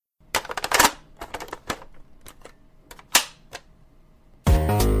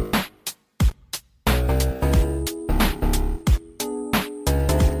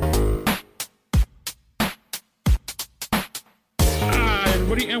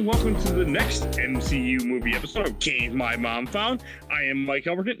and welcome to the next MCU movie episode of Games My Mom Found. I am Mike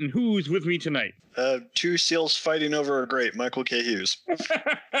Elberton, and who's with me tonight? Two seals fighting over a grape, Michael K. Hughes.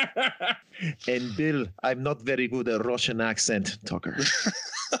 And Bill, I'm not very good at Russian accent, Tucker.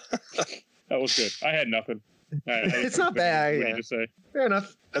 That was good. I had nothing. It's not bad. What did you say? Fair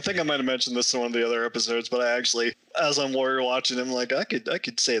enough. I think I might have mentioned this in one of the other episodes, but I actually, as I'm warrior watching him, like I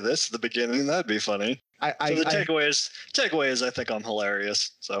could say this at the beginning. That'd be funny. So the takeaway is I think I'm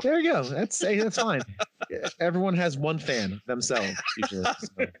hilarious. So there you go. That's fine. Everyone has one fan themselves. Usually.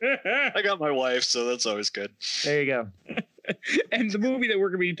 So. I got my wife, so that's always good. There you go. And the movie that we're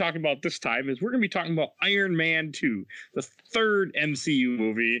going to be talking about this time is we're going to be talking about Iron Man 2, the third MCU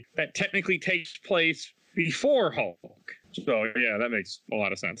movie that technically takes place before Hulk. So yeah, that makes a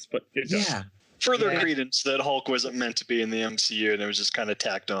lot of sense. But it does. Yeah. Further credence that Hulk wasn't meant to be in the MCU and it was just kind of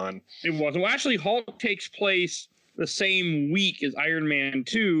tacked on. It wasn't. Well, actually, Hulk takes place the same week as Iron Man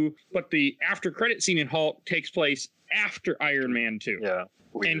 2, but the after credit scene in Hulk takes place after Iron Man 2. Yeah.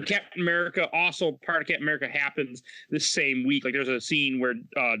 Weird. And Captain America, also part of Captain America, happens the same week. Like there's a scene where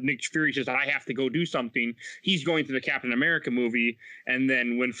Nick Fury says, I have to go do something. He's going to the Captain America movie. And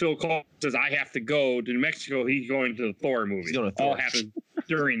then when Phil Coulson says, I have to go to New Mexico, he's going to the Thor movie. He's going to Thor. All happens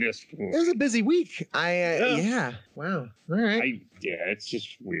during this movie. It was a busy week. Yeah. Wow. All right. It's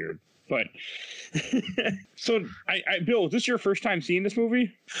just weird. But so, Bill, is this your first time seeing this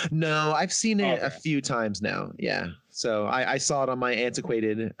movie? No, I've seen it a few times now. Yeah. So I saw it on my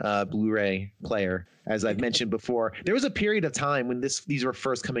antiquated Blu-ray player, as I've mentioned before. There was a period of time when these were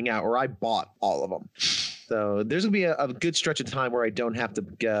first coming out where I bought all of them. So there's going to be a good stretch of time where I don't have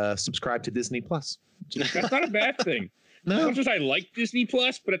to subscribe to Disney Plus. That's not a bad thing. No. As much as I like Disney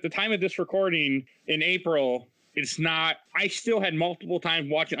Plus, but at the time of this recording in April, it's not. I still had multiple times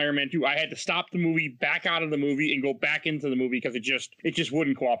watching Iron Man 2. I had to stop the movie, back out of the movie, and go back into the movie because it just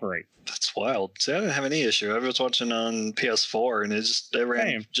wouldn't cooperate. That's wild. See, I didn't have any issue. I was watching on PS4 and it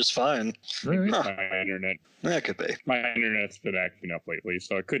ran just fine. Right. My internet. That could be. My internet's been acting up lately,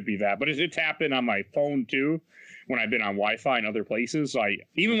 so it could be that. But it's happened on my phone too when I've been on Wi-Fi in other places. So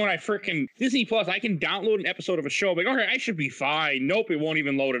even when I frickin' Disney Plus, I can download an episode of a show. I'm like, okay, I should be fine. Nope, it won't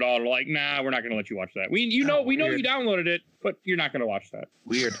even load at all. They're like, nah, we're not going to let you watch that. We know you downloaded it, but you're not going to watch that.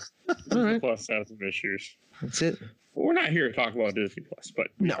 Weird. All right. Plus has some issues. That's it. Well, we're not here to talk about Disney Plus, but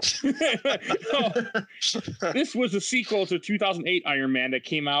no. This was a sequel to 2008 Iron Man that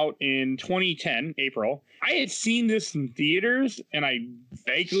came out in 2010, April. I had seen this in theaters, and I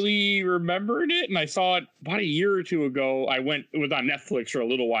vaguely remembered it, and I saw it about a year or two ago. It was on Netflix for a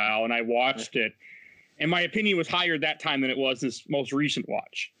little while, and I watched it, and my opinion was higher that time than it was this most recent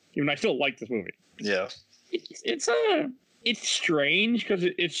watch. Even I still like this movie. Yeah. It's strange because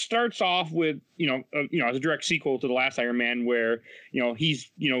it starts off with, as a direct sequel to the last Iron Man where,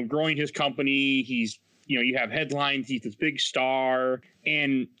 he's, growing his company. He's, you have headlines. He's this big star.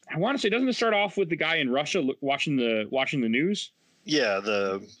 And I want to say, doesn't it start off with the guy in Russia watching the news? Yeah,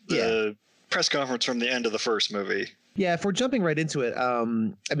 the press conference from the end of the first movie. Yeah, if we're jumping right into it,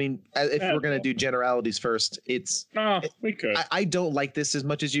 if we're going to do generalities first, we could. I don't like this as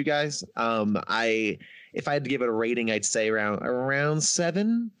much as you guys. If I had to give it a rating, I'd say around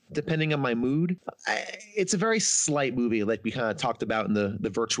 7, depending on my mood. It's a very slight movie, like we kind of talked about in the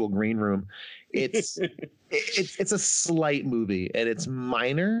virtual green room. It's it's a slight movie, and it's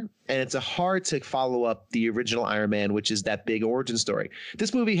minor, and it's hard to follow up the original Iron Man, which is that big origin story.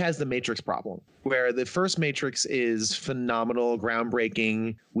 This movie has the Matrix problem, where the first Matrix is phenomenal,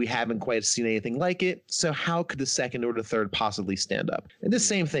 groundbreaking. We haven't quite seen anything like it. So how could the second or the third possibly stand up? And the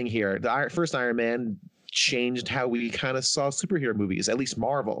same thing here. The first Iron Man changed how we kind of saw superhero movies, at least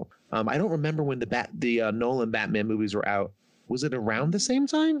Marvel. I don't remember when the Nolan Batman movies were out. Was it around the same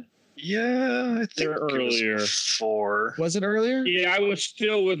time? Yeah, I think earlier. It was 4. Was it earlier? Yeah, I was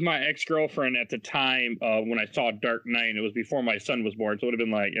still with my ex-girlfriend at the time when I saw Dark Knight. It was before my son was born, so it would have been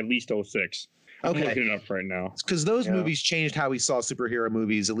like at least 06. I'm looking it up right now. Because those movies changed how we saw superhero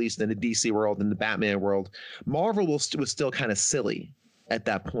movies, at least in the DC world and the Batman world. Marvel was still kind of silly at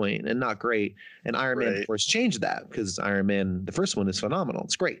that point and not great. And Iron Man, of course, changed that because Iron Man, the first one, is phenomenal.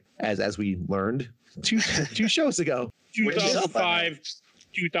 It's great, as we learned two shows ago. 2005,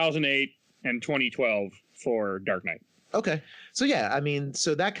 2008, and 2012 for Dark Knight. Okay. So, yeah,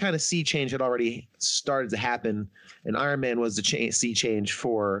 so that kind of sea change had already started to happen, and Iron Man was the sea change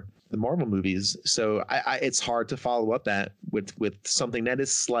for the Marvel movies. So it's hard to follow up that with something that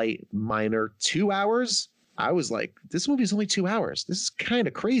is slight, minor. 2 hours? I was like, this movie is only 2 hours. This is kind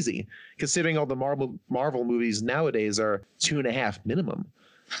of crazy, considering all the Marvel movies nowadays are 2.5 minimum.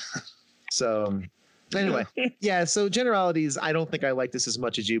 So Anyway, yeah. So generalities, I don't think I like this as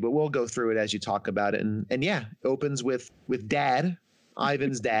much as you, but we'll go through it as you talk about it. And yeah, opens with Dad,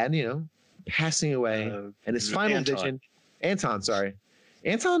 Ivan's dad, passing away, and his final vision. Anton, sorry,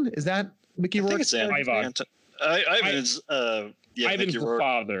 Anton, is that Mickey Rourke? I think it's Ivan. Ivan's Ivan's the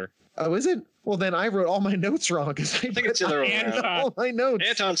father. Oh, is it? Well, then I wrote all my notes wrong because I think it's the other way around. All my notes.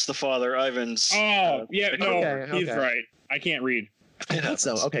 Anton's the father. Ivan's. Oh, yeah, no, he's right. I can't read. I thought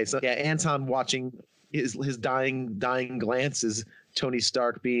so. Okay, so yeah, Anton watching his dying glance is Tony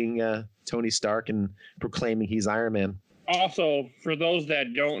Stark being Tony Stark and proclaiming he's Iron Man. Also, for those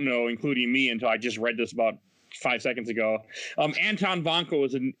that don't know, including me, until I just read this about 5 seconds ago, Anton Vanko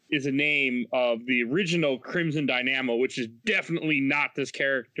is a name of the original Crimson Dynamo, which is definitely not this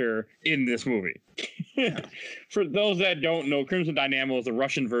character in this movie. For those that don't know, Crimson Dynamo is a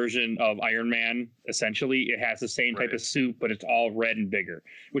Russian version of Iron Man. Essentially, it has the same type of suit, but it's all red and bigger,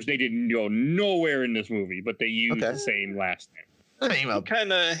 which they didn't go nowhere in this movie, but they used the same last name. I mean,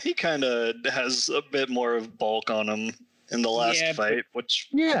 he kind of has a bit more of bulk on him in the last fight, which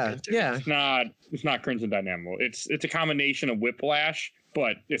it's not Crimson Dynamo. It's a combination of Whiplash,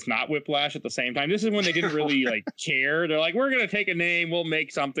 but it's not Whiplash at the same time. This is when they didn't really care. They're like, we're gonna take a name, we'll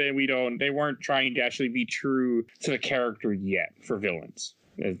make something. They weren't trying to actually be true to the character yet for villains.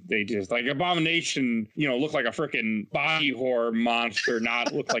 They just Abomination, look like a freaking body horror monster,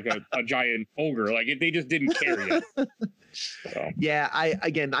 not look like a giant ogre. They just didn't care yet. So. Yeah,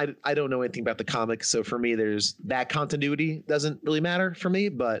 I don't know anything about the comics, so for me, there's that continuity doesn't really matter for me.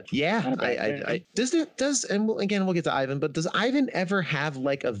 But yeah, we'll get to Ivan. But does Ivan ever have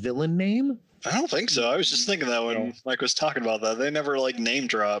a villain name? I don't think so. I was just thinking that when Mike was talking about that, they never name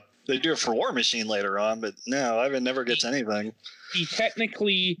drop. They do it for War Machine later on, but no, Ivan never gets anything. He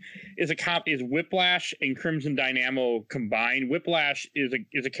technically is Whiplash and Crimson Dynamo combined. Whiplash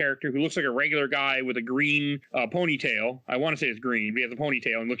is a character who looks like a regular guy with a green ponytail. I want to say it's green, but he has a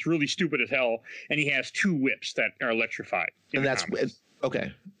ponytail and looks really stupid as hell. And he has two whips that are electrified. And that's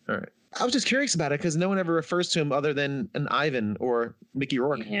okay. All right. I was just curious about it because no one ever refers to him other than an Ivan or Mickey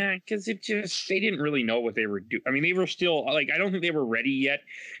Rourke. Yeah, because they didn't really know what they were doing. I mean, they were still I don't think they were ready yet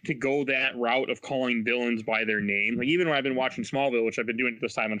to go that route of calling villains by their name. Even when I've been watching Smallville, which I've been doing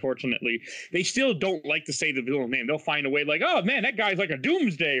this time, unfortunately, they still don't like to say the villain name. They'll find a way oh man, that guy's like a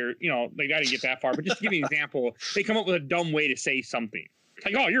Doomsday, or I didn't get that far, but just to give you an example, they come up with a dumb way to say something.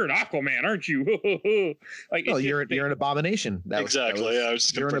 Oh, you're an Aquaman, aren't you? You're an abomination. Exactly. I was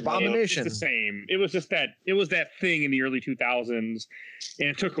just you're an abomination. It's the same. It was that thing in the early 2000s, and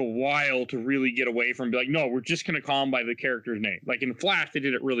it took a while to really get away from no, we're just gonna call him by the character's name. In Flash, they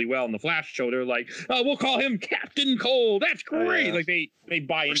did it really well. In the Flash show, they're oh, we'll call him Captain Cold. That's great. They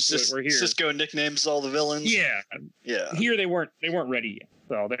buy into it. We're here. Cisco nicknames all the villains. Yeah. Here they weren't ready yet.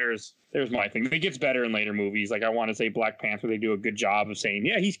 So there's my thing. It gets better in later movies. I want to say Black Panther, they do a good job of saying,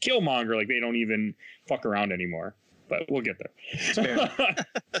 yeah, he's Killmonger. They don't even fuck around anymore. But we'll get there.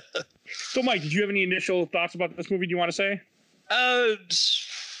 So, Mike, did you have any initial thoughts about this movie? Do you want to say? I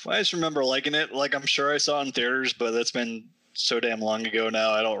just remember liking it. I'm sure I saw it in theaters, but that's been so damn long ago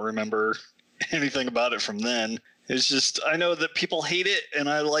now. I don't remember anything about it from then. It's just I know that people hate it, and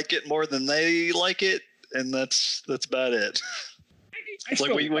I like it more than they like it, and that's about it.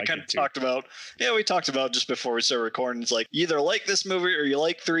 We kind of talked about, we talked about just before we started recording. It's you either like this movie or you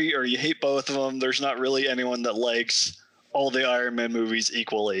like 3 or you hate both of them. There's not really anyone that likes all the Iron Man movies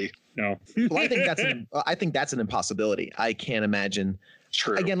equally. No. Well, I think that's an impossibility. I can't imagine.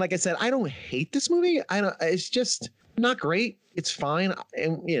 True. Again, like I said, I don't hate this movie. It's just not great. It's fine,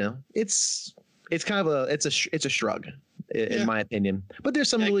 and it's kind of it's a shrug. In my opinion, but there's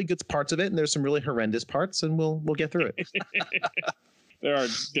some really good parts of it, and there's some really horrendous parts, and we'll get through it. There are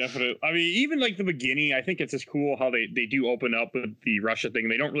definite. I mean, even the beginning, I think it's just cool how they do open up with the Russia thing.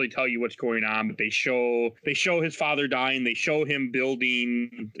 They don't really tell you what's going on, but they show his father dying. They show him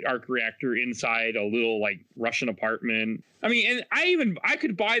building the arc reactor inside a little Russian apartment. I mean, and I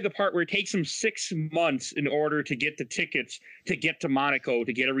could buy the part where it takes him 6 months in order to get the tickets to get to Monaco,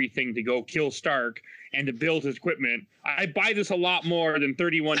 to get everything to go kill Stark and to build his equipment. I buy this a lot more than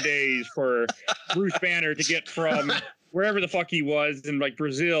 31 days for Bruce Banner to get from wherever the fuck he was in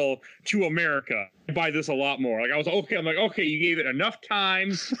Brazil to America. I buy this a lot more. I was okay. I'm okay, you gave it enough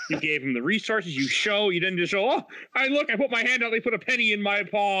time. You gave him the resources. You didn't just show, oh, I put my hand out. They put a penny in my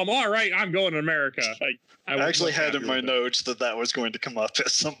palm. All right, I'm going to America. I actually had in my notes that was going to come up at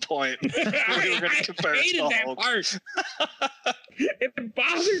some point. I hated that part. It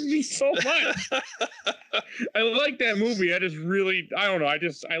bothered me so much. I like that movie. I don't know.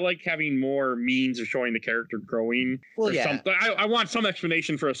 I like having more means of showing the character growing. Well, or yeah. something. I want some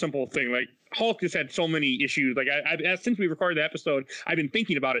explanation for a simple thing. Like Hulk has had so many issues. Like since we recorded the episode, I've been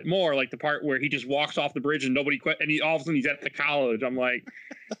thinking about it more. Like the part where he just walks off the bridge and nobody quit, and all of a sudden he's at the college. I'm like,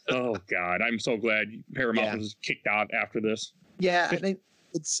 oh God, I'm so glad Paramount was kicked out after this. Yeah,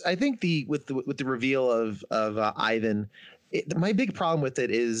 I think with the reveal of Ivan, my big problem with it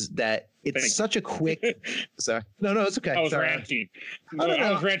is that it's such a quick. Sorry, no, it's okay. I was ranting.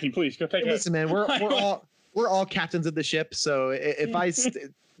 I was ranting. Please go take. Listen, man, we're all captains of the ship. So if I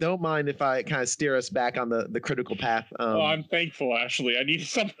don't mind if I kind of steer us back on the critical path. I'm thankful, Ashley. I needed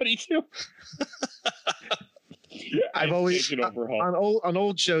somebody to. I've always on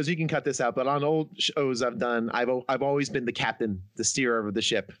old shows, you can cut this out, but on old shows I've done, I've always been the captain, the steerer of the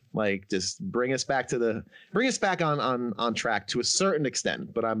ship. Like just bring us back on track to a certain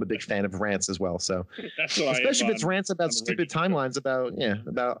extent. But I'm a big fan of rants as well. So that's what especially if it's rants about stupid timelines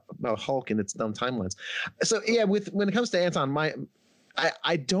about Hulk and its dumb timelines. So yeah, when it comes to Anton,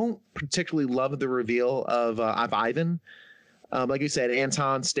 I don't particularly love the reveal of Ivan. Like you said,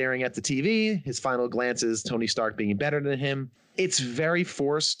 Anton staring at the TV, his final glance is Tony Stark being better than him. It's very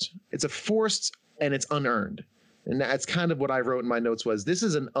forced. It's a forced and it's unearned. And that's kind of what I wrote in my notes was this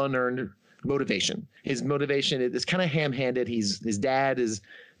is an unearned motivation. His motivation is kind of ham-handed. His dad is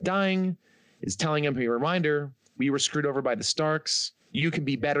dying, is telling him a reminder, we were screwed over by the Starks. You can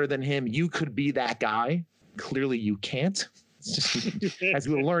be better than him. You could be that guy. Clearly you can't. It's just, as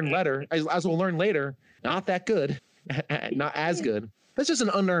we'll learn later, not that good. Not as good. That's just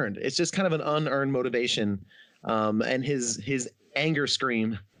an unearned. It's just kind of an unearned motivation, and his anger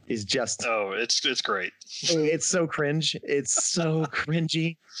scream is just it's great. It's so cringe. It's so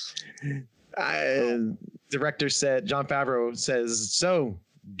cringy. Director said Jon Favreau says so.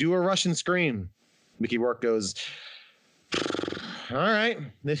 Do a Russian scream. Mickey Rourke goes. All right,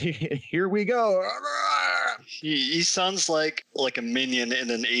 here we go. He sounds like a minion in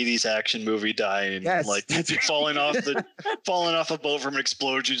an 80s action movie dying, yes, like falling off a boat from an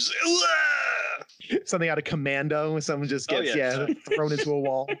explosion. Something out of Commando. Someone just gets thrown into a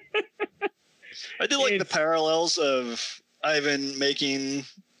wall. I did like the parallels of Ivan making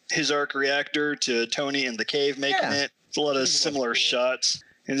his arc reactor to Tony in the cave making it. It's a lot of similar shots.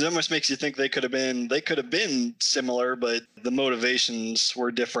 And it almost makes you think they could have been similar, but the motivations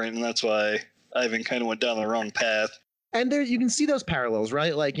were different, and that's why Ivan kind of went down the wrong path. And there you can see those parallels,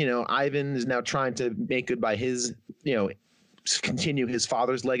 right? Like, Ivan is now trying to make good by his, continue his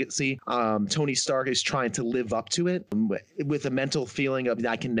father's legacy. Tony Stark is trying to live up to it with a mental feeling of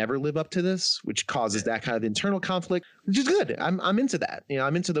I can never live up to this, which causes that kind of internal conflict, which is good. I'm into that.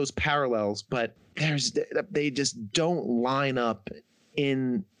 I'm into those parallels, but they just don't line up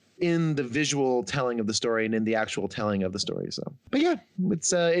in the visual telling of the story and in the actual telling of the story. So, but yeah,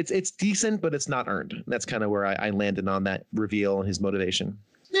 it's decent, but it's not earned. That's kind of where I landed on that reveal and his motivation.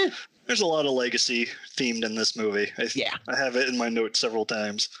 There's a lot of legacy themed in this movie. I have it in my notes several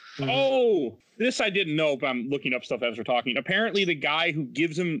times. Oh, this I didn't know, but I'm looking up stuff as we're talking. Apparently the guy who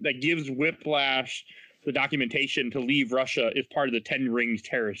gives Whiplash the documentation to leave Russia is part of the 10 Rings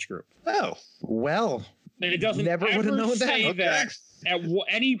terrorist group. Oh, well, and it doesn't never would have known say that. At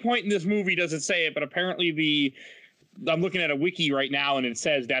any point in this movie does it say it, but apparently I'm looking at a wiki right now and it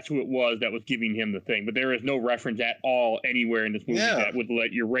says that's who it was that was giving him the thing, but there is no reference at all anywhere in this movie that would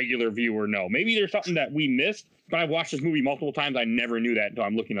let your regular viewer know. Maybe there's something that we missed, but I've watched this movie multiple times. I never knew that until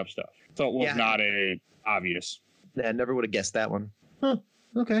I'm looking up stuff. So it was not obvious. Yeah, never would have guessed that one. Huh.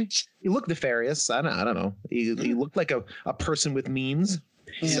 Okay. He looked nefarious. I don't know. He looked like a person with means.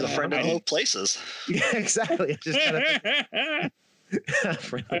 He's a friend in low places. Yeah, exactly.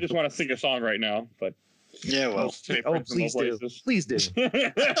 I just want to sing a song right now, but yeah, well, please do. Please do.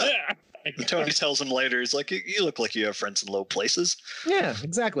 Tony tells him later, he's like, "You look like you have friends in low places." Yeah,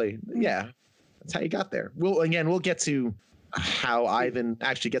 exactly. Yeah, that's how you got there. We'll get to how Ivan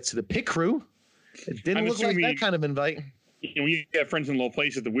actually gets to the pit crew. It didn't look like that kind of invite. When you have friends in low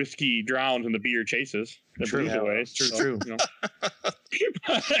places, the whiskey drowns and the beer chases. True.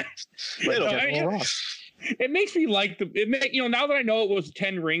 It makes me like now that I know it was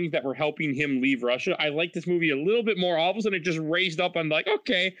 10 rings that were helping him leave Russia, I like this movie a little bit more. All of a sudden it just raised up. I'm like,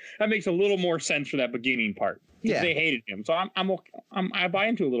 okay, that makes a little more sense for that beginning part. Yeah, they hated him, so I buy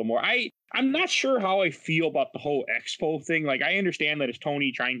into a little more. I'm not sure how I feel about the whole Expo thing. Like, I understand that it's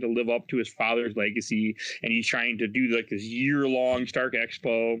Tony trying to live up to his father's legacy, and he's trying to do like this year-long Stark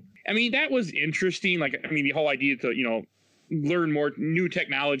Expo. I mean, that was interesting. Like, I mean, the whole idea to learn more new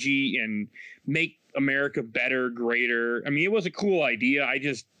technology and make America better, greater. I mean, it was a cool idea. I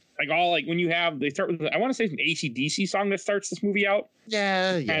just when you have, they start with, I want to say it's an AC/DC song that starts this movie out.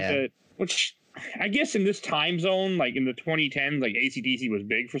 Yeah. Which I guess in this time zone, like in the 2010s, like AC/DC was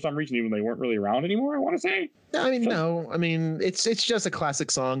big for some reason, even though they weren't really around anymore. I want to say. I mean, it's just a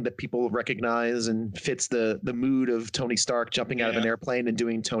classic song that people recognize and fits the mood of Tony Stark jumping out of an airplane and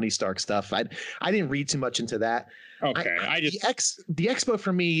doing Tony Stark stuff. I didn't read too much into that. Okay, the expo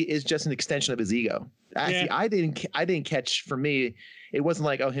for me is just an extension of his ego. I didn't catch, for me, it wasn't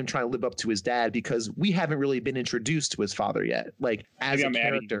like, him trying to live up to his dad, because we haven't really been introduced to his father yet, like as a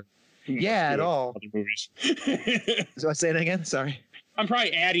character. At all. Other movies. So I say it again. Sorry. I'm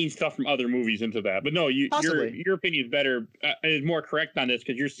probably adding stuff from other movies into that, but no, your opinion is better, is more correct on this,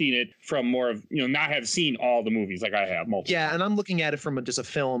 because you're seeing it from more of, not have seen all the movies like I have multiple. Yeah, and I'm looking at it from just a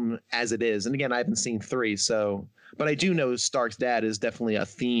film as it is, and again, I haven't seen 3, so. But I do know Stark's dad is definitely a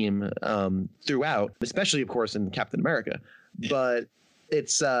theme throughout, especially, of course, in Captain America. Yeah. But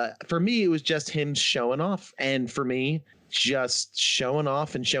it's for me, it was just him showing off. And for me, just showing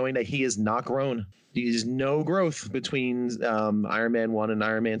off and showing that he is not grown. There's no growth between Iron Man 1 and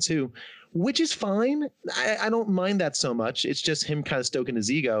Iron Man 2, which is fine. I don't mind that so much. It's just him kind of stoking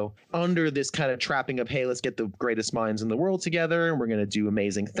his ego under this kind of trapping of, hey, let's get the greatest minds in the world together, and we're going to do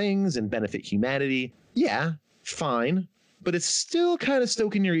amazing things and benefit humanity. Yeah. Fine, but it's still kind of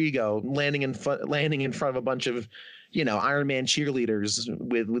stoking your ego, landing in front of a bunch of, Iron Man cheerleaders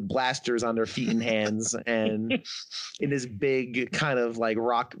with blasters on their feet and hands, and in this big kind of like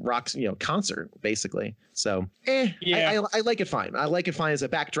rock, concert, basically. So, I like it fine. I like it fine as a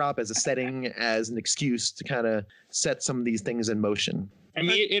backdrop, as a setting, as an excuse to kind of set some of these things in motion. I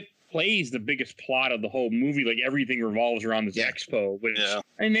mean, it plays the biggest plot of the whole movie. Like everything revolves around this expo,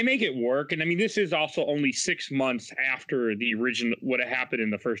 and they make it work. And I mean, this is also only 6 months after the original, what happened in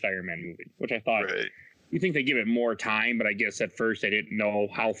the first Iron Man movie, which I thought you think they give it more time, but I guess at first they didn't know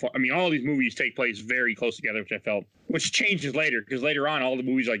how far. I mean, all these movies take place very close together, which changes later, because later on all the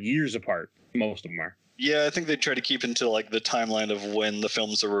movies are like years apart. Most of them are. Yeah, I think they try to keep into like the timeline of when the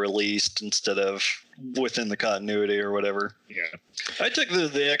films are released instead of within the continuity or whatever. Yeah, I took the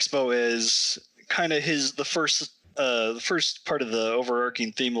expo as kind of the first part of the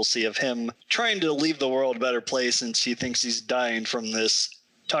overarching theme we'll see of him trying to leave the world a better place, since he thinks he's dying from this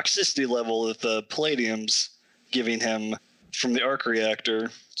toxicity level that the palladium's giving him from the arc reactor.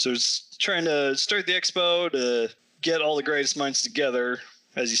 So he's trying to start the expo to get all the greatest minds together,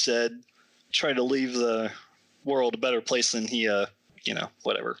 as you said. Try to leave the world a better place than he,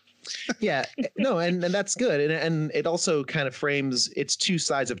 whatever. Yeah, no, and that's good. And it also kind of frames its two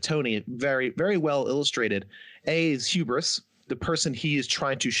sides of Tony very, very well illustrated. A is hubris, the person he is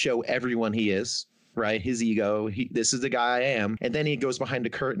trying to show everyone he is, right? His ego. This is the guy I am. And then he goes behind the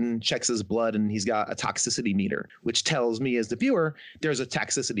curtain, checks his blood, and he's got a toxicity meter, which tells me as the viewer, there's a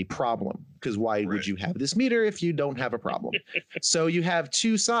toxicity problem. Because why would you have this meter if you don't have a problem? So you have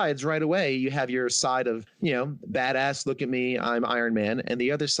two sides right away. You have your side of, badass, look at me, I'm Iron Man. And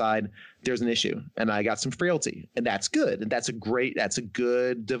the other side, there's an issue and I got some frailty. And that's good. And that's a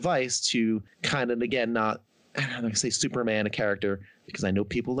good device to kind of, again, I don't want to say Superman, a character, because I know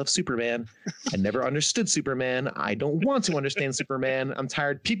people love Superman. I never understood Superman. I don't want to understand Superman. I'm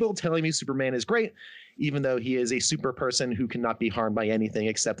tired of people telling me Superman is great, even though he is a super person who cannot be harmed by anything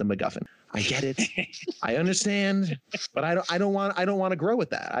except a MacGuffin. I get it. I understand, but I don't want to grow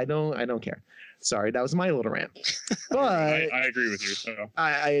with that. I don't care. Sorry, that was my little rant. But I agree with you. So.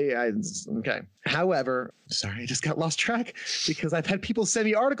 Okay. However, sorry, I just got lost track because I've had people send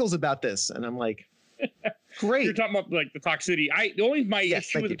me articles about this, and I'm like, great. You're talking about like the toxicity. My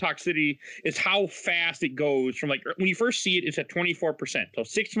issue with the toxicity is how fast it goes from like when you first see it, it's at 24%. So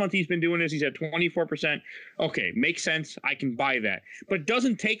 6 months he's been doing this, he's at 24%. Okay, makes sense. I can buy that. But it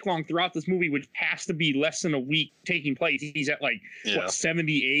doesn't take long throughout this movie, which has to be less than a week taking place. He's at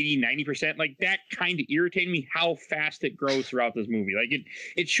 70, 80, 90%. Like that kind of irritated me how fast it grows throughout this movie. Like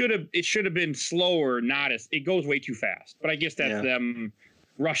it should have been slower, not as it goes way too fast. But I guess that's them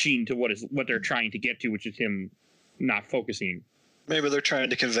rushing to what they're trying to get to, which is him not focusing. Maybe they're trying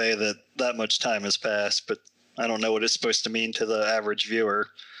to convey that much time has passed, but I don't know what it's supposed to mean to the average viewer.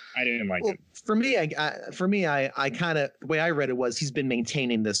 I didn't like it. For me, I kind of, the way I read it was he's been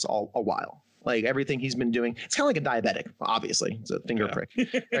maintaining this a while. Like everything he's been doing, it's kind of like a diabetic. Obviously, it's a finger prick.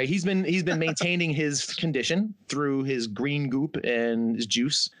 Right? He's been maintaining his condition through his green goop and his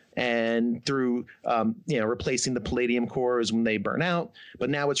juice, and through replacing the palladium cores when they burn out. But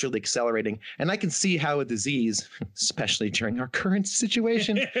now it's really accelerating, and I can see how a disease, especially during our current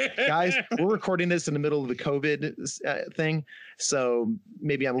situation, guys, we're recording this in the middle of the COVID thing, so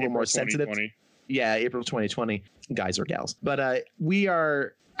maybe I'm a little more sensitive. Yeah, April 2020, guys or gals, but we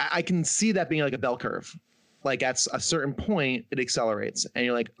are. I can see that being like a bell curve. like at a certain point, it accelerates, and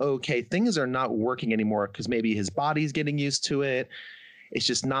you're like, okay, things are not working anymore because maybe his body's getting used to it. It's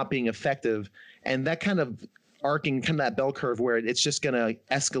just not being effective, and that kind of arcing, kind of that bell curve where it's just going to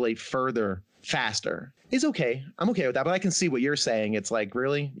escalate further, faster is okay. I'm okay with that, but I can see what you're saying. It's like,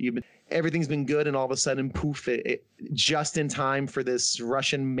 really, everything's been good, and all of a sudden, poof! It just in time for this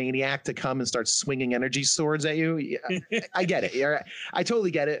Russian maniac to come and start swinging energy swords at you. Yeah, I get it. Yeah, I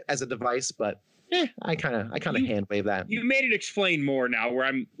totally get it as a device, but I kind of hand wave that. You made it explain more now, where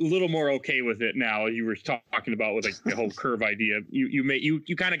I'm a little more okay with it now. You were talking about with like the whole curve idea.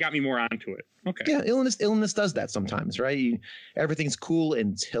 You kind of got me more onto it. Okay. Yeah, illness does that sometimes, right? Everything's cool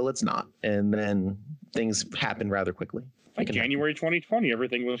until it's not, and then things happen rather quickly. Like January 2020,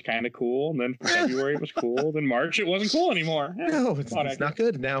 everything was kind of cool, and then February it was cool, then March it wasn't cool anymore. No, it's not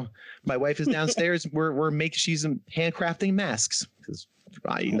good. Now my wife is downstairs. she's handcrafting masks because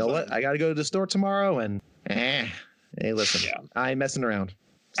you know what? I got to go to the store tomorrow, and hey, listen, I'm messing around.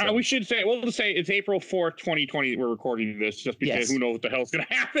 So. We'll say it's April 4th, 2020. We're recording this just because who knows what the hell's going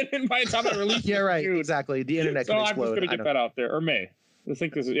to happen. And by the time I release yeah, right, exactly. The internet so could explode. I'm just going to get that out there. Or May. I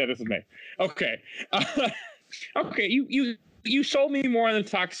think this is May. Okay. Okay, you sold me more on the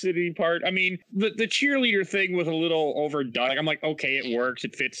toxicity part. I mean, the cheerleader thing was a little overdone. Like, I'm like, okay, it works,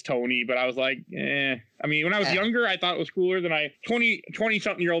 it fits Tony, but I was like, I mean, when I was younger, I thought it was cooler than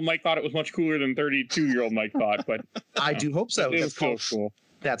 20-something-year-old Mike thought it was much cooler than 32-year-old Mike thought. But I do hope so. It was cool.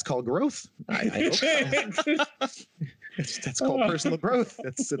 That's called growth. I hope so. That's called personal growth.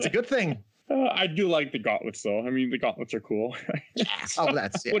 It's a good thing. I do like the gauntlets, though. I mean, the gauntlets are cool.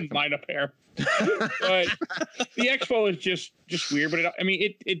 Wouldn't mind a pair. But the expo is just weird. But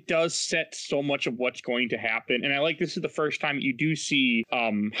it does set so much of what's going to happen. And I like this is the first time you do see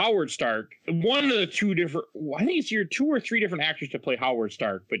Howard Stark. One of the two different. I think it's 2 or 3 different actors to play Howard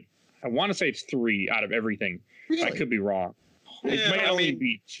Stark, but I want to say it's 3 out of everything. Really? I could be wrong. It might only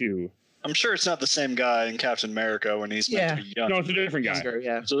be 2. I'm sure it's not the same guy in Captain America when he's meant to be young. No, it's a different guy.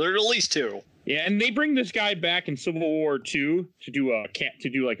 Yeah. So there's at least 2. Yeah, and they bring this guy back in Civil War II to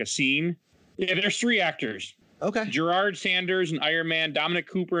do like a scene. Yeah, there's 3 actors. Okay. Gerard Sanders in Iron Man, Dominic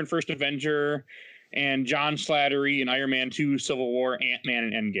Cooper in First Avenger, and John Slattery in Iron Man 2, Civil War, Ant-Man,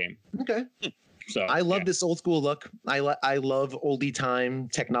 and Endgame. Okay. So I love this old school look. I love oldie time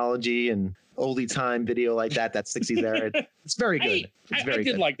technology and oldie time video like that 60s era. It's very good. I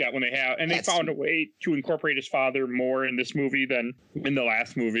did like that when they found a way to incorporate his father more in this movie than in the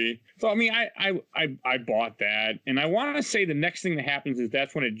last movie. So I mean, I bought that, and I want to say the next thing that happens is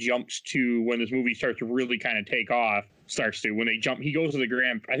that's when it jumps to when this movie starts to really kind of take off. When they jump, he goes to the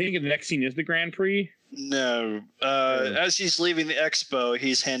Grand. I think the next scene is the Grand Prix. No. As he's leaving the expo,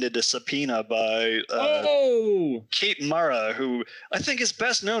 he's handed a subpoena by Kate Mara, who I think is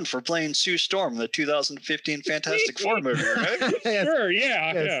best known for playing Sue Storm in the 2015 Fantastic Four movie, right? Sure,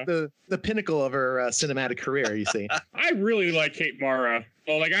 yeah. The pinnacle of her cinematic career, you see. I really like Kate Mara.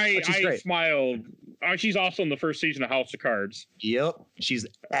 Well, like I smiled. She's also in the first season of House of Cards. Yep, she's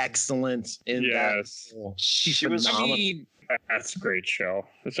excellent in that. She's phenomenal. That's a great show.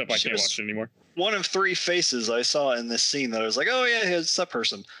 Except I can't watch it anymore. One of 3 faces I saw in this scene that I was like, oh yeah, it's that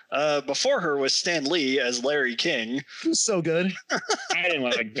person. Before her was Stan Lee as Larry King. So good. I didn't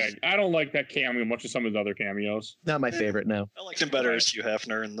like that. I don't like that cameo much as some of his other cameos. Not my favorite, no. I liked him better as Hugh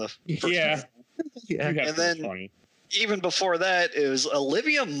Hefner in the first yeah. And then even before that, it was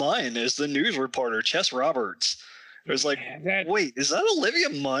Olivia Munn as the news reporter, Chess Roberts. It was like, wait, is that Olivia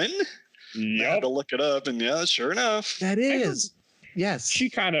Munn? Yep. I had to look it up, and yeah, sure enough. That is. Yes. She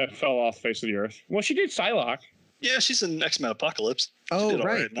kind of fell off the face of the earth. Well, she did Psylocke. Yeah, she's in X-Men Apocalypse. Oh,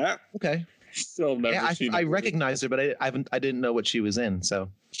 right. Okay. Still never seen I recognized her, but I didn't know what she was in. So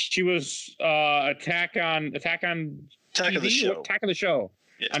she was Attack of the Show. Attack of the Show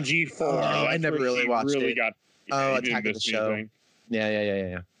on G4. Oh, I never really watched it. Attack of the Show. Thing.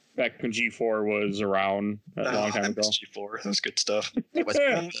 Yeah. Back when G4 was around a long time ago. G4, that was good stuff. It was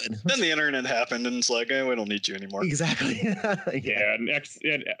good. Then the internet happened, and it's like, we don't need you anymore. Exactly. Yeah, and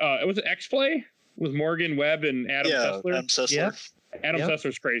it was X-Play with Morgan Webb and Adam Sessler. Adam Sessler. Yeah. Adam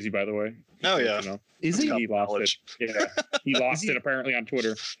Sessler's crazy, by the way. Oh yeah, is he? He lost it. Yeah, he lost it apparently on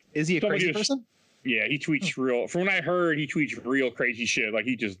Twitter. Is he a crazy person? Yeah, he tweets real. From what I heard, he tweets real crazy shit. Like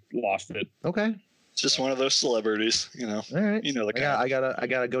he just lost it. Okay. It's just one of those celebrities, All right. You know the kind. I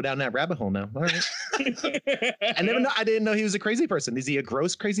gotta go down that rabbit hole now. All right. I didn't know he was a crazy person. Is he a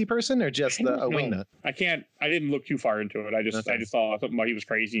gross crazy person or just a wingnut? I didn't look too far into it. I just saw something about he was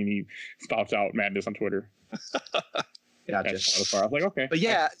crazy and he spouts out madness on Twitter. Gotcha. I was like, okay. But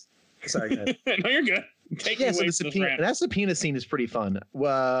yeah. Sorry. Go ahead. No, you're good. So that subpoena scene is pretty fun.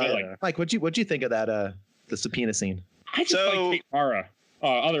 Mike, what'd you think of that the subpoena scene. I just like Kate Mara.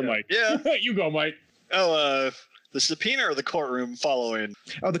 Other Mike. Yeah. You go, Mike. Oh, the subpoena or the courtroom following?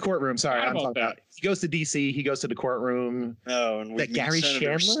 Oh, the courtroom. Sorry, I'm talking about. He goes to DC. He goes to the courtroom. Oh, and we meet Gary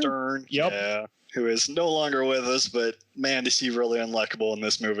Senator Chandler? Stern. Yep. Yeah, who is no longer with us, but man, is he really unlikable in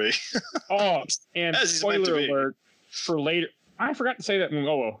this movie? Oh, and As he's meant to spoiler be. alert for later. I forgot to say that.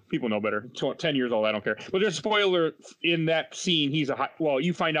 Oh, well, people know better. 10 years old, I don't care. But there's a spoiler in that scene.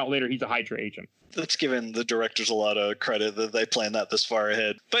 You find out later he's a Hydra agent. That's given the directors a lot of credit that they planned that this far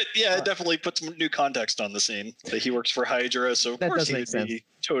ahead. But yeah, it definitely puts some new context on the scene. That he works for Hydra, so of That course does make he'd be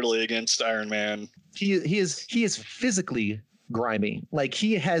totally against Iron Man. He is physically grimy. Like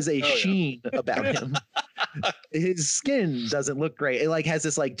he has a sheen about him. His skin doesn't look great. It like has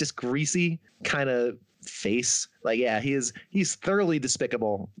this like just greasy kind of face. Like yeah, he's thoroughly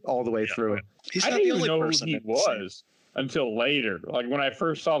despicable all the way through. He's I not didn't the even only know who person he in the scene. was until later. Like when I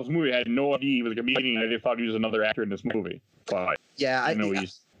first saw this movie, I had no idea he was a comedian. I just thought he was another actor in this movie. But Yeah, I know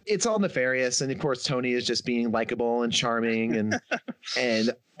he's. it's all nefarious, and of course Tony is just being likable and charming,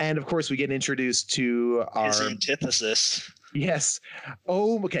 and of course we get introduced to our His antithesis. yes.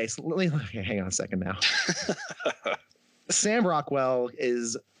 Oh, okay. So okay, hang on a second now. Sam Rockwell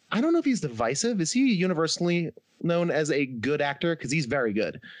is. I don't know if he's divisive. Is he universally known as a good actor? Because he's very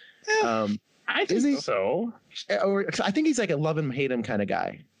good. I think so. Or I think he's like a love him, hate him kind of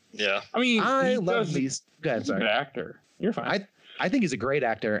guy. Yeah. I mean, I love these. Go ahead, He's a sorry. good actor. You're fine. I think he's a great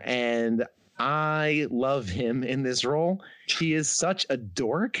actor, and I love him in this role. He is such a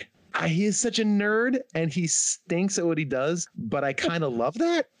dork. He is such a nerd, and he stinks at what he does. But I kind of love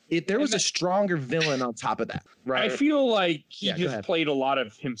that. If there was a stronger villain on top of that, right? I feel like he Yeah, go just ahead. played a lot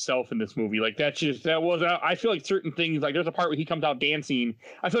of himself in this movie. Like I feel like certain things, like there's a part where he comes out dancing.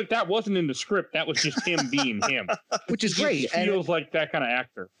 I feel like that wasn't in the script. That was just him being him. Which is He great. just And feels like that kind of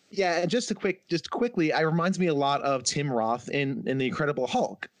actor. yeah, and just quickly, it reminds me a lot of Tim Roth in The Incredible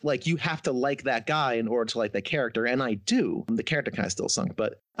Hulk. Like you have to like that guy in order to like that character, and I do. The character kind of still sunk,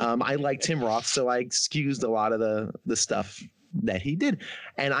 but I like Tim Roth, so I excused a lot of the stuff that he did.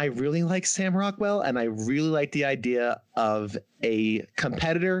 And I really like Sam Rockwell, and I really like the idea of a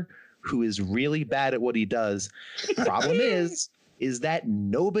competitor who is really bad at what he does. Problem is that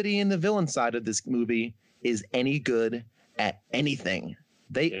nobody in the villain side of this movie is any good at anything.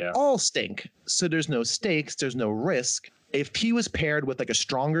 They all stink. So there's no stakes, there's no risk. If he was paired with like a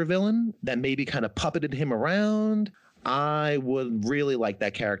stronger villain that maybe kind of puppeted him around, I would really like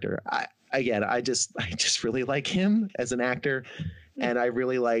that character. I just really like him as an actor, and I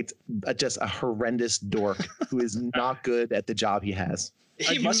really liked just a horrendous dork who is not good at the job he has.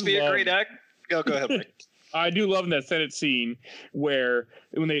 He must be a great actor. Go ahead, Mike. I do love in that Senate scene where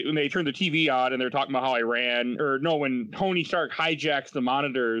when they turn the TV on and they're talking about how when Tony Stark hijacks the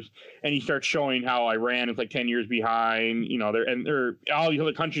monitors and he starts showing how Iran is like 10 years behind, all these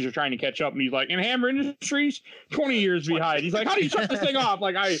other countries are trying to catch up, and he's like, and Hammer Industries 20 years behind. He's like, how do you shut this thing off?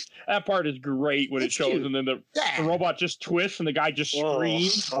 Like that part is great when it shows, cute. And then the robot just twists and the guy just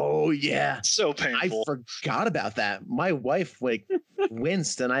screams. Oh yeah, so painful. I forgot about that. My wife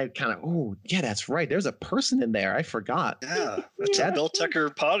winced, and I kind of, oh yeah, that's right. There's a person in there. I forgot. Yeah, that's a Bill Tucker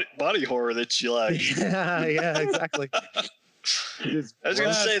body horror that you like. yeah, exactly. I was going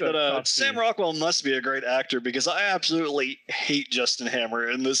to say that Sam Rockwell must be a great actor, because I absolutely hate Justin Hammer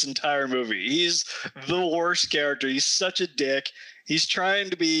in this entire movie. He's the worst character. He's such a dick. He's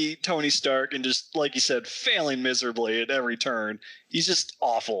trying to be Tony Stark and just, like you said, failing miserably at every turn. He's just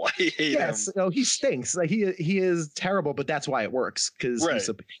awful. I hate him. No, he stinks. Like he is terrible, but that's why it works, because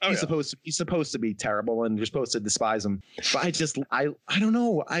he's supposed to be terrible, and you're supposed to despise him. But I don't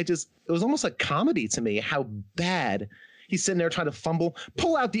know. It was almost like comedy to me how bad. He's sitting there trying to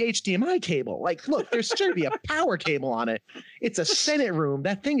pull out the HDMI cable. Like, look, there should be a power cable on it. It's a Senate room.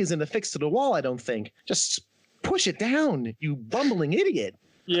 That thing isn't affixed to the wall, I don't think. Just push it down, you bumbling idiot.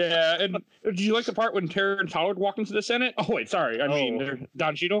 Yeah, and did you like the part when Terrence Howard walked into the Senate? Oh, wait, sorry. I mean,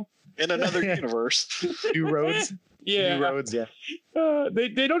 Don Cheadle? In another universe. New Roads? Yeah. New Roads, yeah.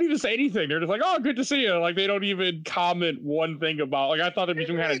 They don't even say anything. They're just like, oh, good to see you. Like, they don't even comment one thing about, like, I thought there'd be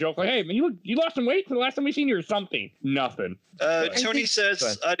some kind of joke. Like, hey, man, you lost some weight from the last time we seen you or something. Nothing. Tony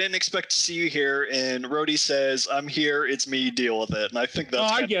says, I didn't expect to see you here. And Rhodey says, I'm here. It's me. Deal with it. And I think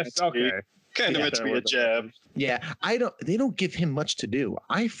that's kind of meant to be a jab. Yeah, they don't give him much to do.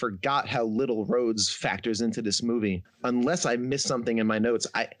 I forgot how little Rhodes factors into this movie. Unless I missed something in my notes,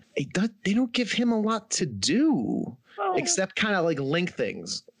 they don't give him a lot to do. Except kind of like link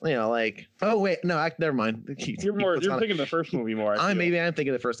things, like, oh wait, no, never mind. You're thinking the first movie more. Maybe I'm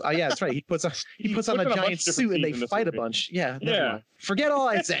thinking the first. Oh yeah, that's right. He puts on a giant suit and they fight a bunch. Yeah. Forget all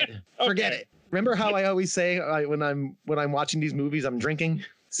I said. Forget it. Remember how I always say when I'm watching these movies, I'm drinking.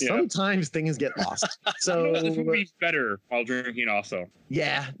 Sometimes things get lost. So this movie's better while drinking. Also,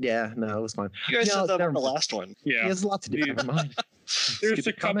 yeah, no, it was fine. You guys said that on the last one. Yeah, there's a lot to do. Never mind. There's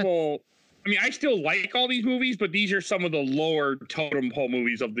a couple. I mean, I still like all these movies, but these are some of the lower totem pole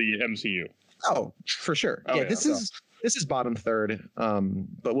movies of the MCU. Oh, for sure. Yeah, this is bottom third.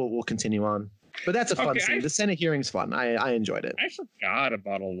 But we'll continue on. But that's a fun scene. The Senate hearing's fun. I enjoyed it. I forgot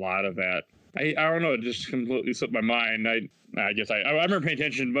about a lot of that. I don't know. It just completely slipped my mind. I guess I remember paying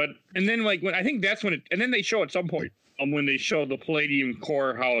attention, but and then like when I think that's when it and then they show at some point when they show the palladium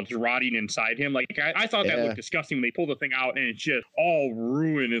core how it's rotting inside him. Like I thought that looked disgusting when they pull the thing out and it's just all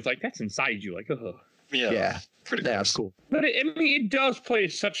ruined. It's like that's inside you. Like ugh. Yeah. Pretty cool. That's cool. But it does play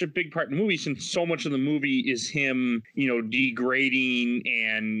such a big part in the movie since so much of the movie is him, degrading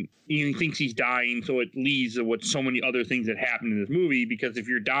and he thinks he's dying. So it leads to what so many other things that happen in this movie, because if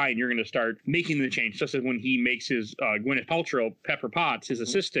you're dying, you're going to start making the change. Just as when he makes his Gwyneth Paltrow, Pepper Potts, his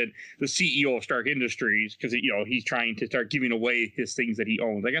assistant, the CEO of Stark Industries, because he's trying to start giving away his things that he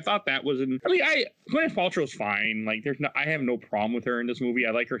owns. Like I thought that was Gwyneth Paltrow's fine. Like I have no problem with her in this movie.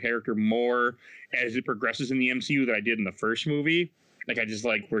 I like her character more as it progresses in the MCU that I did in the first movie. Like I just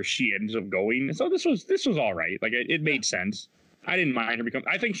like where she ends up going. And so this was all right. Like it made sense. I didn't mind her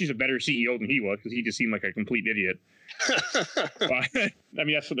I think she's a better CEO than he was, because he just seemed like a complete idiot. But, I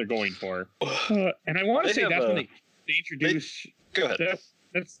mean, that's what they're going for. And I want to say that's when they introduce. Go ahead.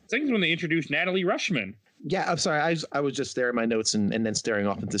 That's things when they introduced Natalie Rushman. Yeah, I'm sorry. I was just staring at my notes and then staring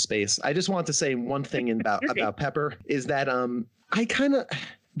off into space. I just want to say one thing about Pepper is that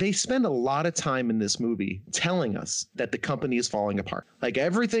they spend a lot of time in this movie telling us that the company is falling apart. Like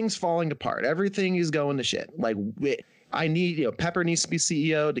everything's falling apart. Everything is going to shit. Like Pepper needs to be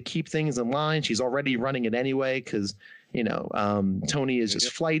CEO to keep things in line. She's already running it anyway because, Tony is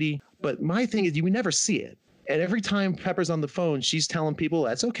just flighty. But my thing is we never see it. And every time Pepper's on the phone, she's telling people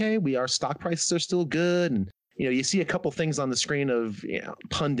that's okay. Our stock prices are still good. And, you see a couple things on the screen of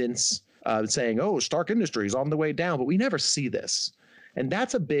pundits saying, oh, Stark Industries on the way down. But we never see this. And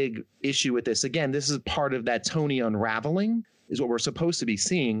that's a big issue with this. Again, this is part of that Tony unraveling is what we're supposed to be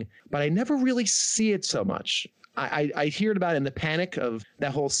seeing. But I never really see it so much. I hear about it in the panic of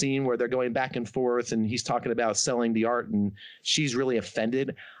that whole scene where they're going back and forth and he's talking about selling the art and she's really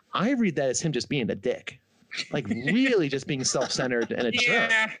offended. I read that as him just being a dick, like really just being self-centered and a jerk.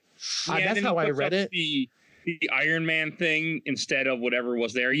 That's how I read it. The Iron Man thing instead of whatever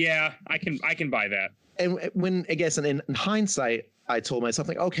was there. Yeah, I can buy that. And when I guess in hindsight, I told myself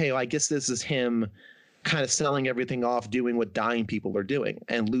like, okay, well, I guess this is him kind of selling everything off, doing what dying people are doing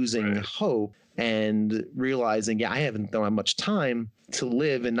and losing hope. And realizing, I haven't done much time to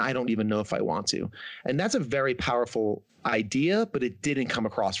live and I don't even know if I want to. And that's a very powerful idea, but it didn't come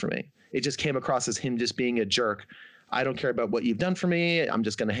across for me. It just came across as him just being a jerk. I don't care about what you've done for me. I'm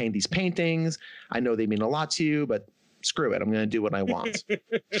just going to hang these paintings. I know they mean a lot to you, but screw it. I'm going to do what I want.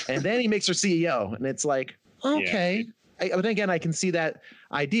 And then he makes her CEO. And it's like, okay. Yeah. But again, I can see that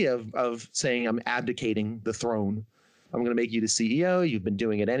idea of saying I'm abdicating the throne. I'm going to make you the CEO. You've been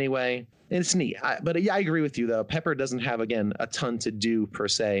doing it anyway. And it's neat. But I agree with you, though. Pepper doesn't have, again, a ton to do, per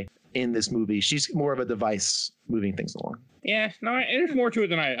se, in this movie. She's more of a device moving things along. Yeah, no, there's more to it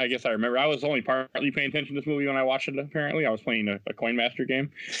than I guess I remember. I was only partly paying attention to this movie when I watched it, apparently. I was playing a Coin Master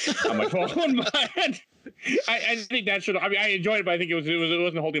game on my phone. But I think that should... I mean, I enjoyed it, but I think it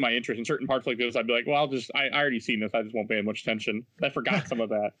wasn't holding my interest. In certain parts like this, I'd be like, well, I already seen this. I just won't pay much attention. I forgot some of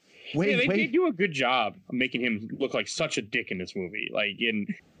that. They do a good job of making him look like such a dick in this movie. Like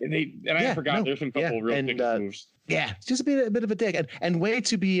I forgot there's some couple real dick moves. Yeah, just a bit of a dick, and way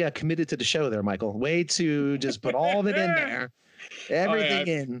to be committed to the show there, Michael. Way to just put all of it in there, everything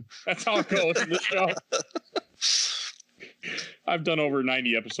in. That's how it goes in the show. I've done over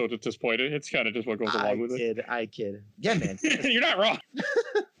 90 episodes at this point. It's kind of just what goes along with it. I kid. Yeah, man. You're not wrong.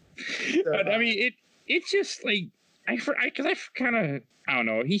 But I mean, it's just like I don't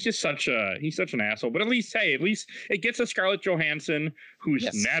know. He's just such an asshole. But at least it gets a Scarlett Johansson who's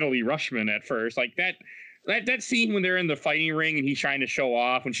Natalie Rushman at first. Like that scene when they're in the fighting ring and he's trying to show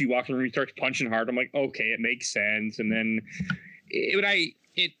off when she walks in and he starts punching hard. I'm like, okay, it makes sense. And then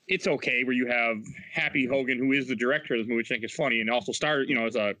it's okay where you have Happy Hogan, who is the director of this movie, which I think is funny, and also starred,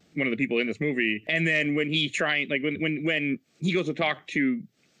 as one of the people in this movie. And then when he's trying, like when he goes to talk to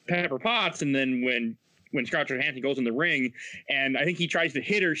Pepper Potts, and then when Scarlett Johansson goes in the ring, and I think he tries to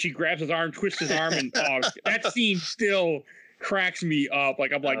hit her, she grabs his arm, twists his arm, and that scene still cracks me up.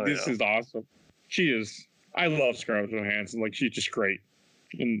 Like I'm like, this is awesome. I love Scarlett Johansson. Like she's just great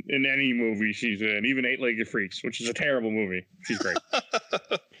in any movie she's in, even 8-Legged Freaks, which is a terrible movie. She's great.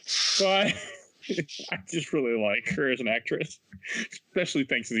 But I just really like her as an actress, especially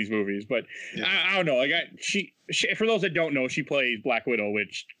thanks to these movies. But Yeah. I don't know. Like she, for those that don't know, she plays Black Widow,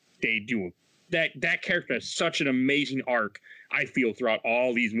 which they do. That character has such an amazing arc. I feel throughout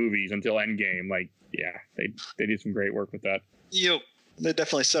all these movies until Endgame. Like, yeah, they did some great work with that. Yep. They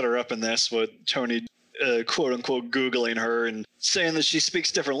definitely set her up in this with Tony, quote unquote, Googling her and saying that she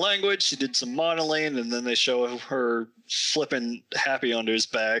speaks different language. She did some modeling, and then they show her flipping Happy onto his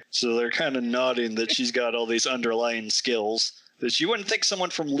back. So they're kind of nodding that she's got all these underlying skills that you wouldn't think someone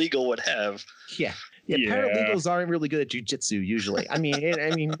from legal would have. Yeah. Paralegals aren't really good at jujitsu usually. I mean,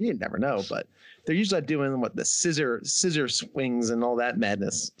 you never know, but they're usually doing the scissor swings and all that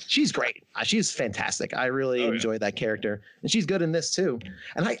madness. She's great. She's fantastic. I really enjoy that character, and she's good in this too.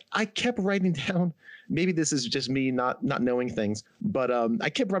 And I kept writing down. Maybe this is just me not knowing things, but I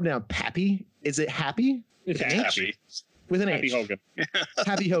kept writing down Pappy. Is it Happy? It's Happy. With an Happy H. Hogan.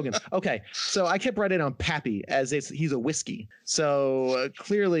 Happy Hogan. Okay, so I kept writing on Pappy as he's a whiskey. So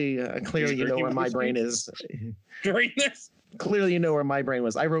clearly, you know where my brain is. During this. Clearly, you know where my brain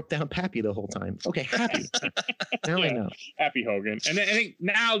was. I wrote down Pappy the whole time. Okay, Happy. Now I know. Happy Hogan. And then I think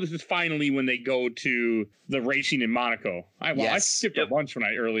now this is finally when they go to the racing in Monaco. I skipped a bunch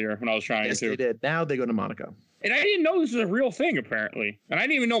earlier when I was trying to. Yes, they did. Now they go to Monaco. And I didn't know this was a real thing, apparently. And I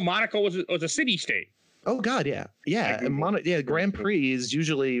didn't even know Monaco was a city-state. Oh God, yeah. Grand Prix is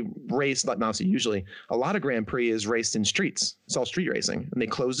usually raced, not usually. A lot of Grand Prix is raced in streets. It's all street racing, and they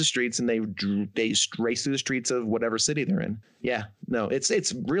close the streets and they race through the streets of whatever city they're in. Yeah, no,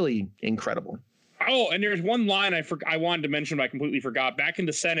 it's really incredible. Oh, and there's one line I wanted to mention, but I completely forgot. Back in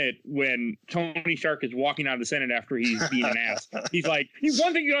the Senate, when Tony Stark is walking out of the Senate after he's being an ass, he's like,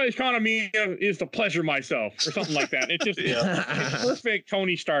 one thing you always count on me is to pleasure myself, or something like that. It's just it's perfect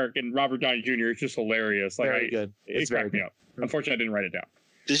Tony Stark and Robert Downey Jr. It's just hilarious. Like, very good. It cracked me up. Unfortunately, I didn't write it down.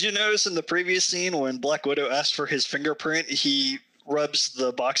 Did you notice in the previous scene when Black Widow asked for his fingerprint, he rubs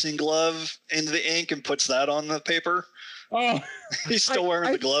the boxing glove into the ink and puts that on the paper? Oh, he's still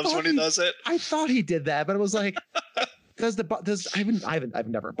wearing the gloves when he does it. I thought he did that, but it was like, I've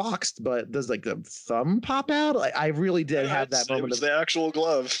never boxed, but does like the thumb pop out? I really did have that moment. It was the actual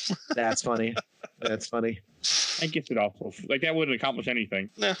glove. That's funny. That's funny. I guess it also that wouldn't accomplish anything.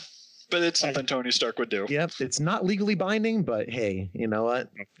 No, but it's something Tony Stark would do. Yep, it's not legally binding, but hey, you know what?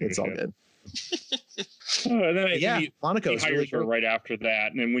 It's all good. And then Monaco he hires her right after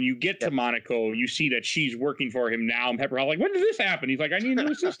that, and then when you get to Monaco, you see that she's working for him now. And Pepperell like, when did this happen? He's like, I need a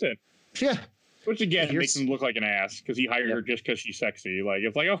new assistant. Yeah, which again makes him look like an ass because he hired her just because she's sexy. Like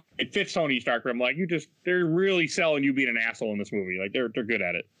it's like, oh, it fits Tony Stark. I'm like, they're really selling you being an asshole in this movie. Like they're good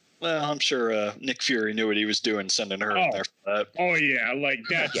at it. Well, I'm sure Nick Fury knew what he was doing sending her in there for that. Oh, yeah. Like,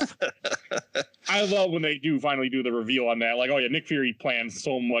 that's... I love when they finally do the reveal on that. Like, oh, yeah, Nick Fury plans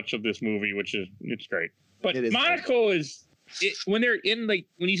so much of this movie, it's great. But Monaco is... when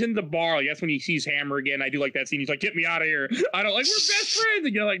he's in the bar, like, that's when he sees Hammer again. I do like that scene. He's like, get me out of here. I don't like, we're best friends.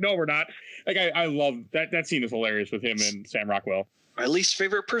 And you're like, no, we're not. Like, I love that. That scene is hilarious with him and Sam Rockwell. My least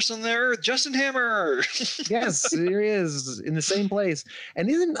favorite person there, Justin Hammer. Yes, there he is in the same place. And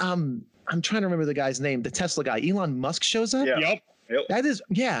isn't I'm trying to remember the guy's name, the Tesla guy, Elon Musk shows up. Yeah. Yep. That is,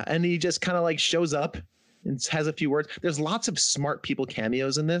 and he just kind of like shows up and has a few words. There's lots of smart people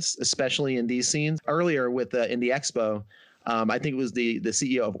cameos in this, especially in these scenes. Earlier with in the expo, I think it was the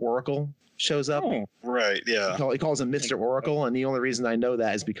CEO of Oracle shows up. Oh, right, yeah. He calls him Mr. Oracle, and the only reason I know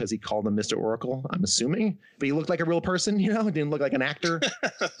that is because he called him Mr. Oracle, I'm assuming. But he looked like a real person, didn't look like an actor.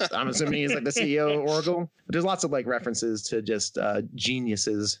 I'm assuming he's like the CEO of Oracle. But there's lots of like references to just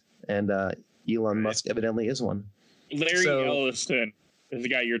geniuses, and Elon Musk evidently is one. Larry Ellison is the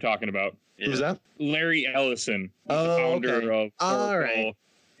guy you're talking about. Who's that? Larry Ellison, the founder of Oracle. All right.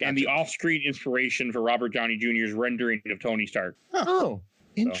 And the off-screen inspiration for Robert Downey Jr.'s rendering of Tony Stark. Oh,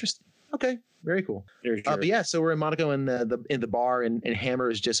 interesting. Okay, very cool. But yeah, so we're in Monaco in the bar, and Hammer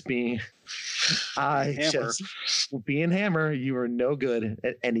is just being, being Hammer. You are no good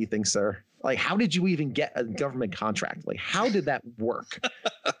at anything, sir. Like, how did you even get a government contract? Like, how did that work?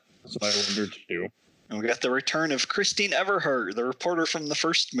 That's what I wondered too. And we got the return of Christine Everhart, the reporter from the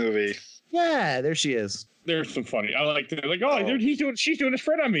first movie. Yeah, there she is. There's some funny. I like to dude, she's doing a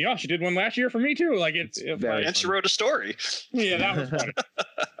spread on me. Oh, she did one last year for me too. Like it's very and she wrote a story. Yeah, that was funny.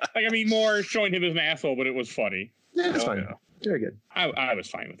 Like, I mean, more showing him as an asshole, but it was funny. Yeah, it's fine. Yeah. Very good. I was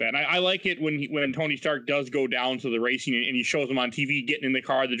fine with that. And I like it when Tony Stark does go down to the racing and he shows him on TV getting in the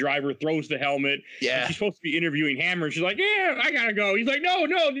car. The driver throws the helmet. Yeah. She's supposed to be interviewing Hammer. And she's like, yeah, I gotta go. He's like, no,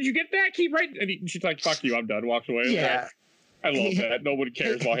 did you get that? Keep right. And she's like, fuck you, I'm done. Walks away. Yeah. I love that. Nobody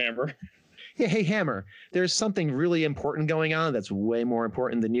cares about Hammer. yeah, hey, Hammer, there's something really important going on that's way more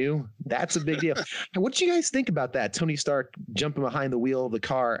important than you. That's a big deal. What do you guys think about that? Tony Stark jumping behind the wheel of the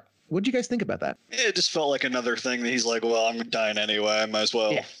car. What do you guys think about that? It just felt like another thing that he's like, well, I'm dying anyway. I might as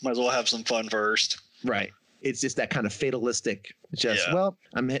well have some fun first. Right. It's just that kind of fatalistic, well,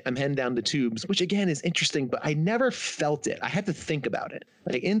 I'm heading down the tubes, which again is interesting, but I never felt it. I had to think about it.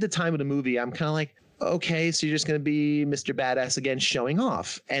 Like in the time of the movie, I'm kind of like, okay, so you're just going to be Mr. Badass again, showing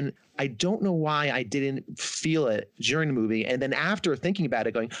off. And I don't know why I didn't feel it during the movie. And then after thinking about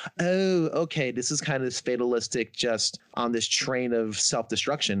it, going, oh, okay, this is kind of this fatalistic, just on this train of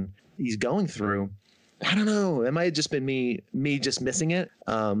self-destruction he's going through. I don't know. It might have just been me just missing it,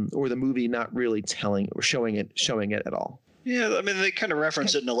 or the movie not really telling or showing it at all. Yeah, I mean, they kind of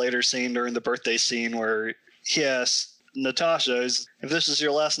reference it in a later scene during the birthday scene where he asks Natasha, if this is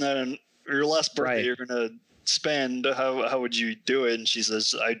your last night and your last birthday you're going to spend, how would you do it? And she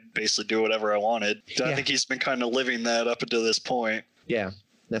says, I'd basically do whatever I wanted. So I think he's been kind of living that up until this point. Yeah.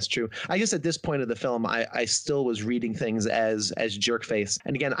 That's true. I guess at this point of the film, I still was reading things as jerkface.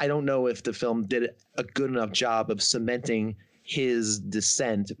 And again, I don't know if the film did a good enough job of cementing his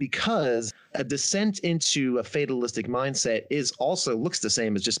descent, because a descent into a fatalistic mindset looks the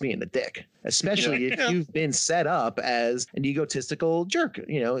same as just being a dick, especially if you've been set up as an egotistical jerk.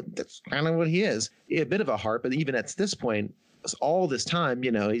 That's kind of what he is. A bit of a heart, but even at this point, all this time,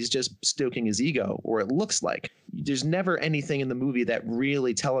 he's just stoking his ego, or it looks like. There's never anything in the movie that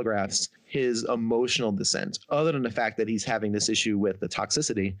really telegraphs his emotional descent, other than the fact that he's having this issue with the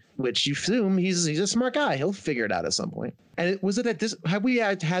toxicity, which you assume he's a smart guy. He'll figure it out at some point. And have we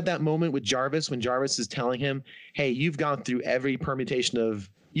had that moment with Jarvis when Jarvis is telling him, hey, you've gone through every permutation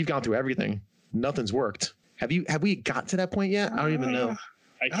you've gone through everything. Nothing's worked. Have we got to that point yet? I don't even know.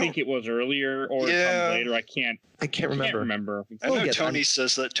 I think it was earlier or later. I can't remember. I know Tony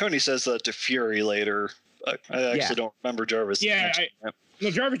says that. Tony says that to Fury later. I actually don't remember Jarvis. Yeah,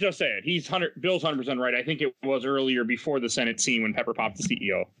 no, Jarvis does say it. Bill's 100% right. I think it was earlier, before the Senate scene when Pepper popped the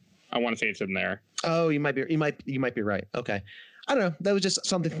CEO. I want to say it's in there. Oh, you might be right. Okay. I don't know. That was just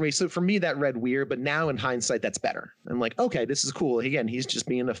something for me. So for me, that read weird, but now in hindsight, that's better. I'm like, okay, this is cool. Again, he's just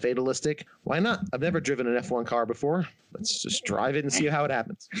being a fatalistic. Why not? I've never driven an F1 car before. Let's just drive it and see how it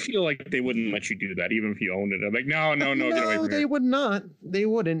happens. I feel like they wouldn't let you do that, even if you owned it. I'm like, no, get away from they here. Would not. They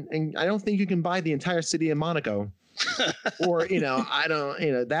wouldn't. And I don't think you can buy the entire city of Monaco. Or,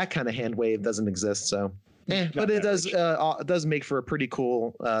 that kind of hand wave doesn't exist. So, but it does make for a pretty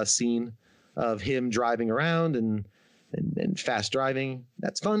cool scene of him driving around and fast driving.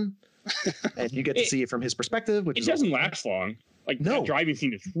 That's fun. And you get to see it from his perspective, which doesn't last long. That driving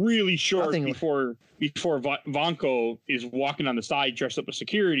scene is really short before Vanko is walking on the side dressed up as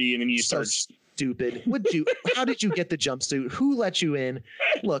security, and then you start stupid. How did you get the jumpsuit? Who let you in?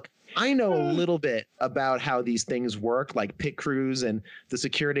 Look, I know a little bit about how these things work, like pit crews and the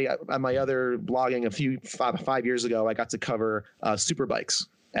security. On my other blogging five years ago, I got to cover super bikes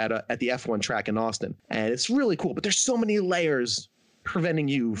at the F1 track in Austin. And it's really cool, but there's so many layers preventing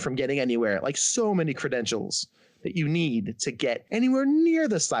you from getting anywhere, like so many credentials that you need to get anywhere near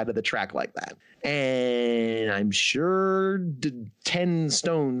the side of the track like that. And I'm sure the 10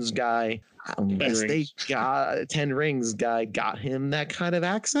 Stones guy, unless they got 10 Rings guy, got him that kind of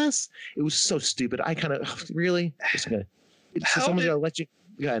access. It was so stupid. I kind of really someone's gonna let you.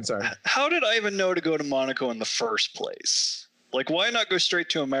 Go ahead. Sorry. How did I even know to go to Monaco in the first place? Like, why not go straight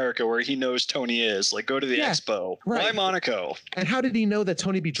to America where he knows Tony is? Like, go to the expo. Right. Why Monaco? And how did he know that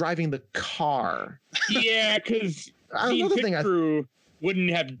Tony be driving the car? Yeah, because the pit crew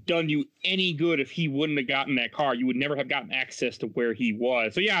wouldn't have done you any good if he wouldn't have gotten that car. You would never have gotten access to where he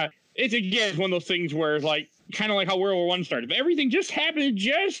was. So, yeah, it's one of those things where, like, kind of like how World War I started. If everything just happened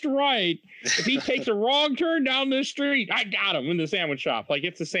just right, if he takes a wrong turn down this street, I got him in the sandwich shop. Like,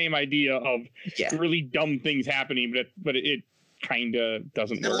 it's the same idea of really dumb things happening, but it kind of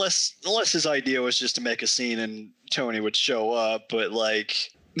doesn't work. Unless his idea was just to make a scene and Tony would show up, but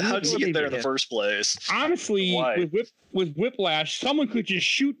like, how did he get there in the first place? Honestly, with Whiplash, someone could just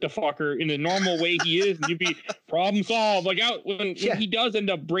shoot the fucker in the normal way he is, and you'd be problem solved. Like when he does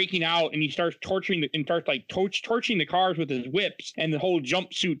end up breaking out and he starts torching the cars with his whips, and the whole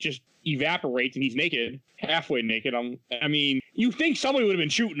jumpsuit just evaporates and he's naked, halfway naked. I mean, you think somebody would have been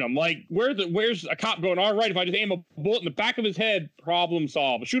shooting him. Like, where's a cop going? All right, if I just aim a bullet in the back of his head, problem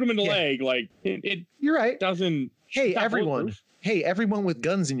solved. Shoot him in the leg. Like it. You're right. Doesn't. Hey, everyone. Hey, everyone with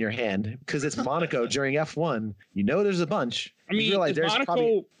guns in your hand, because it's Monaco during F1. You know there's a bunch. I mean, does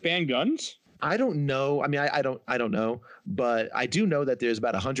Monaco ban guns? I don't know. I mean, I don't know, but I do know that there's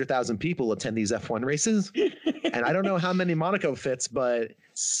about 100,000 people attend these F1 races, and I don't know how many Monaco fits, but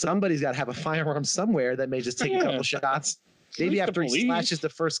somebody's got to have a firearm somewhere that may just take a couple shots. Maybe after he slashes the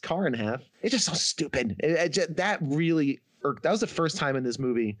first car in half. It's just so stupid. That really irked. That was the first time in this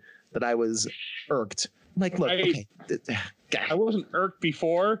movie that I was irked. Like, look, okay. I wasn't irked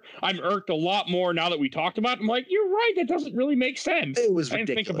before. I'm irked a lot more now that we talked about it. I'm like, you're right. That doesn't really make sense. It was ridiculous. I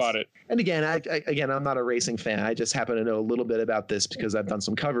didn't think about it. And again, I'm not a racing fan. I just happen to know a little bit about this because I've done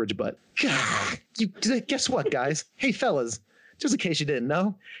some coverage. But God, guess what, guys? Hey, fellas. Just in case you didn't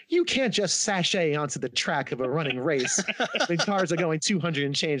know, you can't just sashay onto the track of a running race when cars are going 200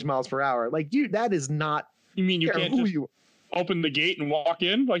 and change miles per hour. Like that is not. You mean you can't just open the gate and walk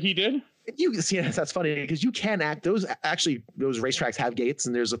in like he did? You see, that's funny because you can act. Those racetracks have gates,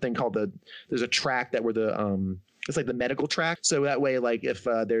 and there's a thing called there's a track that where it's like the medical track. So that way, like if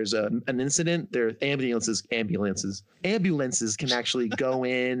there's an incident, there ambulances can actually go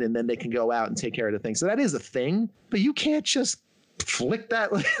in and then they can go out and take care of the thing. So that is a thing, but you can't just flick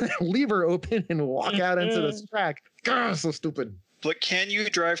that lever open and walk out into this track. God, so stupid. But can you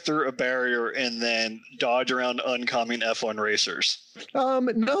drive through a barrier and then dodge around oncoming F1 racers?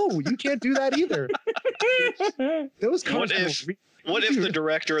 No, you can't do that either. Those cars. What if the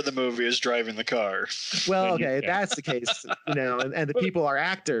director of the movie is driving the car? Well, okay, if that's the case, and the people are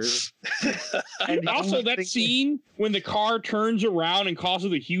actors. And also that scene when the car turns around and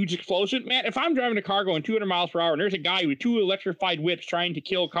causes a huge explosion, man, if I'm driving a car going 200 miles per hour and there's a guy with 2 electrified whips trying to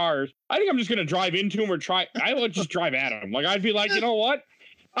kill cars, I think I'm just going to drive into him I would just drive at him. Like, I'd be like, you know what?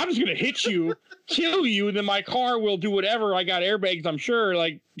 I'm just going to hit you, kill you, and then my car will do whatever. I got airbags, I'm sure.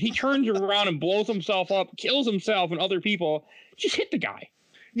 Like, he turns around and blows himself up, kills himself and other people. Just hit the guy.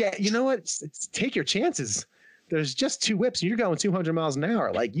 Yeah, you know what? Take your chances. There's just 2 whips and you're going 200 miles an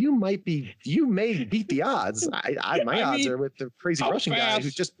hour. Like, you may beat the odds. My odds are with the crazy Russian guy who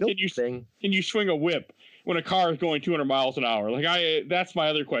just built the thing. Can you swing a whip when a car is going 200 miles an hour? Like, that's my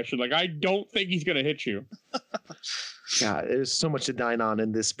other question. Like, I don't think he's going to hit you. Yeah, there's so much to dine on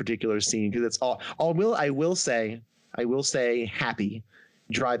in this particular scene because it's all I will say happy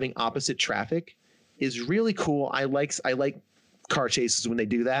driving opposite traffic is really cool. I like car chases when they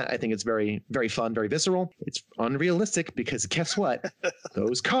do that. I think it's very, very fun, very visceral. It's unrealistic because guess what?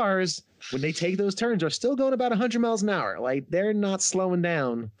 Those cars, when they take those turns, are still going about 100 miles an hour. Like, they're not slowing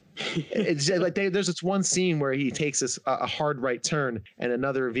down. It's like there's this one scene where he takes a hard right turn and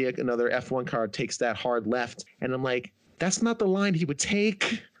another F1 car takes that hard left. And I'm like, that's not the line he would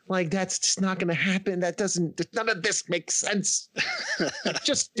take. Like, that's just not going to happen. None of this makes sense.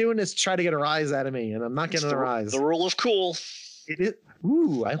 Just doing this to try to get a rise out of me, and I'm not getting a rise. The rule of cool. It is.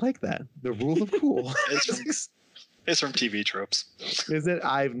 Ooh, I like that. The rule of cool. It's from TV Tropes. Is it?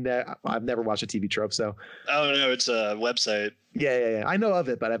 I've never watched a TV trope, so. Oh no, it's a website. Yeah. I know of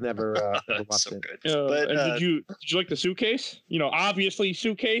it, but I've never watched so it. Good. But did you like the suitcase? Obviously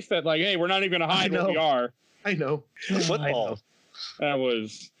suitcase that, like, hey, we're not even gonna hide what we are. I know. Football. That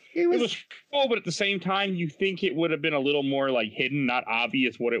was. It was cool, but at the same time, you think it would have been a little more like hidden, not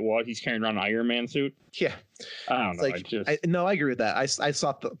obvious what it was. He's carrying around an Iron Man suit. Yeah, I don't know. I agree with that. I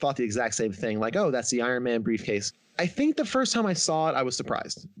thought the exact same thing. Like, oh, that's the Iron Man briefcase. I think the first time I saw it, I was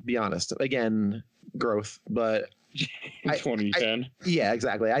surprised. To be honest, again, growth, but 2010. Yeah,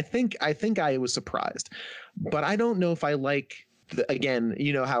 exactly. I think I was surprised, but I don't know if I like. Again,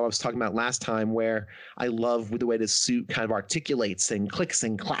 you know how I was talking about last time where I love the way the suit kind of articulates and clicks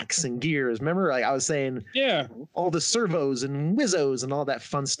and clacks and gears. Remember, like I was saying, yeah, all the servos and whizzos and all that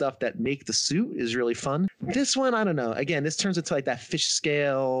fun stuff that make the suit is really fun. This one, I don't know. Again, this turns into like that fish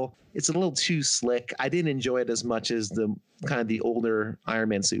scale. It's a little too slick. I didn't enjoy it as much as the kind of the older Iron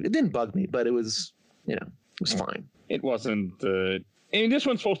Man suit. It didn't bug me, but it was, it was fine. It wasn't and this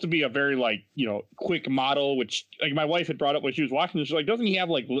one's supposed to be a very quick model, which like my wife had brought up when she was watching this. She's like, doesn't he have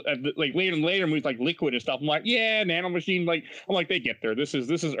like later movies like liquid and stuff? I'm like, yeah, nanomachine. Like, I'm like, they get there. This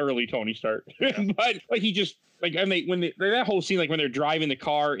is early Tony Stark. But like he just like that whole scene, like when they're driving the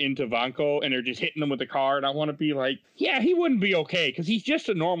car into Vanco and they're just hitting them with the car, and I want to be like, yeah, he wouldn't be okay because he's just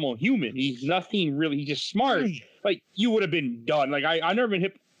a normal human. He's nothing really. He's just smart. Like, you would have been done. Like I've never been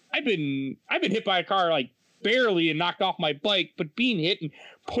hit. I've been hit by a car like barely and knocked off my bike, but being hit and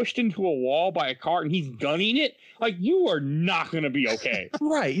pushed into a wall by a car and he's gunning it, like, you are not going to be okay.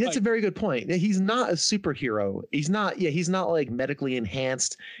 Right. That's a very good point. He's not a superhero. He's not like medically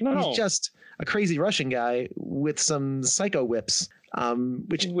enhanced. No. He's just a crazy Russian guy with some psycho whips.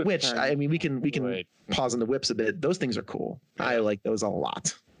 Which I mean, we can pause on the whips a bit. Those things are cool. I like those a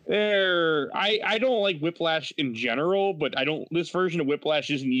lot. I don't like Whiplash in general, but this version of Whiplash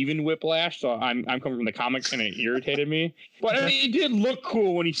isn't even Whiplash, so I'm coming from the comics and it irritated me. But I mean, it did look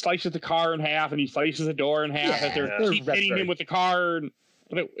cool when he slices the car in half and he slices the door in half as they're keep hitting him with the car.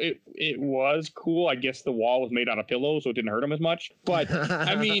 But it was cool. I guess the wall was made out of pillows, so it didn't hurt him as much. But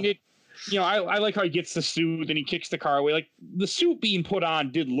I mean, I like how he gets the suit and he kicks the car away. Like the suit being put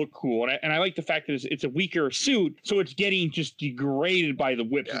on did look cool, and I like the fact that it's a weaker suit, so it's getting just degraded by the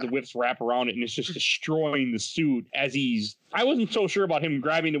whips. As the whips wrap around it, and it's just destroying the suit as he's. I wasn't so sure about him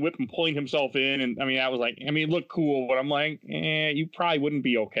grabbing the whip and pulling himself in, and I mean it looked cool, but I'm like, you probably wouldn't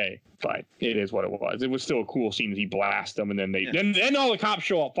be okay. But it is what it was. It was still a cool scene as he blasts them, and then then all the cops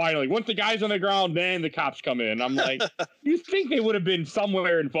show up finally. Once the guy's on the ground, then the cops come in. I'm like, you think they would have been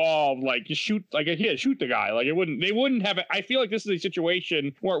somewhere involved, like just shoot the guy. Like they wouldn't have. I feel like this is a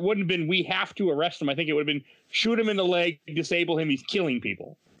situation where it wouldn't have been we have to arrest him. I think it would have been shoot him in the leg, disable him. He's killing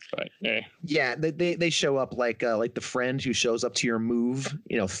people. But, yeah, they show up like the friend who shows up to your move,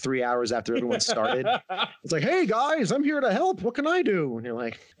 3 hours after everyone started. It's like, hey guys, I'm here to help. What can I do? And you're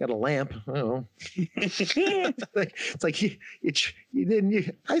like, got a lamp. I don't know. it's like you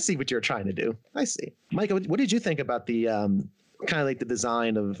didn't. I see what you're trying to do. I see. Michael, what did you think about the kind of like the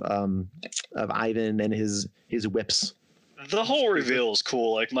design of Ivan and his whips? The whole reveal is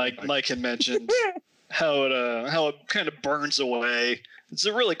cool. Like Mike had mentioned, how it kind of burns away. It's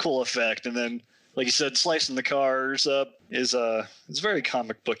a really cool effect, and then, like you said, slicing the cars up is it's very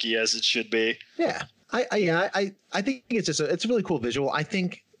comic booky as it should be. Yeah, I think it's a really cool visual. I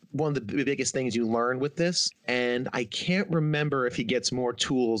think one of the biggest things you learn with this, and I can't remember if he gets more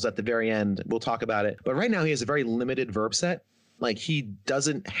tools at the very end. We'll talk about it, but right now he has a very limited verb set. Like he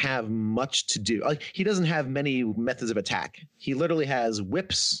doesn't have much to do. Like he doesn't have many methods of attack. He literally has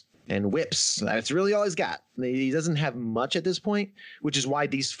whips. And whips. That's really all he's got. He doesn't have much at this point, which is why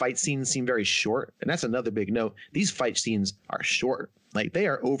these fight scenes seem very short. And that's another big note. These fight scenes are short. Like they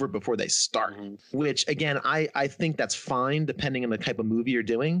are over before they start, which again, I think that's fine depending on the type of movie you're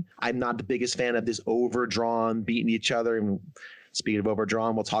doing. I'm not the biggest fan of this overdrawn, beating each other. And speaking of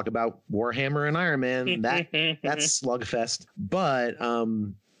overdrawn, we'll talk about Warhammer and Iron Man. That's slugfest. But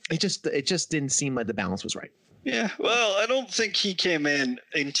it just didn't seem like the balance was right. Yeah, well, I don't think he came in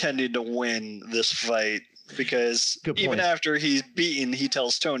intending to win this fight because even after he's beaten, he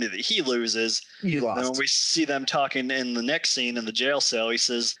tells Tony that he loses. He lost. And when we see them talking in the next scene in the jail cell, he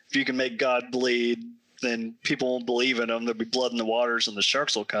says, if you can make God bleed, then people won't believe in him. There'll be blood in the waters and the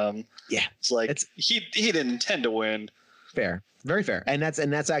sharks will come. Yeah. It's like he didn't intend to win. Fair. Very fair. And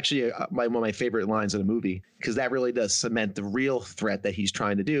that's actually one of my favorite lines in the movie, because that really does cement the real threat that he's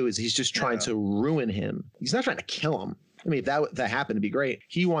trying to do is he's just trying to ruin him. He's not trying to kill him. I mean, if that happened to be great.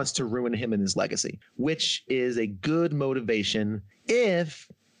 He wants to ruin him and his legacy, which is a good motivation if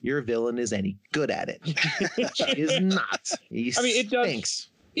your villain is any good at it. He is not. It does.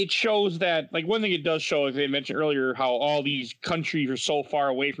 It shows that, like, one thing it does show, as they mentioned earlier, how all these countries are so far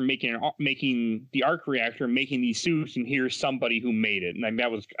away from making the arc reactor, making these suits, and here's somebody who made it. And that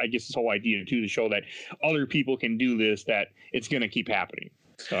was, I guess, this whole idea, too, to show that other people can do this, that it's going to keep happening.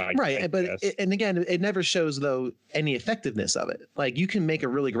 And again, it never shows, though, any effectiveness of it. Like, you can make a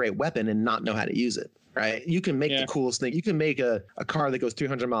really great weapon and not know how to use it. Right. You can make the coolest thing. You can make a car that goes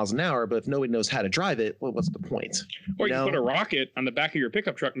 300 miles an hour, but if nobody knows how to drive it, well, what's the point? Or you can put a rocket on the back of your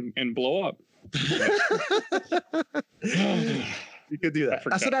pickup truck and blow up. You could do that.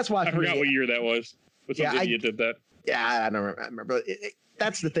 So that's why I forgot what year that was. Some idiot did that. Yeah, I don't remember. But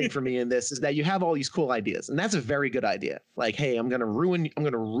that's the thing for me in this is that you have all these cool ideas, and that's a very good idea. Like, hey, I'm gonna ruin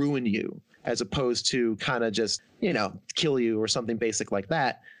you, as opposed to kind of just kill you or something basic like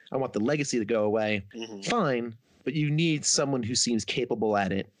that. I want the legacy to go away. Fine, but you need someone who seems capable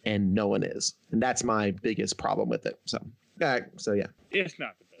at it, and no one is, and that's my biggest problem with it. So yeah, it's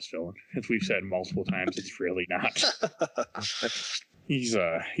not the best villain, as we've said multiple times. It's really not. He's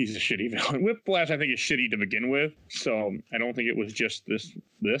a shitty villain. Whiplash, I think, is shitty to begin with, so I don't think it was just this.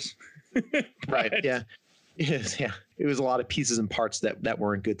 Right? Yeah. Yes. Yeah. It was a lot of pieces and parts that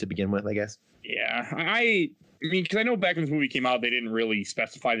weren't good to begin with, I guess. Yeah, I mean, because I know back when this movie came out, they didn't really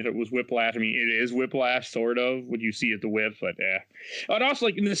specify that it was Whiplash. I mean, it is Whiplash, sort of, what you see at the whip, but yeah. And also,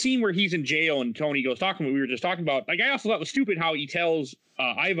 like, in the scene where he's in jail and Tony goes talking, what we were just talking about, like, I also thought it was stupid how he tells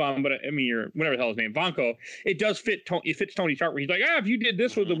Ivan, but I mean, or whatever the hell his name, Vanko, it does fit. It fits Tony's heart, where he's like, if you did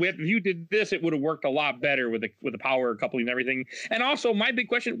this with the whip, if you did this, it would have worked a lot better with the power coupling and everything. And also, my big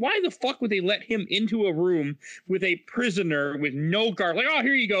question: why the fuck would they let him into a room with a prisoner with no guard? Like,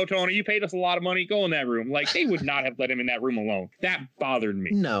 here you go, Tony. You paid us a lot of money. Go in that room. Like, they would not have let him in that room alone. That bothered me.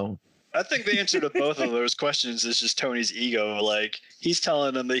 No. I think the answer to both of those questions is just Tony's ego. Like, he's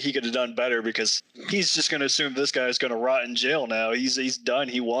telling him that he could have done better because he's just going to assume this guy's going to rot in jail now. He's done.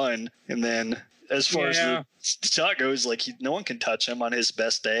 He won. And then as far as the shot goes, like, no one can touch him on his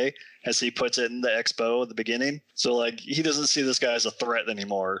best day, as he puts it in the expo at the beginning. So, like, he doesn't see this guy as a threat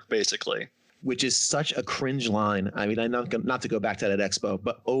anymore, basically. Which is such a cringe line. I mean, I'm not to go back to that expo,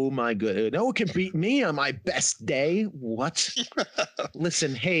 but oh my goodness, no one can beat me on my best day. What?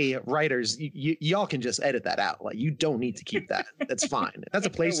 Listen, hey, writers, y'all can just edit that out. Like, you don't need to keep that. That's fine. That's a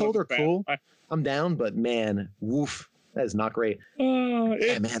placeholder. Cool. I'm down, but man, woof. That is not great.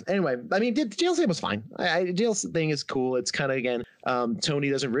 Yeah, man. Anyway, I mean, the jail scene was fine. Jail thing is cool. It's kind of, again, Tony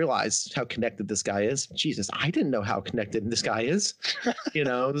doesn't realize how connected this guy is. Jesus, I didn't know how connected this guy is. You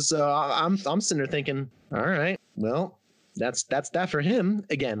know, so I'm sitting there thinking, all right, well, that's that for him.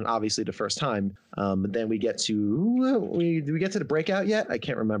 Again, obviously the first time. But then we get to do we get to the breakout yet? I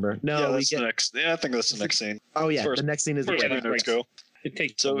can't remember. No, that's the next. Yeah, I think that's the next scene. Oh yeah, the next scene is the breakout. It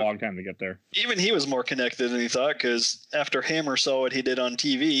takes a long time to get there. Even he was more connected than he thought, because after Hammer saw what he did on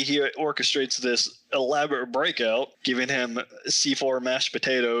TV, he orchestrates this elaborate breakout, giving him C4 mashed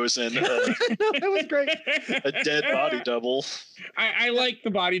potatoes and that was great. A dead body double. I like the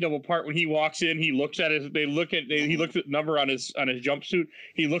body double part when he walks in. He looks at he looks at the number on his jumpsuit.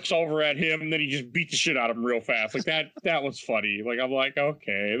 He looks over at him, and then he just beats the shit out of him real fast. Like that was funny. Like, I'm like,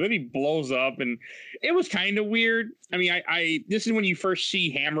 okay. And then he blows up, and it was kind of weird. I mean, I this is when you first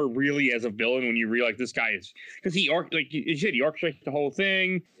see Hammer really as a villain, when you realize this guy is, because he orchestrates the whole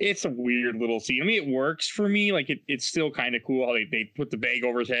thing. It's a weird little scene. I mean, it works for me. Like, it's still kind of cool how they put the bag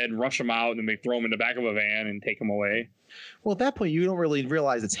over his head and rush him out, and then they throw him in the back of a van and take him away. Well, at that point, you don't really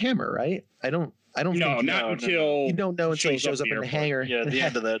realize it's Hammer, right? I don't. No, not until you don't know until he shows up in the hangar. Yeah, at the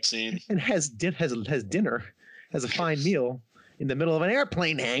end of that scene, and has dinner, has a fine meal in the middle of an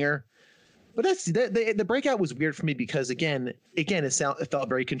airplane hangar. But the breakout was weird for me because again, it felt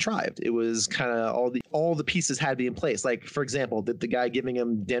very contrived. It was kind of all the pieces had to be in place. Like, for example, did the guy giving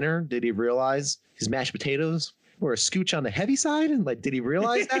him dinner, did he realize his mashed potatoes were a scooch on the heavy side? And like, did he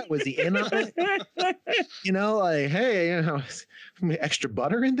realize that? Was he in on it? You know, like, hey, you know, extra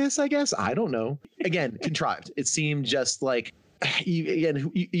butter in this, I guess. I don't know. Again, contrived. It seemed just like,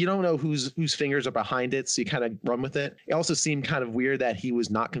 you don't know whose fingers are behind it, so you kind of run with it. It also seemed kind of weird that he was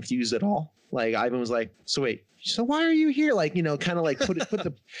not confused at all. Like, Ivan was like, so wait, so why are you here? Like, you know, kind of like put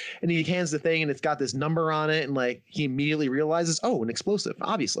the, and he hands the thing and it's got this number on it. And like, he immediately realizes, oh, an explosive,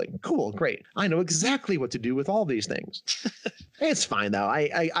 obviously. Cool. Great. I know exactly what to do with all these things. It's fine though.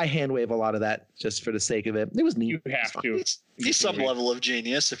 I hand wave a lot of that just for the sake of it. It was neat. You have to. He's some level of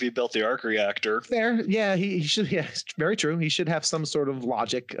genius if he built the arc reactor. Fair. Yeah, he should. Yeah, very true. He should have some sort of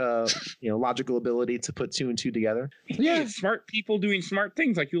logic, logical ability to put two and two together. Yeah, smart people doing smart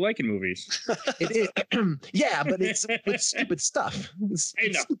things like you like in movies. Yeah, but it's with stupid stuff. It's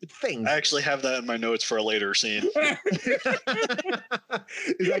stupid things. I actually have that in my notes for a later scene. Is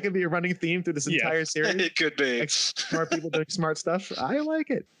that going to be a running theme through this entire series? It could be. Like, smart people doing smart stuff. I like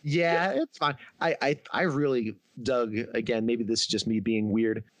it. Yeah, it's fine. I really dug, again, maybe this is just me being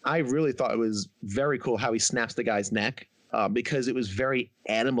weird. I really thought it was very cool how he snaps the guy's neck because it was very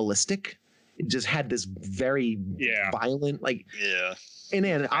animalistic. It just had this very violent, like, and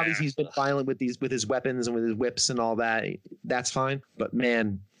then obviously he's been violent with his weapons and with his whips and all that. That's fine. But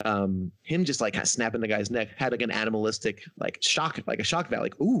man, him just like kind of snapping the guy's neck had like an animalistic shock value.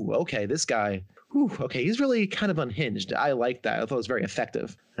 Like, ooh, okay, this guy, okay, he's really kind of unhinged. I like that. I thought it was very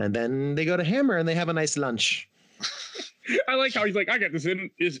effective. And then they go to Hammer and they have a nice lunch. I like how he's like, I got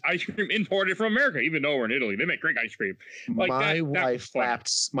this ice cream imported from America, even though we're in Italy. They make great ice cream. Like, my wife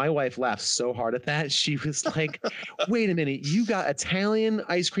laughed so hard at that. She was like, wait a minute, you got Italian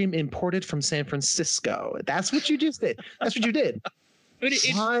ice cream imported from San Francisco. That's what you just did. That's what you did. But it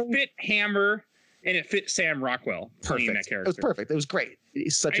fit Hammer and it fit Sam Rockwell. Perfect. That character. It was perfect. It was great.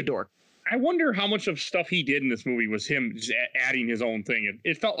 He's such a dork. I wonder how much of stuff he did in this movie was him just adding his own thing.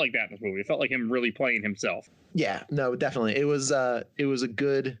 It felt like that in this movie. It felt like him really playing himself. Yeah, no, definitely. It's a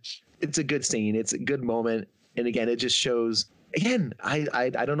good scene. It's a good moment. And again, it just shows, again, I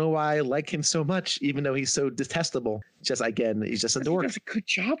don't know why I like him so much, even though he's so detestable. Just, again, he's just a dork. He does a good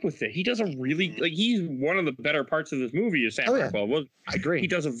job with it. He does a really, like, he's one of the better parts of this movie is Sam Rockwell. I agree. He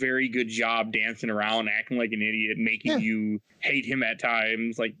does a very good job dancing around, acting like an idiot, making you hate him at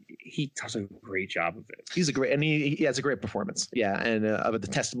times. Like, he does a great job of it. He's he has a great performance. Yeah, and of a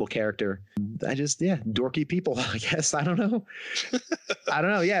detestable character. Dorky people, I guess. I don't know.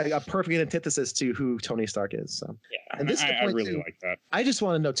 Yeah, a perfect antithesis to who Tony Stark is. So. Yeah. And this is the I point really too. like that. I just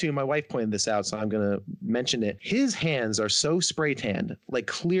want to know too. My wife pointed this out, so I'm gonna mention it. His hands are so spray tanned, like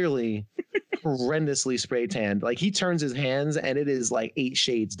clearly horrendously spray tanned. Like he turns his hands and it is like 8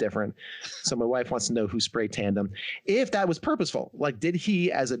 shades different. So my wife wants to know who spray tanned him. If that was purposeful, like did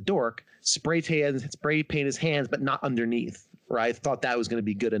he as a dork spray paint his hands but not underneath? Right? I thought that was going to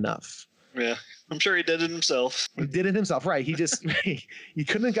be good enough. Yeah, I'm sure he did it himself. He did it himself, right? He just he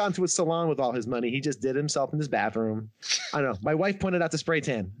couldn't have gone to a salon with all his money. He just did it himself in his bathroom. I don't know. My wife pointed out the spray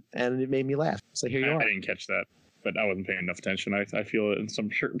tan, and it made me laugh. So here you are. I didn't catch that, but I wasn't paying enough attention. I feel it in some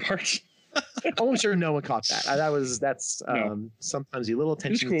certain parts. I'm sure no one caught that. That's No. sometimes a little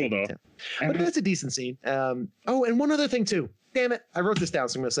attention. It's cool though. But it's a decent scene. Oh, and one other thing too. Damn it, I wrote this down,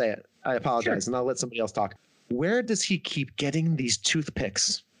 so I'm going to say it. I apologize, and I'll let somebody else talk. Where does he keep getting these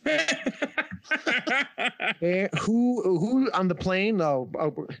toothpicks? Who on the plane?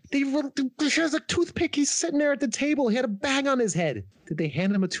 He has a toothpick. He's sitting there at the table. He had a bag on his head. Did they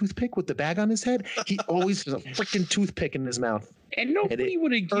hand him a toothpick with the bag on his head? He always has a freaking toothpick in his mouth. And nobody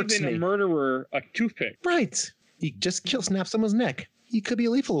would have given a murderer a toothpick. Right. He just snapped someone's neck. He could be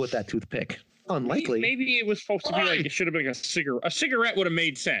lethal with that toothpick. Unlikely. Maybe it was supposed to be like it should have been a cigarette. A cigarette would have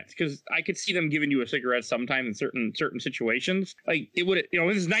made sense because I could see them giving you a cigarette sometime in certain situations. Like it would,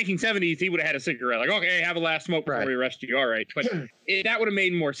 this is 1970s. He would have had a cigarette. Like, okay, have a last smoke before we arrest you. All right, but that would have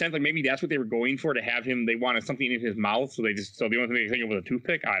made more sense. Like maybe that's what they were going for, to have him. They wanted something in his mouth, so the only thing they think of was a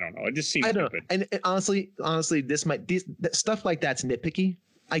toothpick. I don't know. It just seems stupid. And honestly, stuff like that's nitpicky.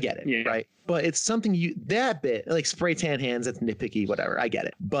 I get it, right? But it's something that bit like spray tan hands. That's nitpicky, whatever. I get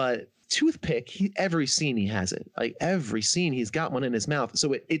it, but toothpick, every scene he has it. Like every scene he's got one in his mouth.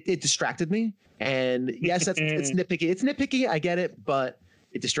 So it distracted me. And yes, it's nitpicky. It's nitpicky. I get it, but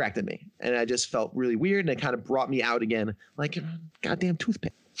it distracted me. And I just felt really weird. And it kind of brought me out again. Like, goddamn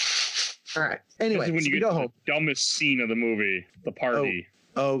toothpick. All right. Anyway, when you go home. The dumbest scene of the movie, the party.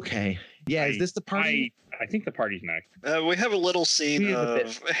 Oh, okay. Yeah, is this the party? I think the party's next. We have a little scene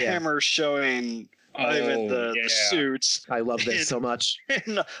of Hammer showing Ivan the suits. I love this so much.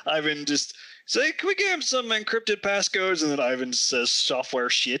 And Ivan just say, "Can we give him some encrypted passcodes?" And then Ivan says, "Software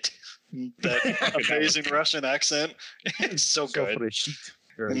shit." That amazing Russian accent. It's so good.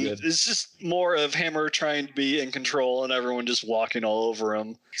 Very good. It's just more of Hammer trying to be in control and everyone just walking all over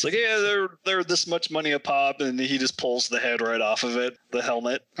him. It's like, yeah, they're this much money a pop, and he just pulls the head right off of it, the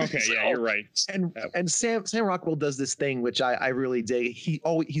helmet. Okay, yeah, you're right. And Sam Rockwell does this thing which I really dig.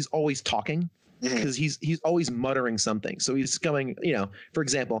 He's always talking. Because he's always muttering something. So he's going, for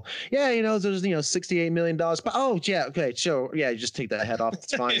example, there's $68 million. But okay, sure, yeah, just take that head off.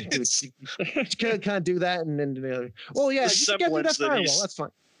 It's fine. Kind of do that, and then just get through that firewall. That's fine.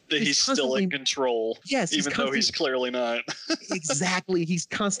 That he's still in control. Yes, even though he's clearly not. Exactly, he's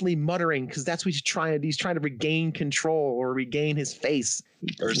constantly muttering because that's what he's trying to do. He's trying to regain control or regain his face.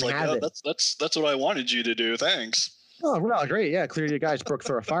 Or it's like, that's what I wanted you to do. Thanks. Oh, well, great. Yeah, clearly you guys broke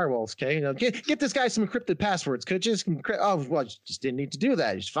through our firewalls. Okay, get this guy some encrypted passwords. Could just just didn't need to do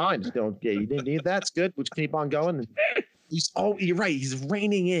that. He's fine. You didn't need that. It's good. We'll just keep on going. You're right. He's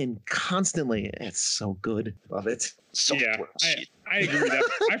reining in constantly. It's so good. Love it. I agree with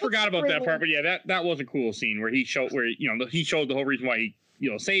that. I forgot about that part, but yeah, that was a cool scene where he showed the whole reason why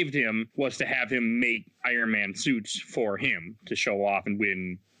he saved him was to have him make Iron Man suits for him to show off and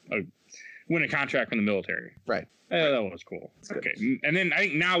win a contract from the military. Right. That was cool. Okay. And then I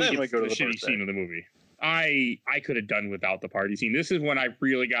think now we get to the shitty scene of the movie. I could have done without the party scene. This is when I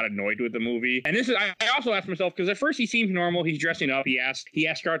really got annoyed with the movie. And this is I also asked myself, because at first he seems normal. He's dressing up. He asked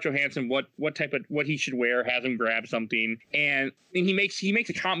Scarlett Johansson what he should wear, has him grab something, and he makes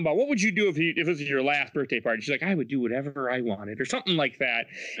a comment about what would you do if this was your last birthday party. She's like, I would do whatever I wanted or something like that.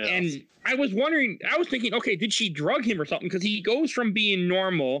 Yeah. And I was thinking, okay, did she drug him or something? Because he goes from being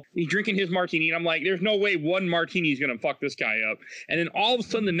normal, he's drinking his martini, and I'm like, there's no way one martini is gonna fuck this guy up. And then all of a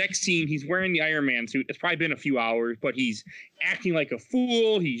sudden, the next scene, he's wearing the Iron Man suit. It's probably been a few hours, but he's acting like a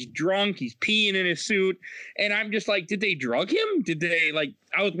fool. He's drunk. He's peeing in his suit. And I'm just like, did they drug him? Did they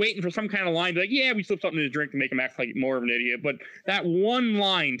I was waiting for some kind of line, like, yeah, we slipped something in his drink to make him act like more of an idiot. But that one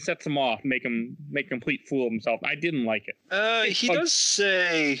line sets him off, make a complete fool of himself. I didn't like it. He does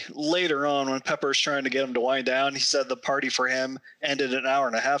say later on when Pepper's trying to get him to wind down, he said the party for him ended an hour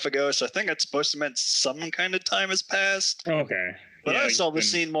and a half ago. So I think that's supposed to mean some kind of time has passed. Okay. But I saw the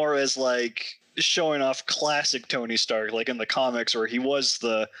scene more as like showing off classic Tony Stark, like in the comics where he was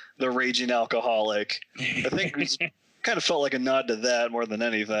the raging alcoholic. I think it was kind of felt like a nod to that more than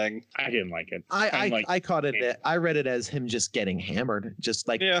anything. I didn't like it. I caught it. I read it as him just getting hammered, just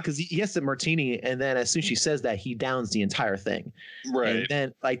like because he gets the martini, and then as soon as she says that, he downs the entire thing. Right. And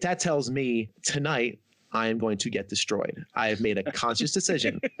then that tells me tonight I am going to get destroyed. I have made a conscious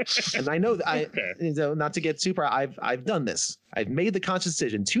decision, and I know that not to get super. I've done this. I've made the conscious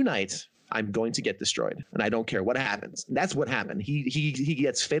decision tonight. I'm going to get destroyed, and I don't care what happens. And that's what happened. He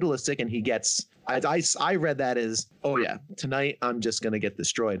gets fatalistic, and he gets. I read that as, oh yeah, tonight I'm just gonna get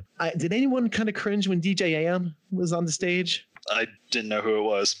destroyed. Did anyone kind of cringe when DJ AM was on the stage? I didn't know who it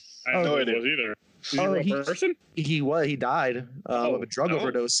was. I didn't know who it was either. Is he a real person? He died of a drug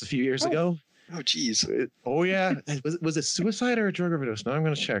overdose a few years ago. Oh, geez. Oh, yeah. Was it suicide or a drug overdose? No, I'm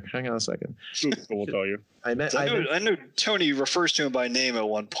going to check. Hang on a second. Google will tell you. I know Tony refers to him by name at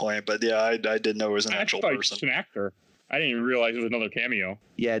one point, but yeah, I didn't know it was an actual person. He's an actor. I didn't even realize it was another cameo.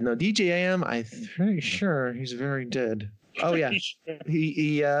 Yeah, no, DJ AM, I'm pretty sure he's very dead. Oh yeah,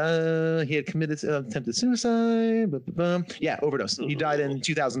 he had committed attempted suicide. Yeah, overdose. He died in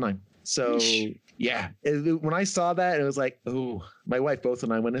 2009. So yeah, when I saw that, it was like, oh, my wife both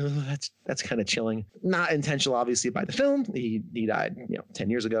and I went, oh, that's kind of chilling. Not intentional, obviously, by the film. He died, 10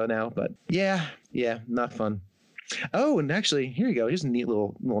 years ago now. But yeah, not fun. Oh, and actually, here you go. Here's a neat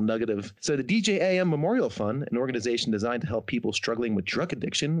little nugget of. So the DJ AM Memorial Fund, an organization designed to help people struggling with drug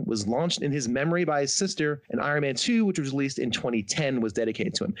addiction, was launched in his memory by his sister, and Iron Man 2, which was released in 2010, was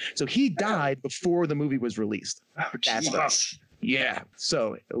dedicated to him. So he died before the movie was released. Oh, jeez. Yeah.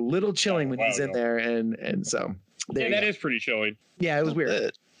 So a little chilling when he's in there, and so. That is pretty chilling. Yeah, it was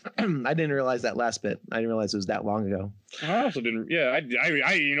weird. I didn't realize that last bit. I didn't realize it was that long ago. I also didn't. Yeah,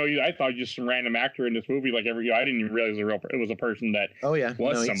 I thought just some random actor in this movie. Like I didn't even realize it was a person that. Oh yeah,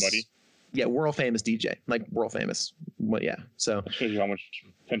 was somebody. Yeah, world famous DJ, like world famous. Well, yeah. So. That shows you how much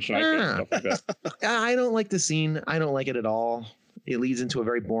attention I pay and stuff like that. I don't like the scene. I don't like it at all. It leads into a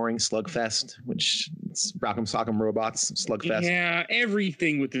very boring slugfest, which it's Rock'em Sock'em Robots slugfest. Yeah,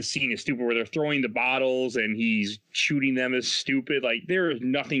 everything with this scene is stupid. Where they're throwing the bottles and he's shooting them is stupid. Like there is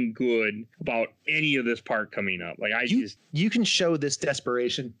nothing good about any of this part coming up. Like you can show this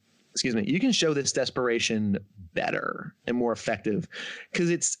desperation. Excuse me. You can show this desperation better and more effective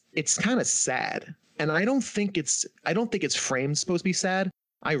because it's kind of sad, and I don't think it's framed supposed to be sad.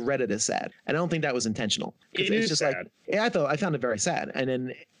 I read it as sad, and I don't think that was intentional. It's just sad. Like, yeah, I found it very sad, and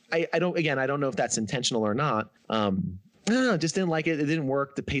then I don't know if that's intentional or not. I don't know, just didn't like it. It didn't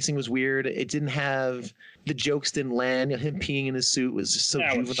work. The pacing was weird. It didn't have the jokes didn't land. Him peeing in his suit was just so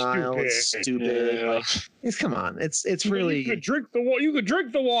juvenile and stupid. Yeah. Like, come on, it's really. You could drink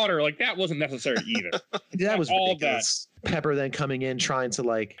the water. Like that wasn't necessary either. That was all ridiculous. Pepper then coming in trying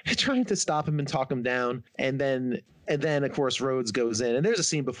to stop him and talk him down, and then of course Rhodes goes in, and there's a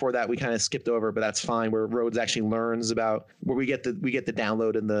scene before that we kind of skipped over, but that's fine, where Rhodes actually learns about where we get the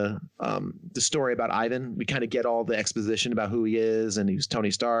download in the story about Ivan. We kind of get all the exposition about who he is, and he's Tony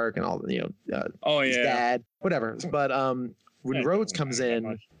Stark and all his dad, whatever. But when Rhodes comes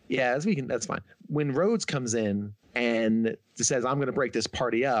in, that's fine. When Rhodes comes in and says, "I'm going to break this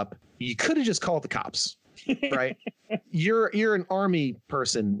party up," you could have just called the cops. Right? You're an army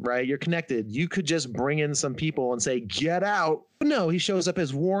person, right? You're connected. You could just bring in some people and say, "Get out." But no, he shows up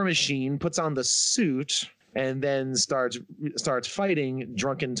as War Machine, puts on the suit, and then starts fighting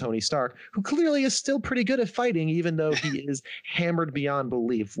drunken Tony Stark, who clearly is still pretty good at fighting, even though he is hammered beyond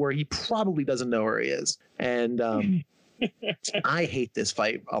belief, where he probably doesn't know where he is. And I hate this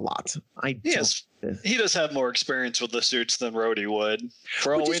fight a lot. He does have more experience with the suits than Rhodey would.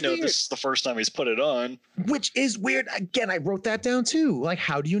 For all we know, this is the first time he's put it on. Which is weird. Again, I wrote that down too. Like,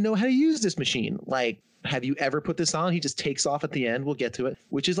 how do you know how to use this machine? Like, have you ever put this on? He just takes off at the end. We'll get to it.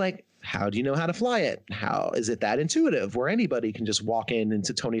 Which is like, how do you know how to fly it? How is it that intuitive where anybody can just walk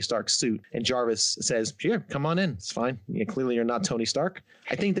into Tony Stark's suit? And Jarvis says, "Here, come on in. It's fine. Yeah, clearly you're not Tony Stark."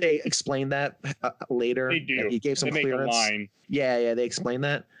 I think they explained that later. They do. He gave some clearance. Line. Yeah, they explained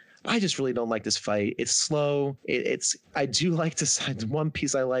that. I just really don't like this fight. It's slow. I do like this one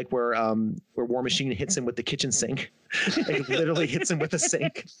piece I like where War Machine hits him with the kitchen sink. It literally hits him with a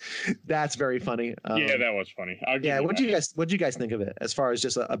sink. That's very funny. Yeah, that was funny. What'd you guys think of it as far as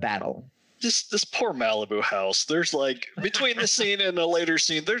just a battle? This poor Malibu house. There's like between the scene and the later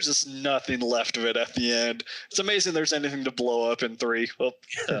scene, there's just nothing left of it at the end. It's amazing there's anything to blow up in 3. Well,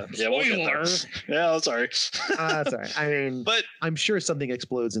 yeah, we'll get there. Yeah, I'm sorry. That's all right. I mean, but I'm sure something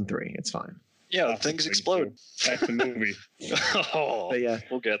explodes in 3. It's fine. Yeah, things explode. That's the movie. But yeah,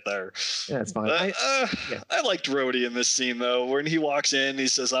 we'll get there. Yeah, it's fine. I liked Rhodey in this scene though. When he walks in, he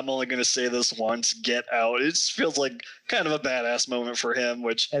says, "I'm only going to say this once. Get out." It just feels like kind of a badass moment for him.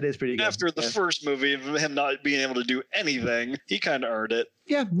 Which that is pretty good. After the first movie of him not being able to do anything, he kind of earned it.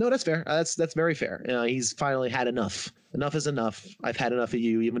 Yeah, no, that's fair. That's very fair. He's finally had enough enough is enough. I've had enough of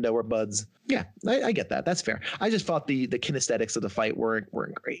you, even though we're buds. Yeah, I get that. That's fair. I just thought the kinesthetics of the fight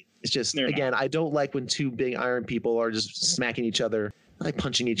weren't great. It's just, again, I don't like when two big iron people are just smacking each other, like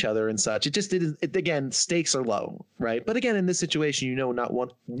punching each other and such. It just didn't. Again, stakes are low, right? But again, in this situation,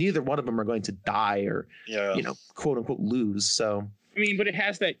 neither one of them are going to die or, quote unquote, lose. So. I mean, but it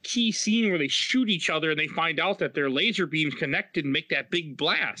has that key scene where they shoot each other and they find out that their laser beams connected and make that big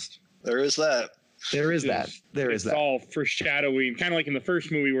blast. There is that. It's all foreshadowing, kind of like in the first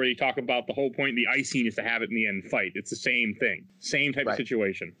movie where they talk about the whole point of the ice scene is to have it in the end fight. It's the same thing. Same type of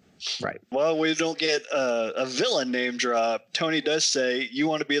situation. Right. Well, we don't get a villain name drop. Tony does say, you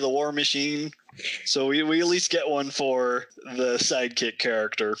want to be the War Machine? So we at least get one for the sidekick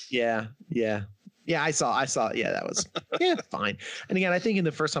character. Yeah. I saw. Yeah, that was fine. And again, I think in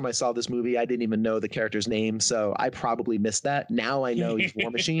the first time I saw this movie, I didn't even know the character's name, so I probably missed that. Now I know he's War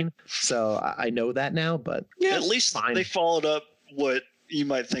Machine, so I know that now. But yeah, at least they followed up what you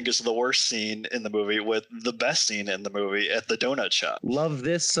might think is the worst scene in the movie with the best scene in the movie at the donut shop. Love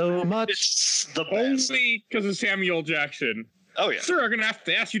this so much. It's the best. Only because of Samuel Jackson. Oh, yeah. Sir, I'm going to have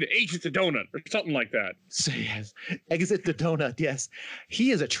to ask you to exit the donut or something like that. So, yes. Exit the donut. Yes.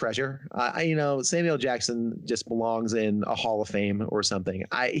 He is a treasure. Samuel Jackson just belongs in a Hall of Fame or something.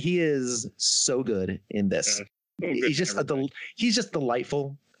 He is so good in this. He's just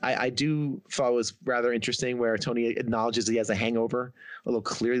delightful. I do thought it was rather interesting where Tony acknowledges he has a hangover, although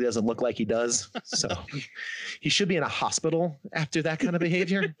clearly doesn't look like he does. So he should be in a hospital after that kind of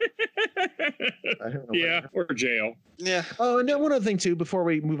behavior. Or jail. Yeah. Oh, and one other thing too, before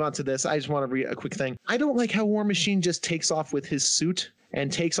we move on to this, I just want to read a quick thing. I don't like how War Machine just takes off with his suit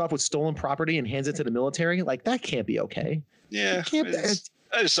and takes off with stolen property and hands it to the military. Like, that can't be okay. Yeah.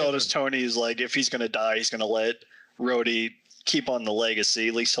 I just saw it as Tony's like, if he's going to die, he's going to let Rhodey keep on the legacy.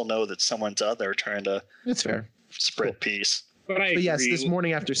 At least he'll know that someone's out there trying to. That's fair. Spread peace. But yes, this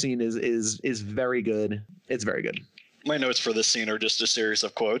morning after scene is very good. It's very good. My notes for this scene are just a series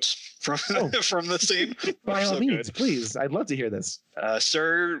of quotes from the scene. By all means, please. I'd love to hear this.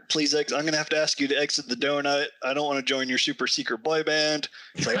 Sir, please I'm going to have to ask you to exit the donut. I don't want to join your super secret boy band.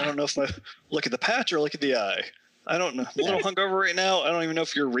 It's like, I don't know if I look at the patch or look at the eye. I don't know. I'm a little hungover right now. I don't even know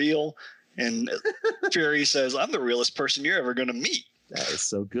if you're real. And Fury says, I'm the realest person you're ever going to meet. That is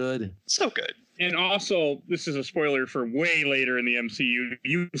so good. So good. And also, this is a spoiler for way later in the MCU.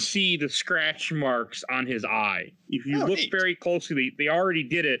 You see the scratch marks on his eye. If you look very closely, they already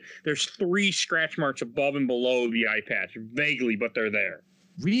did it. There's 3 scratch marks above and below the eye patch, vaguely, but they're there.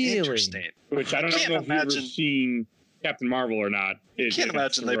 Really? Interesting. Which I don't know if you've ever seen Captain Marvel or not. I can't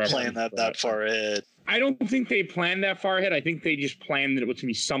imagine they planned that far ahead. I don't think they planned that far ahead. I think they just planned that it was going to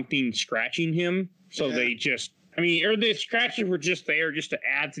be something scratching him. So they just... or the scratches were just there just to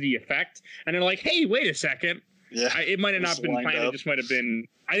add to the effect. And they're like, hey, wait a second. Yeah. It might have not been planned. It just might have been.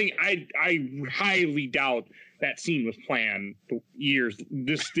 I think I highly doubt that scene was planned years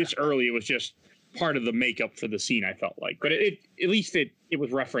this early. It was just part of the makeup for the scene, I felt like. But at least it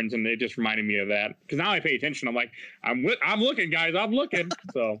was referenced, and it just reminded me of that. Because now I pay attention. I'm like, I'm looking, guys. I'm looking.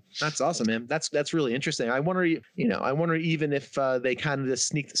 So that's awesome, man. That's really interesting. I wonder even if they kind of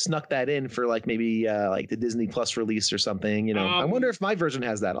just snuck that in for like maybe like the Disney Plus release or something. I wonder if my version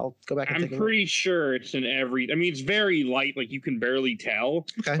has that. I'll go back and take a look. I'm pretty sure it's in every. I mean, it's very light, like you can barely tell.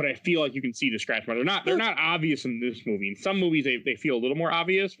 Okay. But I feel like you can see the scratch marks. They're not obvious in this movie. In some movies, they feel a little more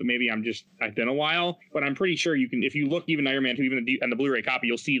obvious. But maybe I've been a while. But I'm pretty sure you can, if you look even Iron Man 2, even on the Blu-ray copy,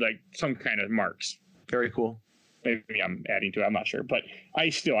 you'll see like some kind of marks. Very cool. Maybe I'm adding to it. I'm not sure. But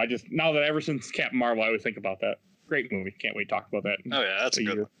now that ever since Captain Marvel, I always think about that. Great movie. Can't wait to talk about that. Oh, yeah. That's a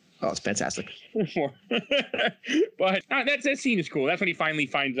good one. Oh, it's fantastic. But that scene is cool. That's when he finally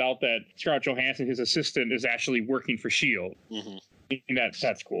finds out that Scarlett Johansson, his assistant, is actually working for S.H.I.E.L.D. Mm-hmm. And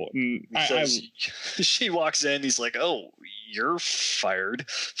that's cool. And she walks in. He's like, oh, you're fired.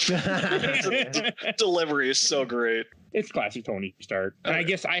 Delivery is so great. It's classic Tony Stark. And I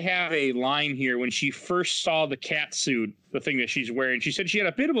guess I have a line here when she first saw the cat suit, the thing that she's wearing. She said she had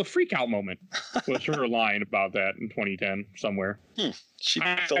a bit of a freak out moment. Was her line about that in 2010 somewhere. She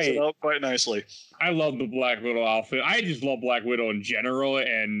fills it out quite nicely. I love the Black Widow outfit. I just love Black Widow in general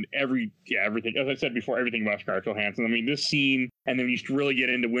and everything. As I said before, everything about Scarlett Johansson. I mean, this scene, and then you really get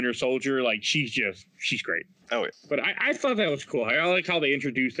into Winter Soldier, like she's great. Oh, yeah. But I thought that was cool. I like how they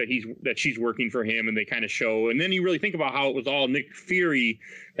introduced that she's working for him, and they kind of show. And then you really think about how it was all Nick Fury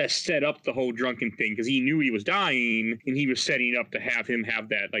that set up the whole drunken thing, because he knew he was dying, and he was setting up to have him have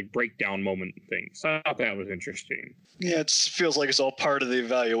that like breakdown moment thing. So I thought that was interesting. Yeah, it feels like it's all part of the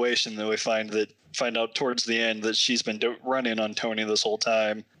evaluation that we find out towards the end that she's been running on Tony this whole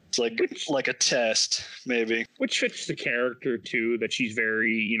time. It's like a test, maybe. Which fits the character too, that she's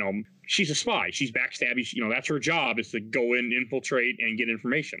very, she's a spy. She's backstabby. That's her job, is to go in, infiltrate, and get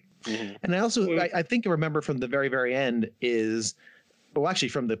information. Mm-hmm. And I also, I think I remember from the very, very end actually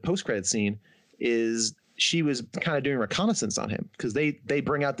from the post-credit scene, is she was kind of doing reconnaissance on him, because they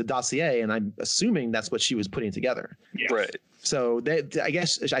bring out the dossier, and I'm assuming that's what she was putting together. Yes. Right. So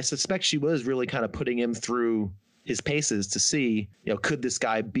I suspect she was really kind of putting him through his paces to see, could this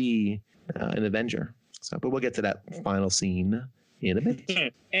guy be an Avenger? So, but we'll get to that final scene in a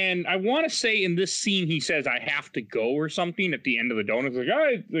bit. And I want to say in this scene, he says, "I have to go" or something at the end of the donut.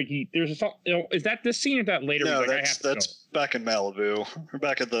 Like, is that this scene or that later? No, like, that's back in Malibu, or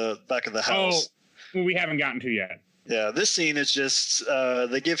back at the house. Oh, well, we haven't gotten to yet. Yeah, this scene is just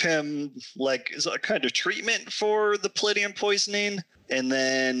they give him is a kind of treatment for the palladium poisoning, and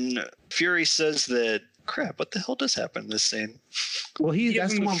then Fury says that. Crap! What the hell does happen in this scene? Well, he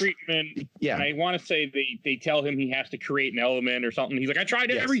gives him the treatment. Yeah, I want to say they tell him he has to create an element or something. He's like, "I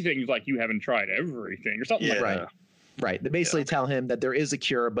tried everything." He's like, "You haven't tried everything," or something like that. Right. They basically tell him that there is a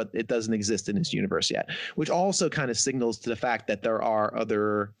cure, but it doesn't exist in his universe yet, which also kind of signals to the fact that there are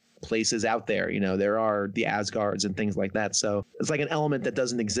other places out there. There are the Asgards and things like that. So it's like an element that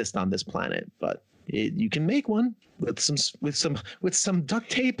doesn't exist on this planet, but you can make one with some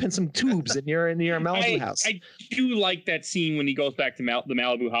duct tape and some tubes in your Malibu house. I do like that scene when he goes back to the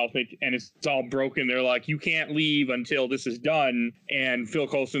Malibu house and it's all broken. They're like, "You can't leave until this is done." And Phil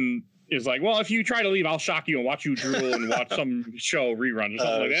Coulson is like, "Well, if you try to leave, I'll shock you and watch you drool and watch some show rerun or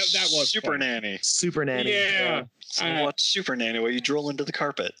something like that." That was Super fun. Nanny. Super Nanny. Yeah. Watch Super Nanny while you drool into the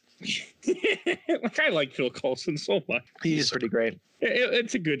carpet. I like Phil Coulson so much. He is pretty great.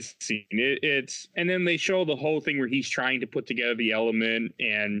 It's a good scene. And then they show the whole thing where he's trying to put together the element,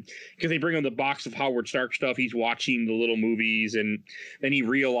 and because they bring him the box of Howard Stark stuff, he's watching the little movies, and then he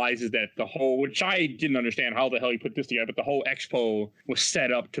realizes that which I didn't understand how the hell he put this together, but the whole expo was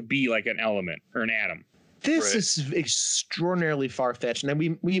set up to be like an element or an atom. This is extraordinarily far-fetched. And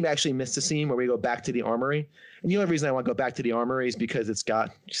then we actually missed a scene where we go back to the armory. And the only reason I want to go back to the armory is because it's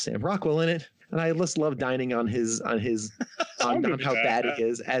got Sam Rockwell in it. And I just love dining on on how bad he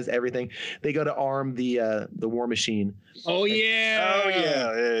is as everything. They go to arm the war machine. Oh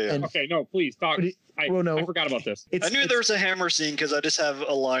yeah. And, okay, no, please talk. I forgot about this. I knew there was a hammer scene because I just have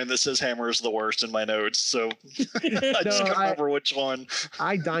a line that says "hammer is the worst" in my notes, so I just can't remember which one.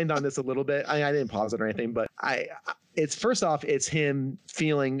 I dined on this a little bit. I didn't pause it or anything, but it's first off, it's him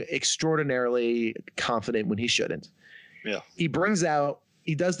feeling extraordinarily confident when he shouldn't. Yeah,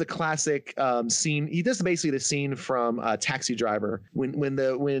 he does the classic scene. He does basically the scene from Taxi Driver when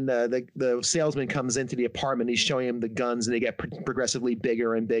the salesman comes into the apartment. He's showing him the guns, and they get progressively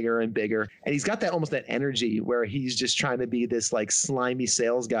bigger and bigger and bigger. And he's got that almost that energy where he's just trying to be this like slimy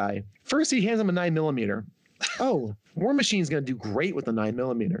sales guy. First, he hands him a 9mm. Oh, War Machine's gonna do great with the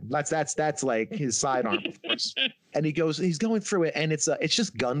 9mm. That's like his sidearm, of course. And he's going through it, and it's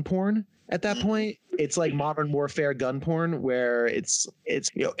just gun porn at that point. It's like modern warfare gun porn, where it's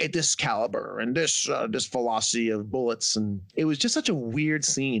at this caliber and this velocity of bullets, and it was just such a weird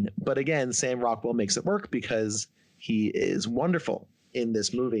scene. But again, Sam Rockwell makes it work because he is wonderful in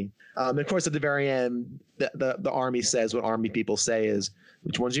this movie. And of course, at the very end, the army says what army people say is,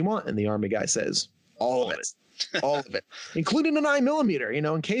 "Which ones you want?" And the army guy says, "All of it." All of it, including the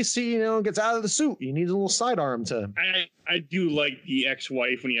 9mm, in case he, gets out of the suit. He needs a little sidearm to. I do like the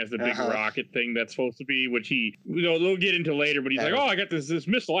ex-wife when he has the big rocket thing that's supposed to be, which he, they'll get into later, but he's like, "Oh, I got this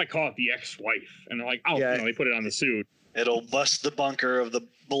missile. I call it the ex-wife," and they're like, "Oh, they put it on the suit." It'll bust the bunker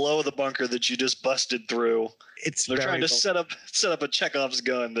below the bunker that you just busted through. They're trying to set up a Chekhov's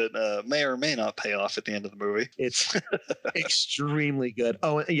gun that may or may not pay off at the end of the movie. It's extremely good.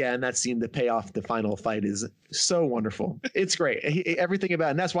 Oh yeah, and that scene, the payoff, the final fight is so wonderful. It's great. Everything about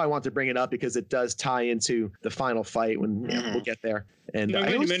it, and that's why I want to bring it up, because it does tie into the final fight when we'll get there. And I'm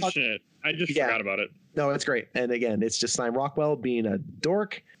glad you mentioned it. I just forgot about it. No, it's great. And again, it's just Sam Rockwell being a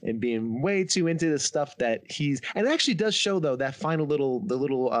dork and being way too into the stuff that and it actually does show, though, that final little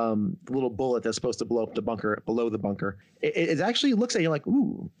bullet that's supposed to blow up the bunker below the bunker. It actually looks at you like,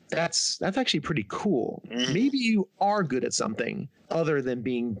 ooh, that's actually pretty cool. Maybe you are good at something other than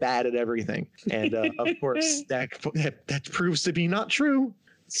being bad at everything. And of course, that proves to be not true.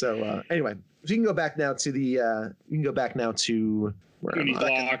 So anyway, so you can go back now to where am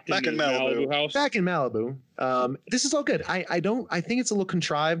I? Back in Malibu. House. Back in Malibu. This is all good. I think it's a little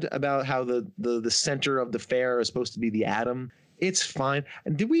contrived about how the center of the fair is supposed to be the atom. It's fine.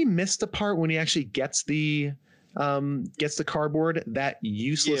 And did we miss the part when he actually gets the cardboard? That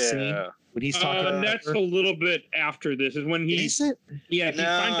useless scene. when he's talking. That's a little bit after this. Is when he. Is it? Yeah, he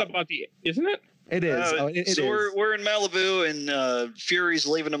finds out about the. Isn't it? It is. It so is. we're in Malibu, and Fury's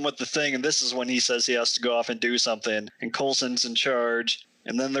leaving him with the thing, and this is when he says he has to go off and do something, and Coulson's in charge.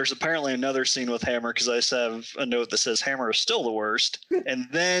 And then there's apparently another scene with Hammer, because I just have a note that says Hammer is still the worst. And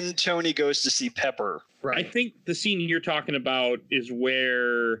then Tony goes to see Pepper. Right. I think the scene you're talking about is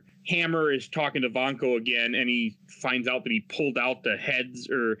where Hammer is talking to Vanko again, and he finds out that he pulled out the heads,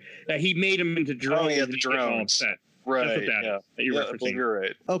 or that he made them into drones. Oh, yeah, the drones. Right. That's what that you're referencing. You're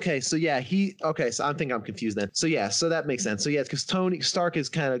right. Okay, so yeah, so I think I'm confused then. So yeah, so that makes sense. So yeah, because Tony Stark is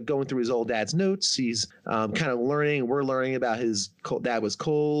kind of going through his old dad's notes. He's kind of learning. We're learning about his dad was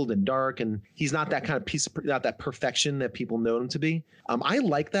cold and dark, and he's not that kind of not that perfection that people know him to be. I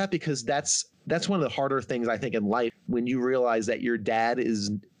like that because that's one of the harder things I think in life, when you realize that your dad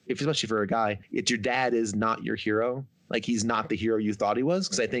is, especially for a guy, your dad is not your hero. Like, he's not the hero you thought he was,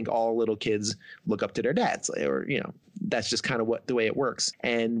 because I think all little kids look up to their dads, or, that's just kind of the way it works.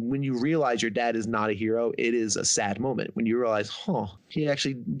 And when you realize your dad is not a hero, it is a sad moment when you realize, he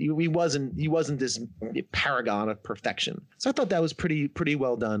wasn't this paragon of perfection. So I thought that was pretty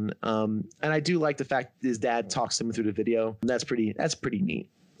well done. And I do like the fact his dad talks to him through the video. That's pretty neat.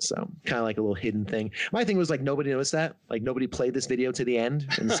 So kind of like a little hidden thing. My thing was like, nobody noticed that. Like, nobody played this video to the end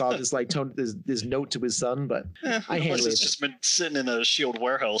and saw this like this note to his son. But I handled it. It's just been sitting in a S.H.I.E.L.D.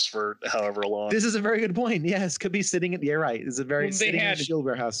 warehouse for however long. This is a very good point. Yes, could be sitting at. You're right. It's a very sitting in a S.H.I.E.L.D.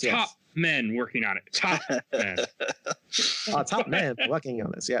 warehouse. Yes. Top men working on it. Top men. Top men working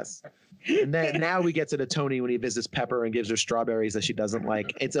on this. Yes. And then now we get to the Tony when he visits Pepper and gives her strawberries that she doesn't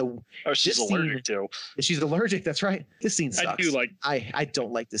like. She's allergic to. She's allergic. That's right. This scene sucks. I do like. I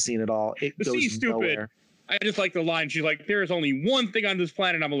don't like the scene at all. It the goes scene's stupid. nowhere. I just like the line. She's like, "There is only one thing on this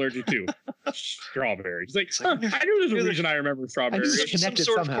planet I'm allergic to: strawberries." Like, I knew there's a reason I remember strawberries. Some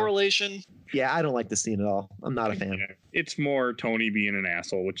sort of correlation. Yeah, I don't like the scene at all. I'm not a fan. Yeah. It's more Tony being an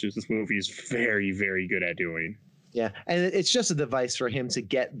asshole, which is this movie is very, very good at doing. Yeah, and it's just a device for him to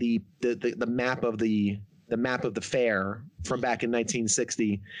get the map of the fair from back in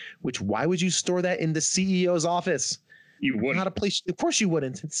 1960. Which, why would you store that in the CEO's office? You wouldn't. Not a place. Of course you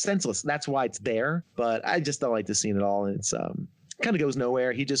wouldn't. It's senseless. That's why it's there. But I just don't like the scene at all. And it's kind of goes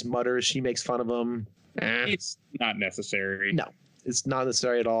nowhere. He just mutters. She makes fun of him. It's not necessary. No, it's not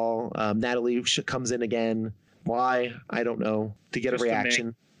necessary at all. Natalie comes in again. Why? I don't know. To get a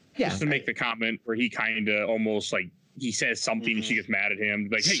reaction. Just to make the comment where he kind of almost like he says something and she gets mad at him,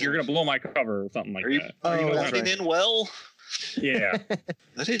 like, "Hey, you're gonna blow my cover," or something like that. Are you walking in well? Yeah,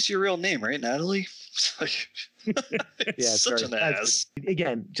 that is your real name, right, Natalie? Such an ass.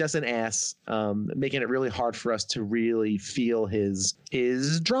 Again, just an ass, making it really hard for us to really feel his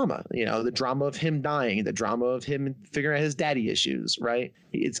drama. The drama of him dying, the drama of him figuring out his daddy issues. Right?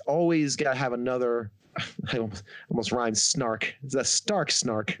 It's always got to have another. I almost rhymed snark. It's a Stark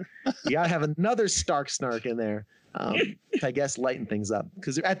snark. You gotta have another Stark snark in there. I guess lighten things up,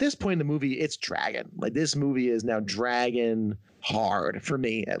 because at this point in the movie, it's dragging. Like, this movie is now dragging hard for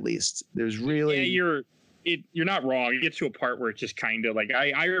me, at least. There's really you're not wrong. It gets to a part where it's just kind of like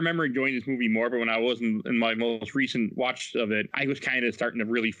I remember enjoying this movie more, but when I was in my most recent watch of it, I was kind of starting to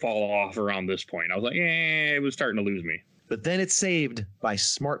really fall off around this point. I was like, it was starting to lose me. But then it's saved by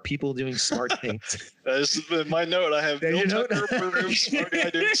smart people doing smart things. That's my note. I have Bill Tucker approved smart guy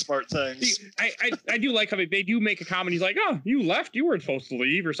doing smart things. I do like how they do make a comment. He's like, "Oh, you left. You weren't supposed to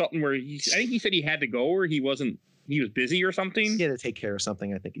leave," or something. Where I think he said he had to go, or he was busy or something. He had to take care of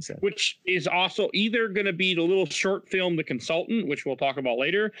something, I think he said. Which is also either going to be the little short film, The Consultant, which we'll talk about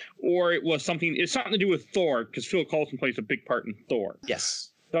later, or it's something to do with Thor, because Phil Coulson plays a big part in Thor. Yes.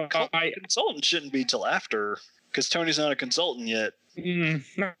 So Consultant shouldn't be till after, because Tony's not a consultant yet. Okay,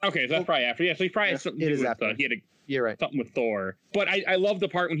 so that's probably after. Yeah, so he probably has something to do with he had You're right. Something with Thor. But I love the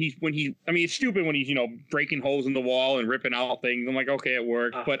part when he I mean, it's stupid when he's, breaking holes in the wall and ripping out things. I'm like, okay, it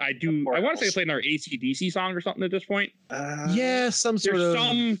worked. But I want to say they played another AC/DC song or something at this point. Some sort of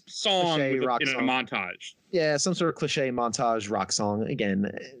some song in rock a song. Montage. Yeah, some sort of cliche montage rock song. Again,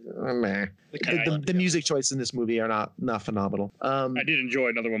 meh. The music choices in this movie are not phenomenal. I did enjoy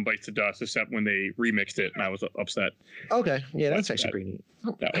Another One Bites the Dust, except when they remixed it and I was upset. Okay, yeah, that's actually pretty neat.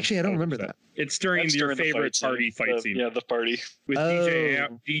 Actually, I don't remember that. It's during your favorite party fight scene. Yeah, the party. With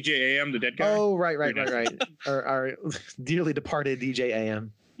DJ AM, the dead guy. Oh, right. Our dearly departed DJ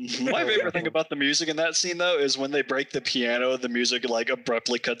AM. My favorite thing about the music in that scene, though, is when they break the piano, the music like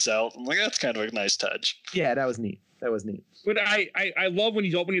abruptly cuts out. I'm like, that's kind of a nice touch. Yeah, that was neat. But I love when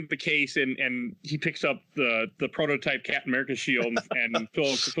he's opening the case and he picks up the prototype Captain America shield and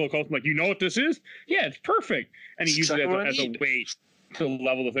Phil Coulson like, you know what this is? Yeah, it's perfect. And he uses it as a weight. to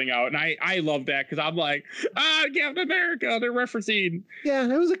level the thing out. And I love that because I'm like, Captain America, they're referencing. Yeah,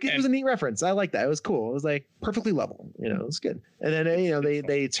 it was a neat reference. I like that. It was cool. It was like perfectly level. It was good. And then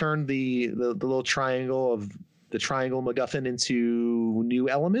they turned the little triangle of the triangle MacGuffin into new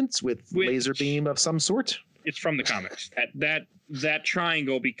elements with laser beam of some sort. It's from the comics. That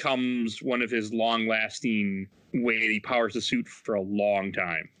triangle becomes one of his long-lasting way he powers the suit for a long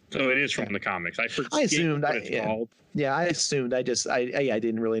time. So it is from the comics. I assumed what it's called. Yeah, I assumed. I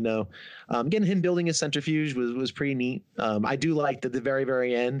didn't really know. Getting him building a centrifuge was pretty neat. I do like that at the very,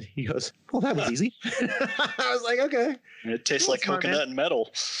 very end, he goes, well, that was easy. I was like, okay. It tastes like coconut and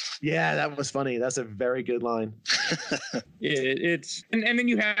metal. Yeah, that was funny. That's a very good line. It's and then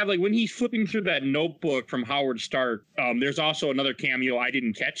you have like when he's flipping through that notebook from Howard Stark, there's also another cameo I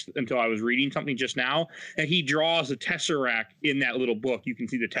didn't catch until I was reading something just now, and he draws a Tesseract in that little book. You can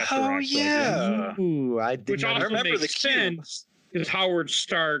see the Tesseract. Oh yeah. Ooh, which also remember makes sense because Howard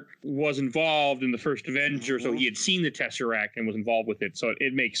Stark was involved in the first Avenger, so he had seen the Tesseract and was involved with it, so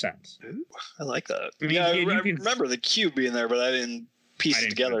it makes sense. Ooh, I like that. I remember the cube being there, but I didn't piece it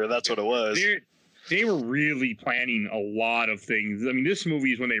together. That's what it was. They were really planning a lot of things. I mean, this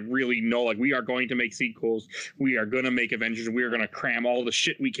movie is when they really know, like, we are going to make sequels. We are going to make Avengers. We are going to cram all the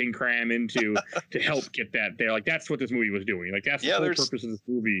shit we can cram into to help get that there. Like, that's what this movie was doing. Like, that's the whole purpose of this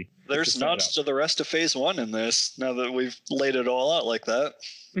movie. There's nods to the rest of Phase 1 in this, now that we've laid it all out like that.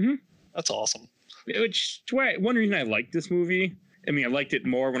 Mm-hmm. That's awesome. Which, one reason I liked this movie, I mean, I liked it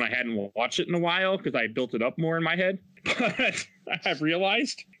more when I hadn't watched it in a while because I built it up more in my head. But I've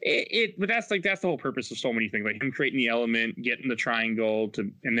realized but that's the whole purpose of so many things, like him creating the element, getting the triangle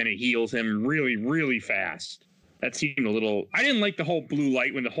and then it heals him really, really fast. That seemed a little, I didn't like the whole blue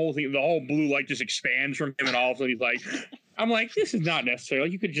light when the whole blue light just expands from him and all of a sudden he's like, I'm like, this is not necessary.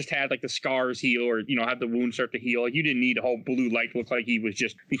 Like, you could just have like the scars heal or, have the wound start to heal. Like, you didn't need a whole blue light to look like he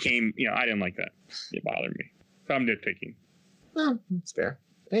became, I didn't like that. It bothered me. So I'm nitpicking. No, it's fair.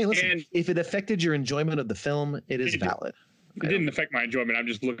 Hey, listen, if it affected your enjoyment of the film, it is valid. It didn't affect my enjoyment. I'm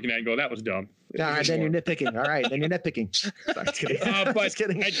just looking at it and go, that was dumb. All right, then you're nitpicking. All right, then you're nitpicking. Sorry, just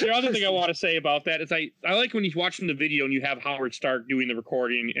kidding. But the other thing I want to say about that is I like when he's watching the video and you have Howard Stark doing the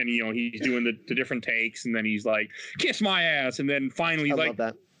recording and, he's doing the different takes and then he's like, kiss my ass. And then finally, love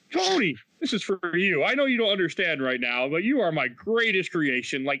that. Tony, this is for you. I know you don't understand right now, but you are my greatest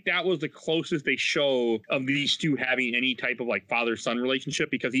creation. Like, that was the closest they show of these two having any type of like father-son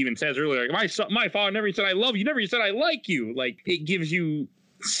relationship, because he even says earlier, like, my father never said I love you, never said I like you. Like, it gives you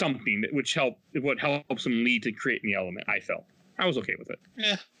something what helps him lead to creating the element. I felt I was okay with it.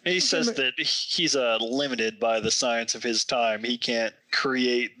 Yeah, he says that he's limited by the science of his time. He can't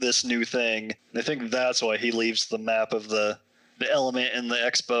create this new thing. And I think that's why he leaves the map of the element in the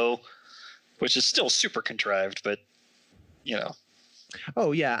expo, which is still super contrived, but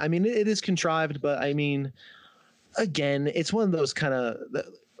Oh yeah, I mean it is contrived, but I mean, again, it's one of those kind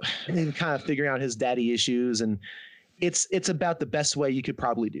of figuring out his daddy issues, and it's about the best way you could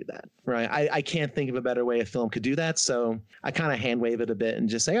probably do that, right? I can't think of a better way a film could do that, so I kind of hand wave it a bit and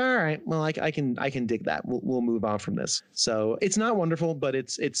just say, all right, well, I can dig that. We'll move on from this. So it's not wonderful, but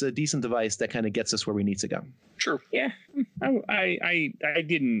it's a decent device that kind of gets us where we need to go. Sure. Yeah, I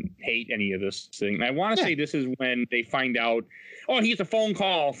didn't hate any of this thing. I want to say this is when they find out. Oh, he gets a phone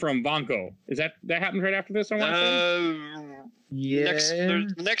call from Vanko. Is that happens right after this? I want to say. Yeah.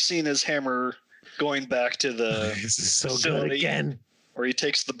 The next scene is Hammer going back to the this is so good again, where he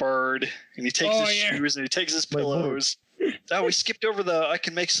takes the bird and he takes his shoes and he takes his pillows. Oh, we skipped over the I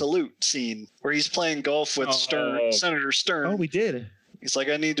can make salute scene where he's playing golf with Senator Stern. Oh, we did. He's like,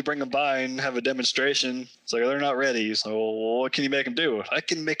 I need to bring them by and have a demonstration. It's like, they're not ready. So what can you make them do? I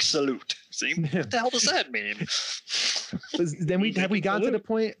can make salute. See, what the hell does that mean? Then have we gone to the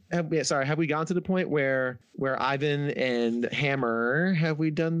point? Have we gone to the point where Ivan and Hammer, have we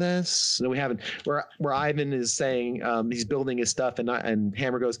done this? No, we haven't. Where Ivan is saying he's building his stuff, and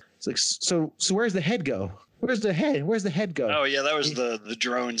Hammer goes, it's like, so where's the head go? Where's the head? Where's the head go? Oh yeah, that was the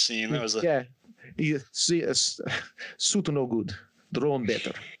drone scene. That was You see, suit no good. Drone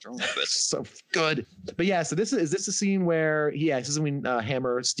better. So good. But yeah, so this is a scene where this is when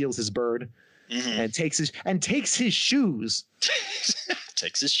Hammer steals his bird and takes his shoes.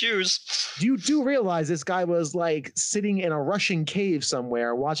 Takes his shoes. You do realize this guy was like sitting in a Russian cave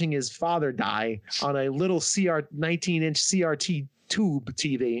somewhere watching his father die on a little 19-inch CRT tube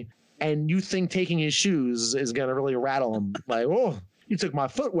TV, and you think taking his shoes is gonna really rattle him? Like, oh, you took my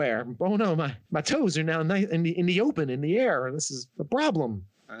footwear. Oh no, my toes are now in the open, in the air. This is a problem.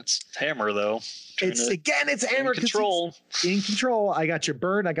 That's Hammer, though. It's Hammer. In control. In control. I got your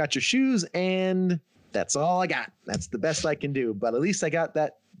bird. I got your shoes, and That's all I got. That's the best I can do. But at least I got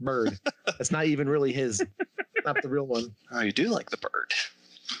that bird. That's not even really his. Not the real one. Oh, you do like the bird.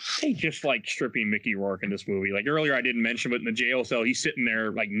 They just like stripping Mickey Rourke in this movie. Like earlier, I didn't mention, but in the jail cell, he's sitting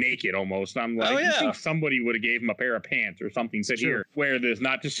there like naked almost. I'm like, you think somebody would have gave him a pair of pants or something? Said, here, wear this,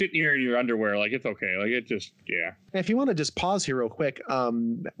 not just sitting here in your underwear. Like, it's okay. Like, it just, yeah. If you want to just pause here real quick,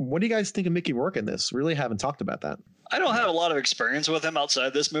 what do you guys think of Mickey Rourke in this? Really haven't talked about that. I don't have a lot of experience with him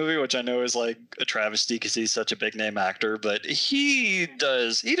outside this movie, which I know is like a travesty because he's such a big name actor, but he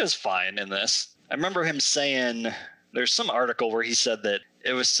does fine in this. I remember him saying, there's some article where he said that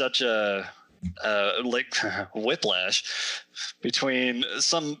it was such a like whiplash between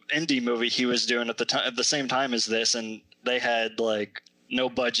some indie movie he was doing at the same time as this, and they had like no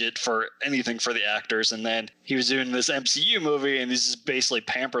budget for anything for the actors, and then he was doing this MCU movie and he's just basically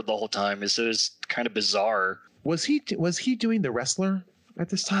pampered the whole time. It was kind of bizarre. Was he doing The Wrestler at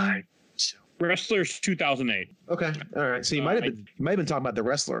this time? Wrestler's 2008. Okay, all right. So you might have been talking about The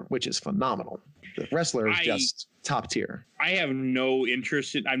Wrestler, which is phenomenal. The Wrestler is just top tier. I have no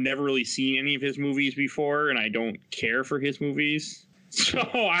interest in. I've never really seen any of his movies before, and I don't care for his movies. So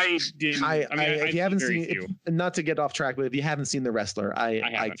I didn't. If you haven't seen, not to get off track, but if you haven't seen The Wrestler,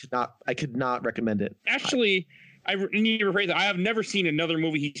 I could not recommend it. Actually, I need to rephrase it. I have never seen another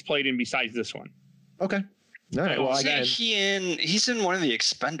movie he's played in besides this one. Okay. All right. Well, he's in one of the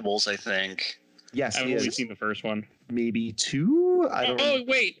Expendables, I think. Yes, I've only seen the first one. Maybe two.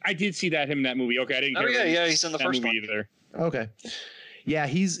 Wait, I did see him in that movie. Okay, I didn't. Oh yeah, he's in the first one either. Okay. Yeah,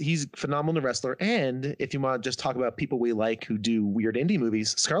 he's phenomenal in The Wrestler. And if you want to just talk about people we like who do weird indie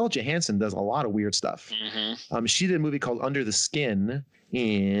movies, Scarlett Johansson does a lot of weird stuff. Mm-hmm. She did a movie called Under the Skin.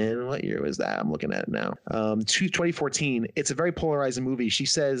 In what year was that? I'm looking at it now. 2014. It's a very polarizing movie. She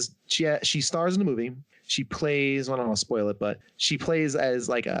says she stars in the movie. She plays, I don't want to spoil it, but she plays as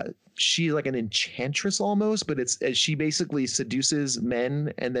she's like an enchantress almost, but she basically seduces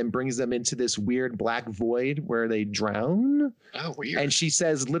men and then brings them into this weird black void where they drown. Oh, weird. And she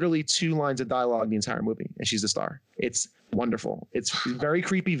says literally 2 lines of dialogue the entire movie, and she's the star. It's wonderful. It's very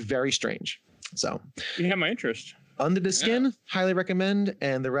creepy, very strange. So you have my interest. Under the Skin, highly recommend,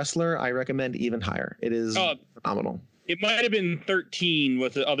 and The Wrestler, I recommend even higher. It is phenomenal. It might have been 13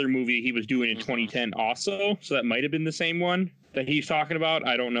 was the other movie he was doing in 2010 also, so that might have been the same one that he's talking about.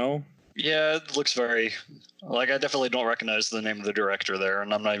 I don't know. Yeah, it looks very I definitely don't recognize the name of the director there,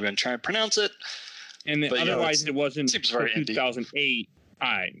 and I'm not even trying to pronounce it. And otherwise, it wasn't seems very 2008.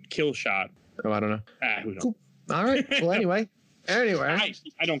 Kill Shot. Oh, I don't know. Who knows? Cool. All right. Well, anyway, I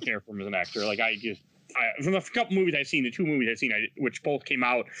don't care for him as an actor. From the couple movies I've seen, the 2 movies I've seen, which both came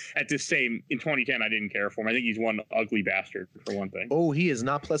out at this same in 2010, I didn't care for him. I think he's one ugly bastard for one thing. Oh, he is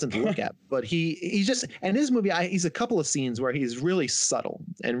not pleasant to look at, but he's just, and his movie, he's a couple of scenes where he's really subtle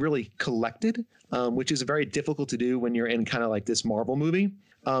and really collected, which is very difficult to do when you're in kind of like this Marvel movie.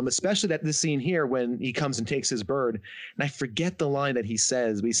 Especially that this scene here when he comes and takes his bird, and I forget the line that he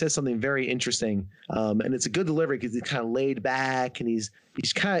says, but he says something very interesting, and it's a good delivery because he's kind of laid back and he's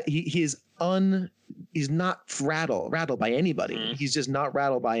not rattled by anybody. Mm. He's just not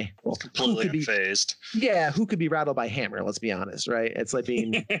rattled by completely unfazed. Who could be rattled by Hammer? Let's be honest, right? It's like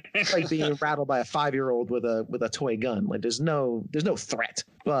being being rattled by a 5-year-old with a toy gun. Like there's no threat.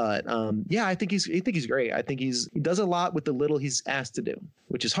 But I think he's great. I think he does a lot with the little he's asked to do,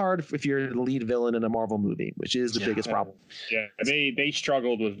 which is hard if you're the lead villain in a Marvel movie, which is the biggest problem. Yeah, they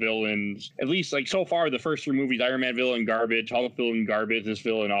struggled with villains. At least like so far, the first 3 movies: Iron Man villain garbage, Hulk villain garbage, this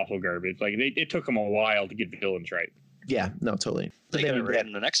villain also garbage. Like it took them a while to get villains right. Yeah, no, totally. They get it right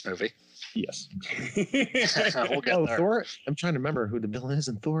in the next movie. Yes. We'll get there. Thor. I'm trying to remember who the villain is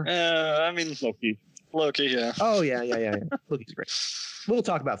in Thor. I mean Loki, yeah. Oh yeah. Loki's great. We'll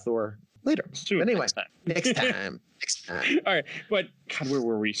talk about Thor later. Soon. Anyway, next time. All right, but God, where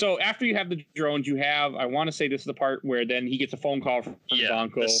were we? So after you have the drones, I want to say this is the part where then he gets a phone call from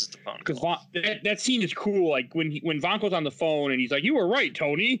Vanko. This is the phone call. Because that scene is cool. Like when Vanko's on the phone and he's like, "You were right,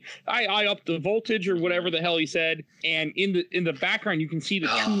 Tony. I upped the voltage," or whatever the hell he said. And in the background, you can see the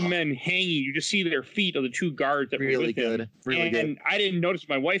 2 men hanging. You just see their feet of the 2 guards that were with him. Really good. And I didn't notice.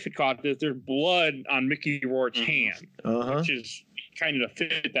 My wife had caught this. There's blood on Mickey Rourke's hand, which is kind of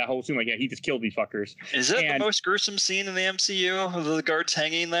fit that whole scene. Like, he just killed these fuckers. Is that the most gruesome scene in the MCU of the guards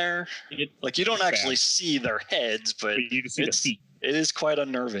hanging there? You don't actually see their heads, but you just see the feet. It is quite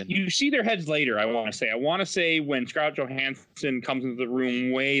unnerving. You see their heads later, I want to say when Scarlett Johansson comes into the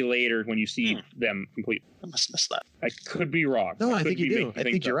room way later when you see them completely. I must miss that. I could be wrong. No, I think you do. I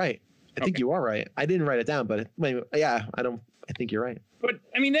think you're right. I think you are right. I didn't write it down, but I think you're right. But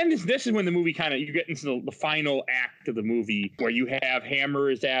I mean, then this is when the movie you get into the final act of the movie where you have Hammer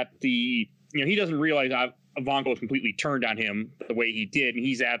is at the he doesn't realize Ivanko was completely turned on him the way he did, and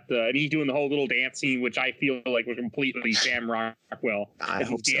he's doing the whole little dance scene, which I feel like was completely Sam Rockwell. I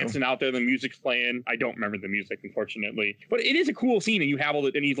hope He's dancing out there, the music's playing. I don't remember the music, unfortunately, but it is a cool scene, and you have all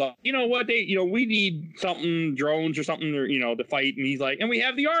the, and he's like, you know what, we need something, drones or something, or to fight, and he's like, and we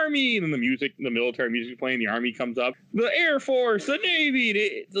have the army, and then the military music playing, the army comes up, the Air Force, the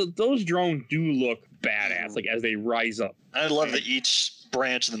Navy, those drones do look badass, like as they rise up. I love that each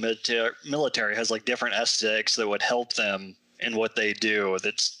branch of the military has like different aesthetics that would help them in what they do.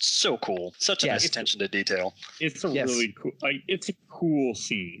 That's so cool. Such a nice attention to detail. It's really cool. Like, it's a cool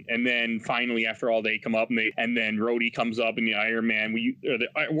scene. And then finally, after all, they come up and then Rhodey comes up in the Iron Man, or the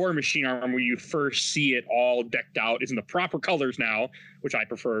War Machine armor, where you first see it all decked out. It's in the proper colors now, which I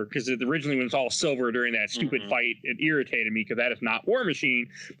prefer, because originally when it's all silver during that stupid fight, it irritated me because that is not War Machine.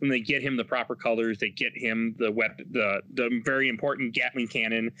 When they get him the proper colors, they get him the weapon, the very important Gatling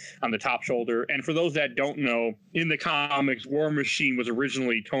cannon on the top shoulder. And for those that don't know, in the comics, War Machine was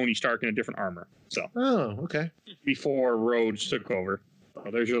originally Tony Stark in a different armor. So, okay. Before Rhodes took over.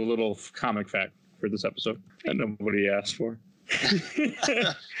 So there's your little comic fact for this episode that nobody asked for.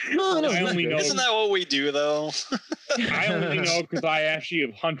 No, I only know. Isn't that what we do, though? I only know because I actually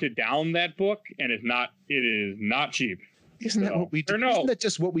have hunted down that book, and it is not cheap. Isn't that what we do? No, isn't that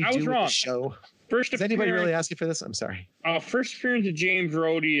just what we do with the show? Is anybody really asking for this? I'm sorry. First appearance of James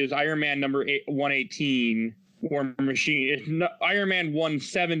Rhodey is Iron Man number 118, War Machine. Iron Man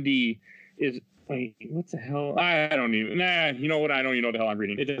 170 is. Wait, what the hell? I don't even. You know what? I don't even know what the hell I'm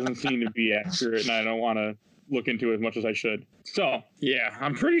reading. It doesn't seem to be accurate, and I don't want to look into it as much as I should. So, yeah,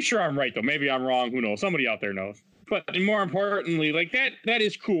 I'm pretty sure I'm right, though. Maybe I'm wrong. Who knows? Somebody out there knows. But more importantly, like that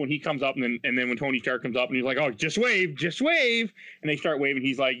is cool. And he comes up, and then when Tony Stark comes up, and he's like, "Oh, just wave," and they start waving.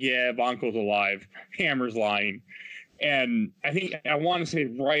 He's like, "Yeah, Vanko's alive. Hammer's lying." And I want to say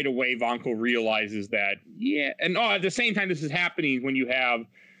right away, Vanko realizes that, and at the same time, this is happening when you have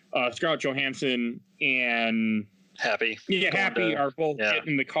Scarlett Johansson and Happy are both getting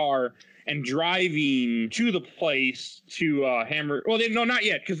in the car and driving to the place to Hammer. Well, no, not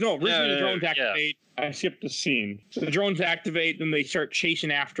yet, because originally the drones activate. I skipped the scene. So the drones activate, then they start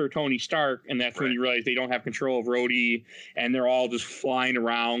chasing after Tony Stark, and that's when you realize they don't have control of Rhodey, and they're all just flying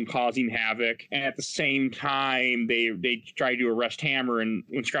around, causing havoc. And at the same time, they try to arrest Hammer, and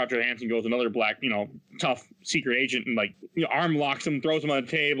when Scarlett Johansson goes, another black, tough secret agent, and arm locks him, throws him on the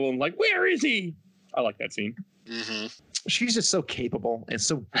table, and where is he? I like that scene. Mm-hmm. She's just so capable and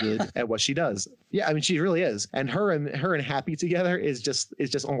so good at what she does. Yeah, I mean, she really is. And her and Happy together is just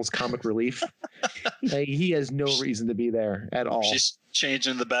almost comic relief. He has no reason to be there at all. She's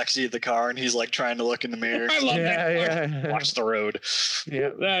changing the backseat of the car, and he's trying to look in the mirror. I love that. Yeah. Watch the road. Yeah,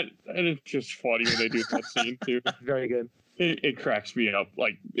 that is just funny when they do that scene too. Very good. It cracks me up.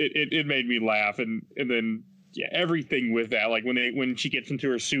 It made me laugh, and then. Yeah, everything with that. When she gets into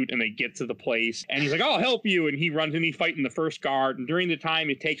her suit and they get to the place, and he's like, "I'll help you," and he runs and he's fighting the first guard. And during the time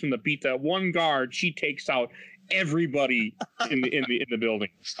it takes him to beat that one guard, she takes out everybody in the building.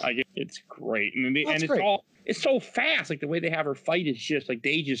 It's great, and it's great. It's so fast. The way they have her fight is just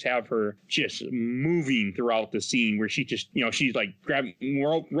they just have her just moving throughout the scene where she just, she's grabbing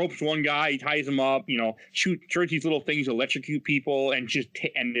ropes one guy, ties him up, shoots these little things, electrocute people, and just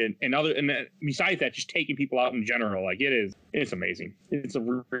besides that, just taking people out in general. It's amazing. It's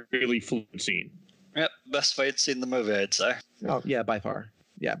a really fluid scene. Yep, best fight scene in the movie, I'd say. Oh yeah, by far.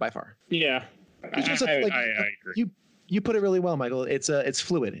 Yeah. I agree. You put it really well, Michael. It's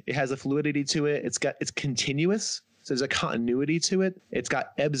fluid. It has a fluidity to it. It's continuous. So there's a continuity to it. It's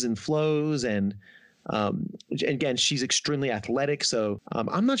got ebbs and flows, and again, she's extremely athletic. So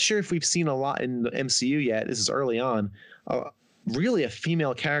I'm not sure if we've seen a lot in the MCU yet. This is early on. Really, a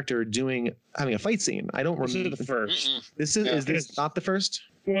female character having a fight scene. I don't remember. This is the first. Is this not the first?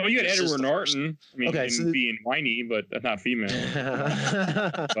 Well, you had Edward Norton. Being whiny, but that's not female. This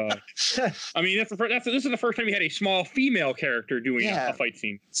is the first time you had a small female character doing a fight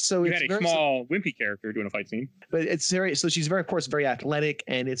scene. So you had a small wimpy character doing a fight scene. But she's of course, very athletic,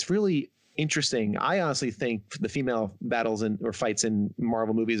 and it's really interesting. I honestly think the female battles or fights in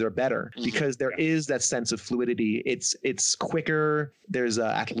Marvel movies are better because there is that sense of fluidity. It's quicker. There's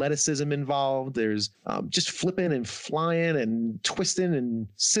athleticism involved. There's just flipping and flying and twisting and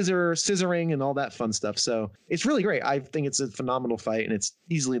scissoring and all that fun stuff. So it's really great. I think it's a phenomenal fight, and it's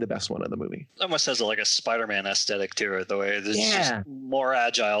easily the best one of the movie. It almost has a Spider-Man aesthetic to it, the way it's just more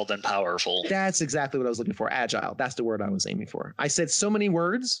agile than powerful. That's exactly what I was looking for. Agile. That's the word I was aiming for. I said so many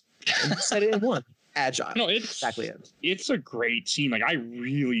words and said it in one. agile. No, it's exactly it. It's a great scene. Like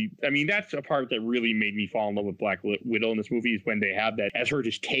that's a part that really made me fall in love with Black Widow in this movie is when they have that as her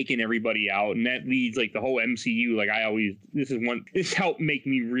just taking everybody out, and that leads like the whole MCU. Like this helped make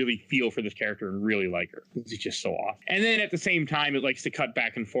me really feel for this character and really like her. It's just so awesome. And then at the same time, it likes to cut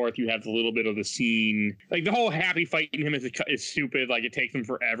back and forth. You have a little bit of the scene, like the whole Happy fighting him is stupid. Like it takes him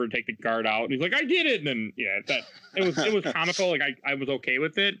forever to take the guard out, and he's like, "I did it." And then it was comical. Like I was okay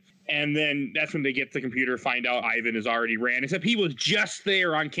with it. And then that's when they get the computer, find out Ivan has already ran. Except he was just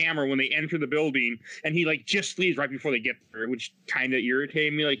there on camera when they enter the building, and he like just leaves right before they get there, which kind of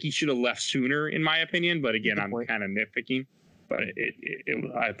irritated me. Like he should have left sooner, in my opinion. But again, I'm kind of nitpicking. But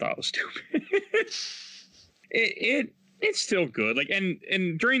I thought it was stupid. It's still good. Like and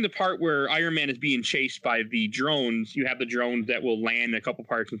during the part where Iron Man is being chased by the drones, you have the drones that will land in a couple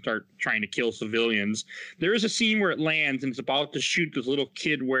parts and start trying to kill civilians. There is a scene where it lands and it's about to shoot this little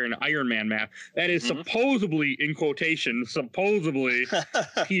kid wearing an Iron Man mask. That is supposedly, in quotation,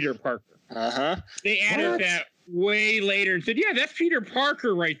 Peter Parker. They added that way later and said, yeah, that's Peter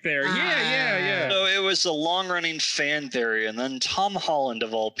Parker right there. Yeah. So it was a long-running fan theory, and then Tom Holland,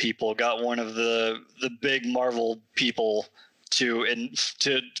 of all people, got one of the big Marvel people to be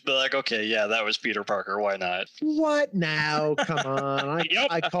like, okay, yeah, that was Peter Parker. Why not? What now? Come on.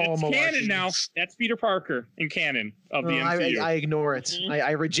 I call him a canon now. That's Peter Parker in canon of the MCU. I ignore it.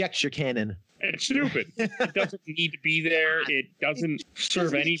 I reject your canon. It's stupid. It doesn't need to be there. It doesn't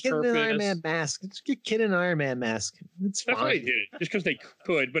serve any purpose. An Iron Man mask. Let's get Kid an Iron Man mask. That's fine. That's why they did it, just because they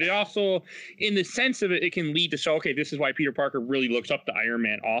could. But it also, in the sense of it, it can lead to okay, this is why Peter Parker really looks up to Iron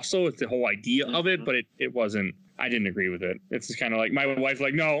Man. Also, it's the whole idea of it, but it wasn't. I didn't agree with it. It's just kind of like my wife's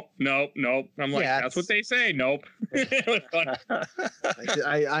like, no. I'm like, that's what they say. Nope. It was fun.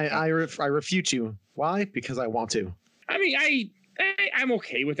 I refute you. Why? Because I want to. I mean, I'm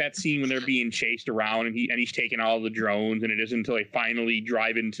okay with that scene when they're being chased around and he's taking all the drones, and it isn't until they finally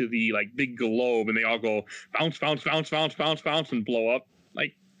drive into the like big globe and they all go bounce, bounce, bounce, bounce, bounce, bounce and blow up.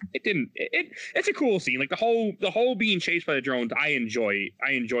 Like it's a cool scene. Like the whole being chased by the drones, I enjoy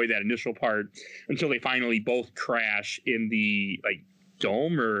that initial part until they finally both crash in the like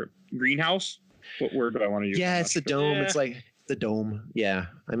dome or greenhouse. What word do I want to use? Yeah, it's the dome. It's like the dome. Yeah,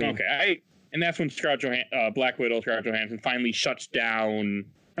 I mean, okay. And that's when Black Widow, Scarlett Johansson, finally shuts down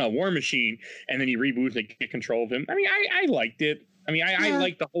War Machine, and then he reboots and get control of him. I mean, I liked it. I mean, I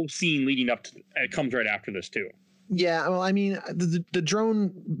like the whole scene leading up to it. Comes right after this too. Yeah, well, I mean, the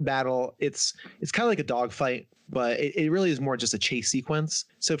drone battle, it's kind of like a dogfight, but it really is more just a chase sequence.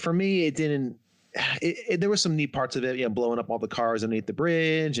 So for me, it didn't. There were some neat parts of it, blowing up all the cars underneath the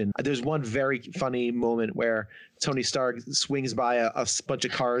bridge. And there's one very funny moment where Tony Stark swings by a bunch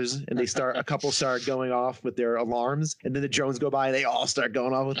of cars and a couple start going off with their alarms. And then the drones go by and they all start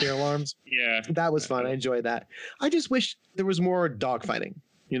going off with their alarms. Yeah. That was fun. I enjoyed that. I just wish there was more dogfighting,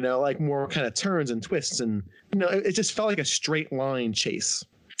 like more kind of turns and twists. And, it just felt like a straight line chase.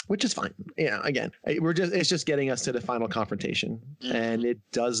 Which is fine. Yeah, again, it's just getting us to the final confrontation, and it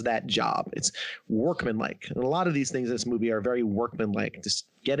does that job. It's workmanlike. And a lot of these things in this movie are very workmanlike, just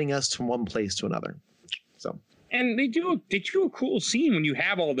getting us from one place to another. So. And they do a cool scene when you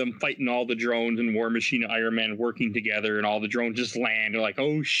have all of them fighting all the drones and War Machine and Iron Man working together, and all the drones just land. They're like,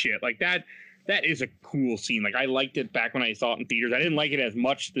 oh shit, like that. That is a cool scene. Like I liked it back when I saw it in theaters. I didn't like it as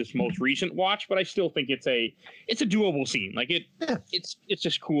much this most recent watch, but I still think it's a doable scene. Like it's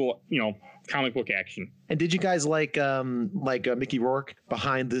just cool, comic book action. And did you guys like Mickey Rourke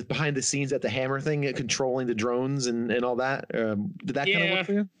behind the scenes at the hammer thing, controlling the drones and all that? Did that kind of work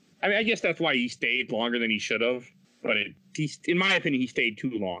for you? I mean, I guess that's why he stayed longer than he should have. But in my opinion, he stayed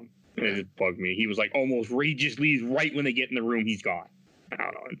too long. And it bugged me. He was like he just leaves right when they get in the room. He's gone. I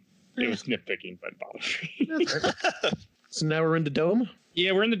don't know. It was nitpicking, but it bothered me. So now we're in the dome?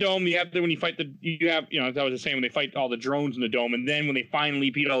 Yeah, we're in the dome. You have when you fight as I was just saying, when they fight all the drones in the dome, and then when they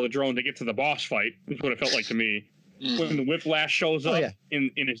finally beat all the drones, they get to the boss fight. That's what it felt like to me. When the Whiplash shows up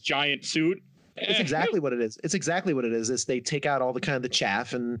in his giant suit. It's exactly what it is. It's exactly what it is. Is they take out all the kind of the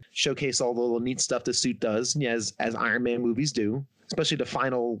chaff and showcase all the little neat stuff the suit does, as Iron Man movies do, especially the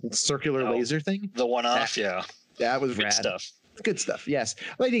final circular laser thing. The one-off, That was good rad. stuff. Good stuff, yes.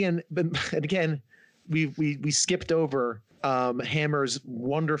 But again, we skipped over Hammer's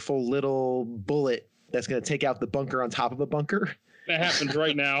wonderful little bullet that's going to take out the bunker on top of a bunker. That happens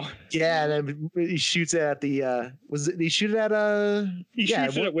right now. Yeah, and he shoots it at the. He shoots it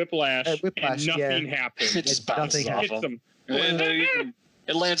at Whiplash. At Whiplash, and nothing happens. It just bounces off him.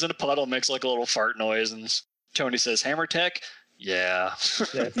 It lands in a puddle, makes like a little fart noise, and Tony says, "Hammer tech." Yeah.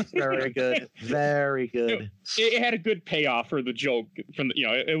 That's very good. Very good. It had a good payoff for the joke.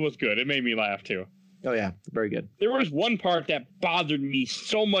 It was good. It made me laugh too. Oh yeah, very good. There was one part that bothered me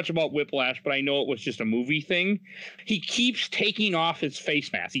so much about Whiplash, but I know it was just a movie thing. He keeps taking off his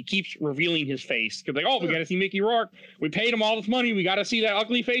face mask. He keeps revealing his face. Because like, oh, we got to see Mickey Rourke. We paid him all this money. We got to see that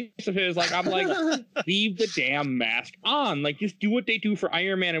ugly face of his. Like, I'm like, leave the damn mask on. Like, just do what they do for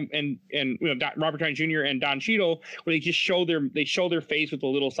Iron Man and you know, Robert Downey Jr. and Don Cheadle, where they just show their face with the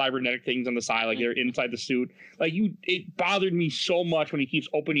little cybernetic things on the side, like they're inside the suit. Like it bothered me so much when he keeps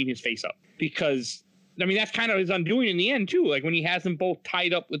opening his face up, because I mean, that's kind of his undoing in the end, too. Like when he has them both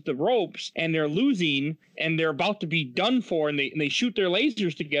tied up with the ropes and they're losing and they're about to be done for and they shoot their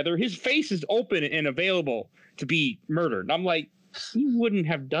lasers together, his face is open and available to be murdered. And I'm like, he wouldn't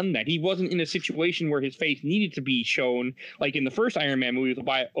have done that. He wasn't in a situation where his face needed to be shown, like in the first Iron Man movie with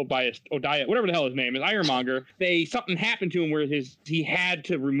Odiah, whatever the hell his name is, Ironmonger. Something happened to him where he had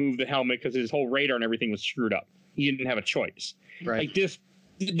to remove the helmet because his whole radar and everything was screwed up. He didn't have a choice. Right. Like this.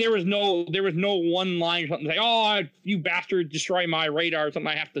 There was no one line or something like, oh, you bastard, destroy my radar or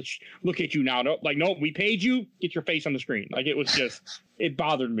something. I have to look at you now. No, like, no, we paid you. Get your face on the screen. Like, it was just, it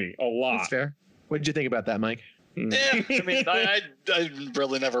bothered me a lot. That's fair. What did you think about that, Mike? Yeah, I mean, I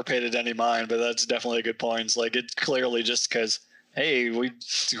really never paid it any mind, but that's definitely a good point. It's like, it's clearly just because, hey, we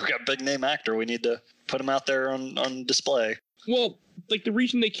got a big name actor. We need to put him out there on display. Well, like the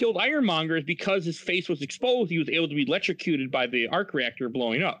reason they killed Ironmonger is because his face was exposed. He was able to be electrocuted by the arc reactor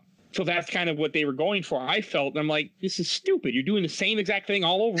blowing up. So that's kind of what they were going for. I felt, and I'm like, this is stupid. You're doing the same exact thing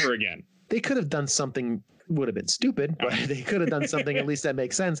all over again. They could have done something, would have been stupid, but they could have done something at least that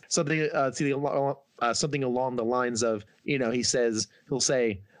makes sense. Something along the lines of, you know, he'll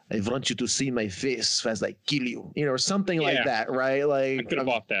say, I want you to see my face as I kill you, you know, or something like that, right? Like I could have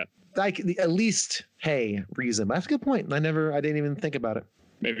bought that. Like at least, hey, reason. That's a good point. I didn't even think about it.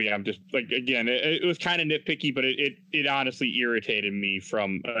 Maybe I'm just like, again, it was kind of nitpicky, but it honestly irritated me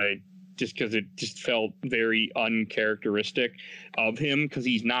from just because it just felt very uncharacteristic of him, because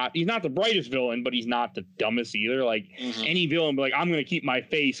he's not the brightest villain, but he's not the dumbest either. Like any villain, but like, I'm going to keep my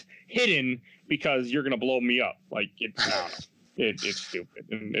face hidden because you're going to blow me up. Like it's stupid,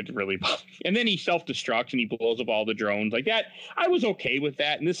 and it really bothers me. And then he self-destructs and he blows up all the drones like that. I was okay with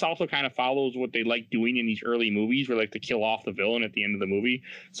that, and this also kind of follows what they like doing in these early movies, where like to kill off the villain at the end of the movie,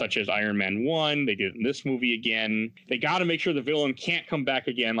 such as Iron Man 1. They did it in this movie again. They got to make sure the villain can't come back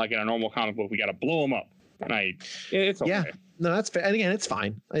again, like in a normal comic book. We got to blow him up. And it's okay. Yeah. No, that's fair. And again, it's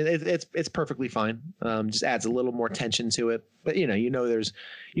fine. It's perfectly fine. Just adds a little more tension to it. But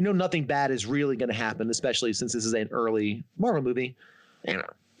nothing bad is really going to happen, especially since this is an early Marvel movie.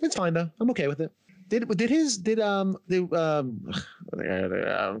 It's fine though. I'm okay with it. Did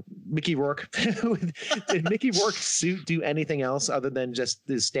Mickey Rourke did Mickey Rourke's suit do anything else other than just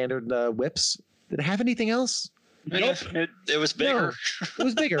the standard whips? Did it have anything else? Nope. It was bigger. No, it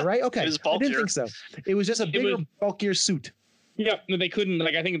was bigger, right? Okay. It was bulkier. I didn't think so. It was just a bigger, bulkier suit. Yeah, they couldn't,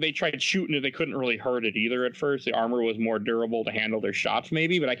 like, I think they tried shooting it, they couldn't really hurt it either at first. The armor was more durable to handle their shots,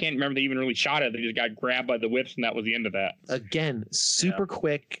 maybe, but I can't remember they even really shot it. They just got grabbed by the whips, and that was the end of that. Again, super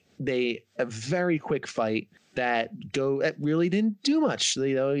quick. A very quick fight that really didn't do much.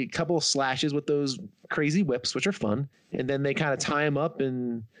 A couple of slashes with those crazy whips, which are fun, and then they kind of tie them up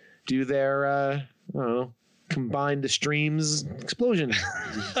and do their, I don't know, combined the streams explosion.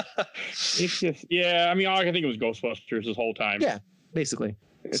 It's just, yeah, I mean, all I can think of was Ghostbusters this whole time. Yeah, basically.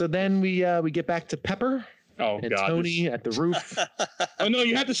 So then we get back to Pepper and God, Tony at the roof. Oh no,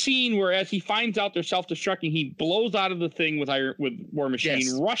 you have the scene where as he finds out they're self-destructing, he blows out of the thing with War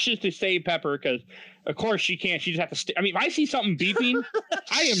Machine, rushes to save Pepper because of course she can't. She just has to I mean, if I see something beeping,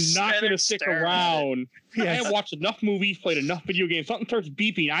 I am not going to stick around. Yes. I have watched enough movies, played enough video games. Something starts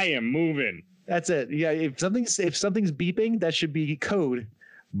beeping, I am moving. That's it. Yeah, if something's beeping, that should be code.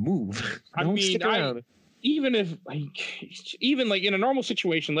 Move. Don't stick around. Even like in a normal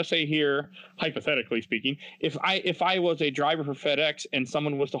situation, let's say here, hypothetically speaking, if I was a driver for FedEx and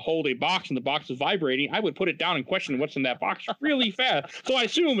someone was to hold a box and the box was vibrating, I would put it down and question what's in that box really fast. So I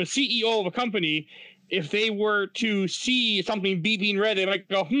assume a CEO of a company, if they were to see something beeping red, they might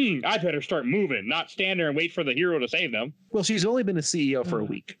go, I better start moving, not stand there and wait for the hero to save them. Well, she's only been a CEO for a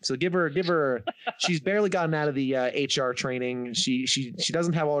week, so give her. She's barely gotten out of the HR training. She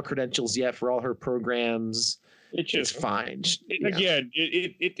doesn't have all her credentials yet for all her programs. It's fine. Again,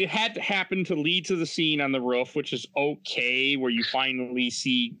 it had to happen to lead to the scene on the roof, which is okay, where you finally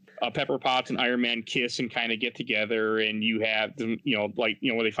see Pepper Potts and Iron Man kiss and kind of get together, and you have them,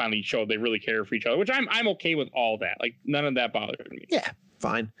 where they finally show they really care for each other, which I'm okay with all that. Like, none of that bothered me. Yeah,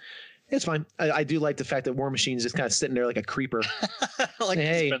 fine. It's fine. I do like the fact that War Machine's just kind of sitting there like a creeper.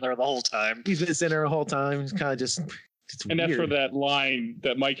 He's been there the whole time. He's been sitting there the whole time. He's kind of just It's and weird. that's for that line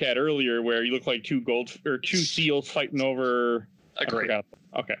that Mike had earlier, where you look like two seals fighting over. Agreed.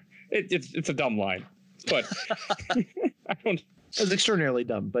 Okay, it's a dumb line, but I don't. It's extraordinarily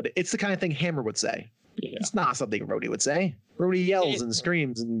dumb, but it's the kind of thing Hammer would say. Yeah. It's not something Rhodey would say. Rhodey yells and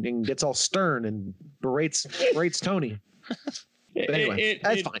screams and gets all stern and berates Tony. But anyway,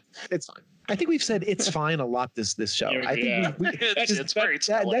 that's fine. It's fine. I think we've said it's fine a lot this show. I think it's great.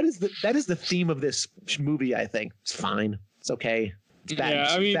 That is the theme of this movie. I think it's fine. It's okay. It's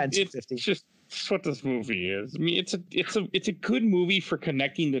bad. It's just what this movie is. I mean, it's a good movie for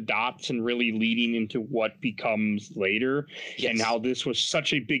connecting the dots and really leading into what becomes later, and how this was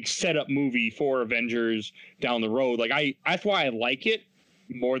such a big setup movie for Avengers down the road. Like that's why I like it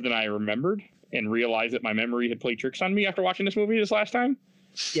more than I remembered, and realized that my memory had played tricks on me after watching this movie this last time.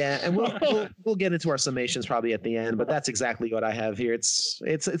 Yeah, and we'll get into our summations probably at the end, but that's exactly what I have here. It's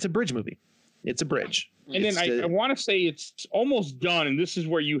a bridge movie. It's a bridge. And then I want to say it's almost done, and this is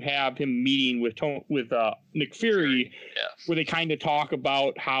where you have him meeting with Nick Fury, where they kind of talk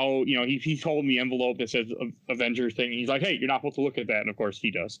about how, you know, he's holding the envelope that says Avengers thing. And he's like, hey, you're not supposed to look at that. And of course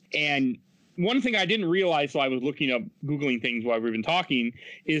he does. And one thing I didn't realize while I was Googling things while we've been talking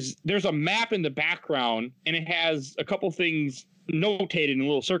is there's a map in the background, and it has a couple things notated in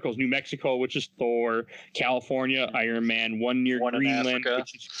little circles: New Mexico, which is Thor; California, Iron Man; one near Greenland,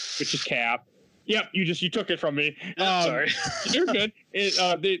 which is Cap. Yep, you took it from me. Sorry, you're good.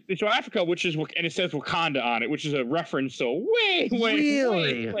 They show Africa, and it says Wakanda on it, which is a reference. So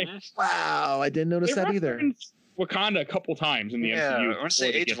really, wow, I didn't notice that either. Wakanda a couple times in the MCU. I want to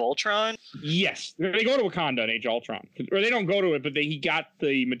say Age of Ultron. Yes, they go to Wakanda in Age of Ultron, or they don't go to it, but he got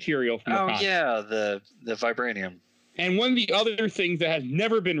the material from Wakanda. Oh yeah, the vibranium. And one of the other things that has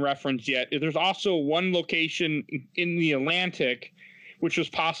never been referenced yet is there's also one location in the Atlantic, which was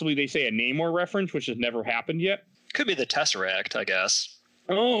possibly, they say, a Namor reference, which has never happened yet. Could be the Tesseract, I guess.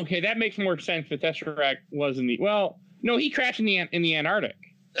 Oh, okay, that makes more sense. The Tesseract was no, he crashed in the Antarctic.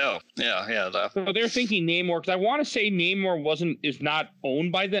 Oh, yeah. So they're thinking Namor, because I want to say Namor is not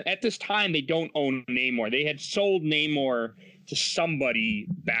owned by them. At this time, they don't own Namor. They had sold Namor to somebody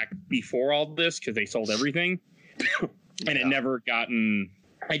back before all this, because they sold everything. And it never gotten...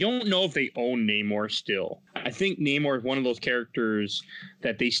 I don't know if they own Namor still. I think Namor is one of those characters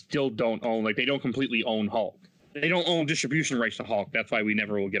that they still don't own. Like, they don't completely own Hulk. They don't own distribution rights to Hulk. That's why we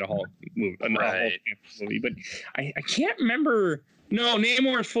never will get a Hulk movie. Hulk movie. But I can't remember. No,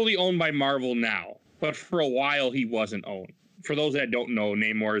 Namor is fully owned by Marvel now. But for a while, he wasn't owned. For those that don't know,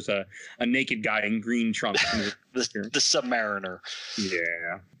 Namor is a naked guy in green trunks. the Submariner.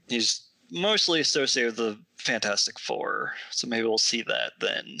 Yeah. He's mostly associated with the Fantastic Four, so maybe we'll see that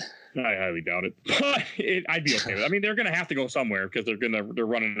then. I highly doubt it, but I'd be okay with it. I mean, they're going to have to go somewhere because they're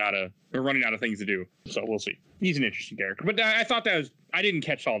running out of things to do. So we'll see. He's an interesting character, but I thought I didn't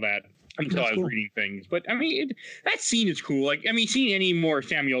catch all that until I was reading things. But I mean, that scene is cool. Like, I mean, seeing any more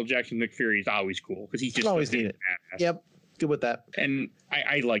Samuel Jackson Nick Fury is always cool because he's just always need it. Yep. Good with that. And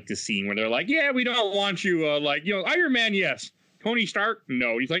I like the scene where they're like, yeah, we don't want you, Iron Man, yes. Tony Stark?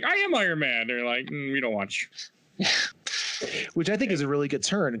 No. He's like, I am Iron Man. They're like, we don't want you. Which I think is a really good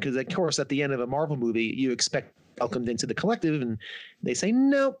turn because, of course, at the end of a Marvel movie, you expect welcomed into the collective, and they say,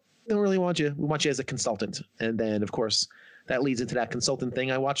 nope, don't really want you. We want you as a consultant. And then, of course, that leads into that consultant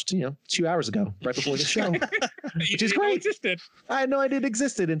thing I watched, 2 hours ago, right before the show, which is great. I had no idea it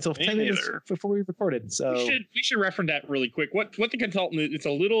existed until 10 minutes before we recorded. So we should reference that really quick. What the consultant is? It's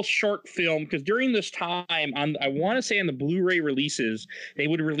a little short film because during this time, I want to say on the Blu-ray releases, they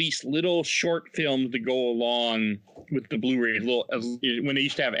would release little short films to go along with the Blu-ray, when they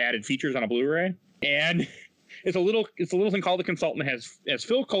used to have added features on a Blu-ray, and it's a little thing called The Consultant. It has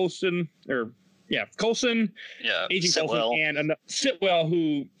Phil Coulson Coulson, Agent Coulson, and Sitwell,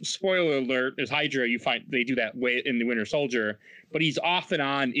 who, spoiler alert, is Hydra. They do that way in the Winter Soldier, but he's off and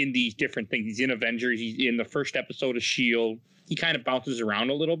on in these different things. He's in Avengers. He's in the first episode of S.H.I.E.L.D. He kind of bounces around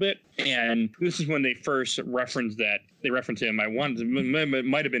a little bit, and this is when they first reference that. They reference him. It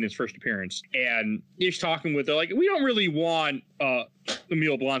might have been his first appearance, and he's talking with, they're like, we don't really want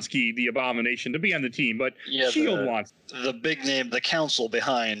Emil Blonsky, the Abomination, to be on the team, but S.H.I.E.L.D. wants. The big name, the council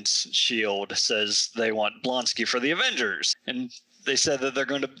behind S.H.I.E.L.D. says they want Blonsky for the Avengers, and they said that they're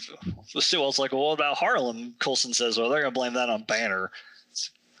going to. Sewell's like, well, what about Harlem? Coulson says, well, they're going to blame that on Banner.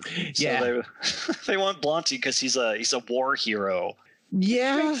 So they want Blonsky because he's a war hero.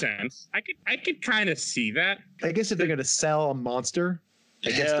 Yeah, makes sense. I could kind of see that. I guess if they're going to sell a monster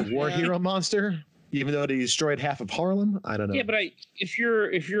against the war hero monster, even though they destroyed half of Harlem, I don't know. Yeah, but if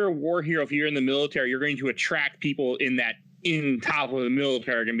you're a war hero, if you're in the military, you're going to attract people in top of the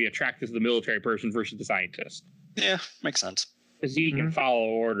military are going to be attracted to the military person versus the scientist. Yeah, makes sense. Because he can follow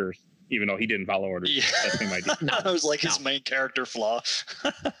orders, even though he didn't follow orders. Yeah. That same idea. That was like his main character flaw.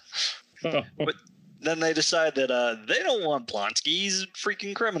 But then they decide that they don't want Blonsky. He's a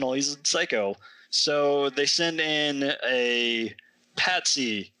freaking criminal. He's a psycho. So they send in a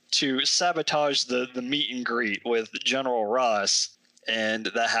patsy to sabotage the meet and greet with General Ross. And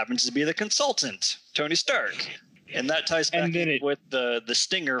that happens to be the consultant, Tony Stark. And that ties back in with the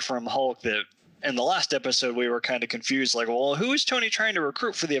stinger from Hulk that in the last episode we were kind of confused. Like, well, who is Tony trying to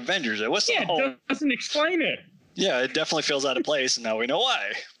recruit for the Avengers? It wasn't Hulk. It doesn't explain it. Yeah, it definitely feels out of place, and now we know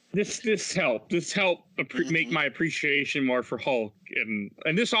why. This helped. This helped make my appreciation more for Hulk,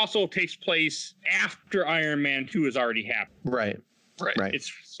 and this also takes place after Iron Man 2 has already happened. Right.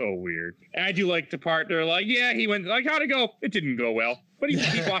 It's so weird. And I do like the part they're like, yeah, he went like, how'd it go? It didn't go well, but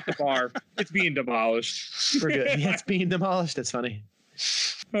he bought the bar. It's being demolished. We're good. Yeah, it's being demolished. That's funny.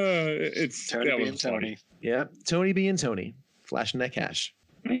 It's Tony being Tony. Yeah, Tony being Tony, flashing that cash.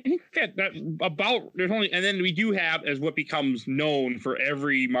 I think that about there's only, and then we do have, as what becomes known for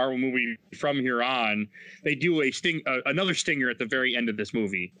every Marvel movie from here on, they do another stinger at the very end of this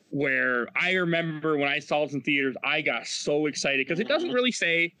movie, where I remember when I saw this in theaters, I got so excited because it doesn't really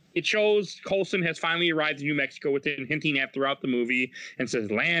say. It shows Coulson has finally arrived in New Mexico, within hinting at throughout the movie, and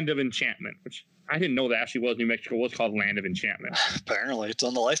says Land of Enchantment, which I didn't know that actually was New Mexico. It was called Land of Enchantment. Apparently, it's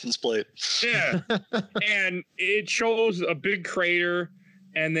on the license plate. Yeah, and it shows a big crater.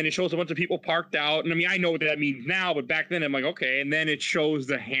 And then it shows a bunch of people parked out. And I mean, I know what that means now, but back then I'm like, okay. And then it shows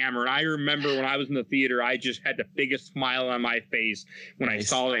the hammer. And I remember when I was in the theater, I just had the biggest smile on my face when I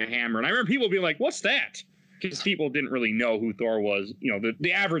saw the hammer. And I remember people being like, what's that? Because people didn't really know who Thor was. You know,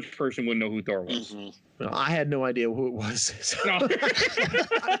 the average person wouldn't know who Thor was. Mm-hmm. Well, I had no idea who it was. So. No.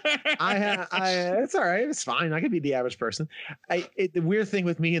 It's all right. It's fine. I could be the average person. The weird thing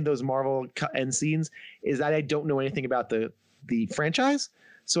with me in those Marvel end scenes is that I don't know anything about the franchise.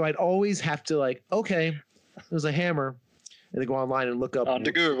 So I'd always have to like, okay, there's a hammer, and then go online and look up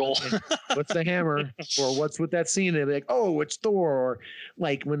onto Google. What's the hammer, or what's with that scene? And they're like, oh, it's Thor. Or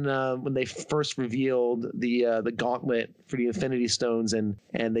like when they first revealed the gauntlet for the Infinity Stones, and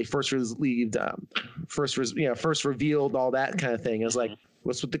they first revealed all that kind of thing. I was like,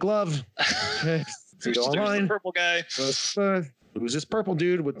 what's with the glove? So go online. The purple guy. It was just purple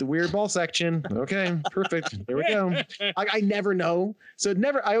dude with the weird ball section. Okay, perfect. There we go. I never know. So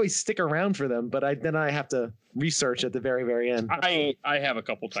I always stick around for them, but then I have to research at the very, very end. I have a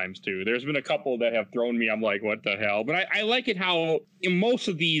couple times too. There's been a couple that have thrown me. I'm like, what the hell? But I like it how most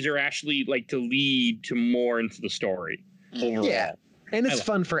of these are actually like to lead to more into the story overall. Yeah. And it's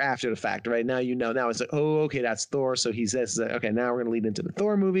fun for after the fact, right? Now now it's like, oh, okay, that's Thor. So he's this. Okay, now we're gonna lead into the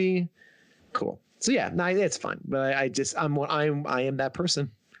Thor movie. Cool. So yeah, it's fun, but I am that person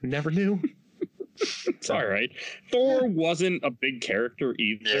who never knew. It's all right. Thor wasn't a big character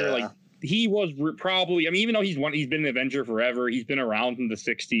either. Yeah. Like he was probably. I mean, even though he's been an Avenger forever. He's been around in the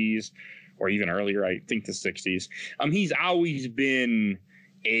 '60s or even earlier. I think the '60s. He's always been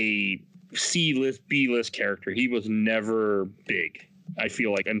a C-list, B-list character. He was never big. I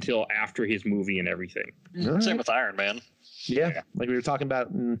feel like until after his movie and everything. Same with Iron Man. Yeah, like we were talking about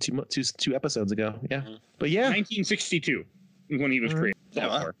in two episodes ago. Yeah, but yeah, 1962 when he was created.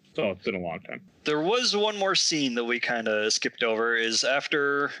 So it's been a long time. There was one more scene that we kind of skipped over. Is at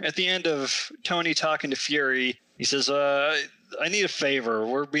the end of Tony talking to Fury, he says, "I need a favor.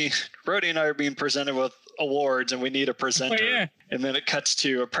 Rhodey and I are being presented with awards, and we need a presenter." Oh, yeah. And then it cuts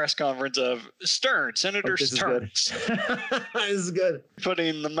to a press conference of Stern, Senator Stern. This is good.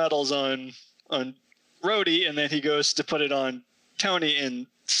 Putting the medals on Rhodey, and then he goes to put it on Tony and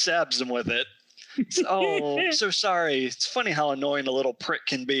stabs him with it. Oh, so sorry. It's funny how annoying a little prick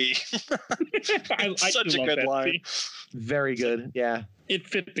can be. Such a good line. Very good. Yeah. It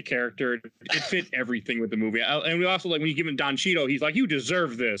fit the character. It fit everything with the movie. And we also, like, when you give him Don Cheadle, he's like, you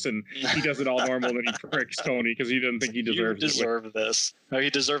deserve this. And he does it all normal, and he pricks Tony because he doesn't think he deserves it. You deserve this. No, he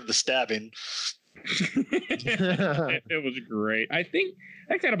deserved the stabbing. It was great. I think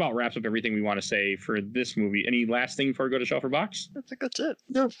that about wraps up everything we want to say for this movie. Any last thing before we go to Shelf or Box? I think that's it.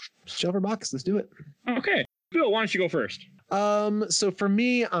 No, Shelf or Box. Let's do it. Okay, Bill, why don't you go first? So for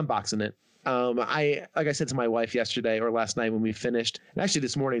me, I'm boxing it. Like I said to my wife yesterday or last night when we finished, and actually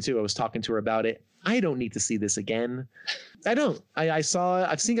this morning too, I was talking to her about it. I don't need to see this again. I don't. I saw it.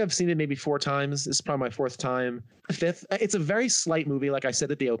 I've seen it maybe 4 times. This is probably my 4th time. 5th. It's a very slight movie. Like I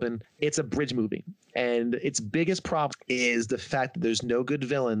said at the open, it's a bridge movie. And its biggest problem is the fact that there's no good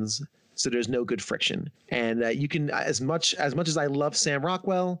villains. So there's no good friction. And you can, as much as I love Sam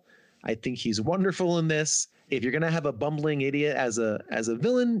Rockwell, I think he's wonderful in this. if you're gonna have a bumbling idiot as a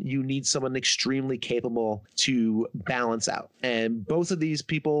villain, you need someone extremely capable to balance out. And both of these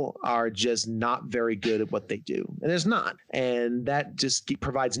people are just not very good at what they do, and there's not, and that just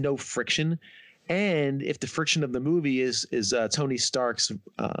provides no friction. And if the friction of the movie is Tony Stark's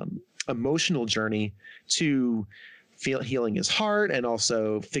emotional journey to healing his heart and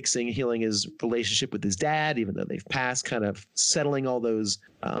also healing his relationship with his dad, even though they've passed, kind of settling all those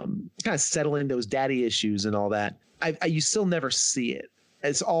settling those daddy issues and all that, you still never see it.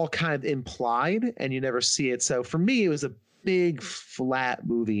 It's all kind of implied and you never see it. So for me, it was a big flat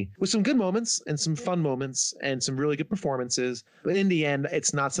movie with some good moments and some fun moments and some really good performances, but in the end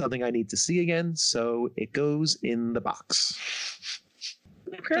it's not something I need to see again, so it goes in the box.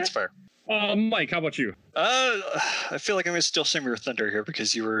 Okay. That's fair. Mike, how about you? I feel like I'm gonna steal some of your thunder here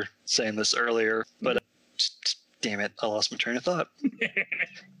because you were saying this earlier, but damn it, I lost my train of thought.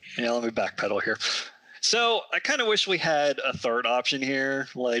 Yeah, let me backpedal here. So I kind of wish we had a third option here,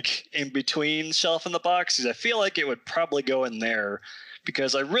 like in between Shelf and the Box, because I feel like it would probably go in there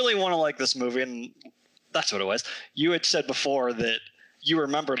because I really want to like this movie, and that's what it was. You had said before that you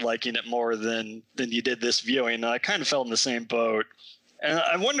remembered liking it more than you did this viewing, and I kind of felt in the same boat. And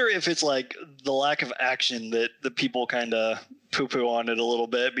I wonder if it's like the lack of action that the people kind of poo-poo on it a little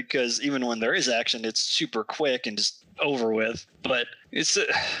bit, because even when there is action, it's super quick and just over with. But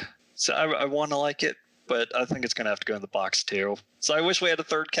so I want to like it, but I think it's going to have to go in the box too. So I wish we had a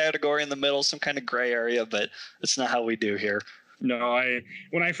third category in the middle, some kind of gray area, but it's not how we do here. No,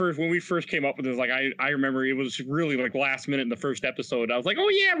 when we first came up with this, like I remember it was really like last minute in the first episode. I was like, oh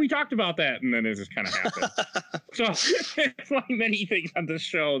yeah, we talked about that, and then it just kind of happened. So it's like many things on this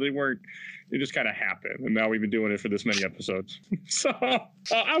show, they just kind of happened, and now we've been doing it for this many episodes. So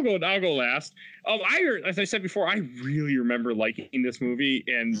I'll go last. As I said before, I really remember liking this movie,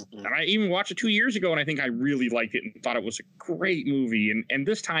 and I even watched it 2 years ago, and I think I really liked it and thought it was a great movie. And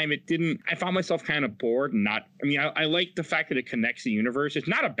this time it didn't. I found myself kind of bored. I like the fact that it connects the universe. It's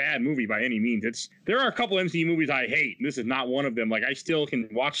not a bad movie by any means. There are a couple MCU movies I hate, and this is not one of them. Like, I still can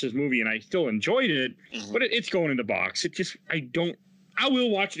watch this movie, and I still enjoyed it, but it's going in the box. I will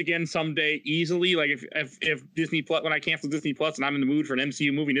watch it again someday easily. Like if Disney Plus, when I cancel Disney Plus and I'm in the mood for an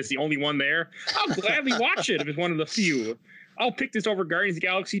MCU movie and it's the only one there, I'll gladly watch it if it's one of the few. I'll pick this over Guardians of the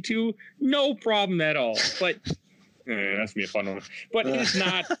Galaxy 2, no problem at all. But that's gonna be a fun one. But it's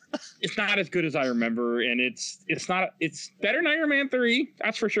not as good as I remember, and it's better than Iron Man 3.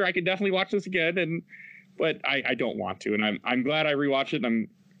 That's for sure. I could definitely watch this again, but I don't want to, and I'm glad I rewatched it. And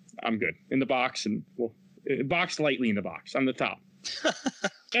I'm good in the box, and box lightly in the box on the top.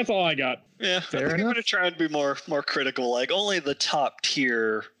 That's all I got. Yeah, I think I'm going to try and be more critical. Like, only the top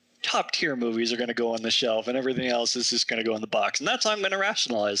tier movies are going to go on the shelf, and everything else is just going to go in the box. And that's how I'm going to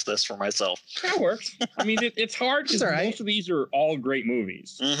rationalize this for myself. That works. I mean, it's hard because most of these are all great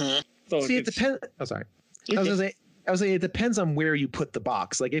movies. Mm-hmm. So see, it depends. Oh, sorry. I was going to say it depends on where you put the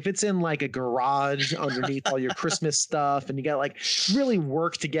box. Like, if it's in like a garage underneath all your Christmas stuff, and you got like really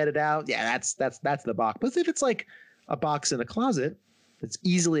work to get it out, yeah, that's the box. But if it's like a box in a closet that's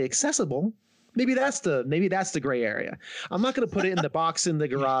easily accessible, maybe that's the gray area. I'm not going to put it in the box in the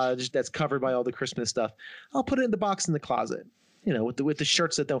garage that's covered by all the Christmas stuff. I'll put it in the box in the closet, with the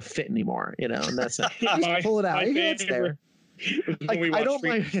shirts that don't fit anymore, and that's it. Just pull it out. It's there. Like,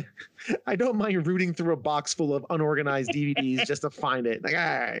 I don't mind rooting through a box full of unorganized DVDs just to find it. Like, all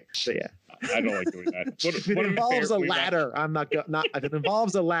right, so yeah. I don't like doing that. If it involves a ladder, I'm not. If it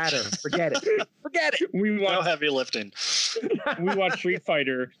involves a ladder, forget it. Forget it. No heavy lifting. We watched Street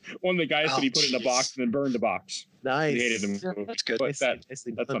Fighter. One of the guys said he put it in a box and then burned the box. Nice. He hated the movie. That's good. But that's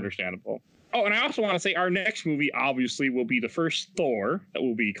understandable. Oh, and I also want to say our next movie obviously will be the first Thor that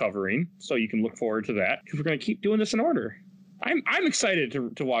we'll be covering, so you can look forward to that because we're going to keep doing this in order. I'm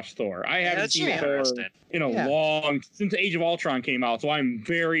excited to watch Thor. I haven't seen Thor in a long since Age of Ultron came out, so I'm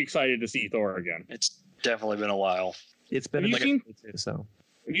very excited to see Thor again. It's definitely been a while. It's been Have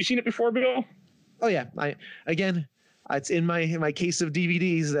you seen it before, Bill? Oh yeah. It's in my case of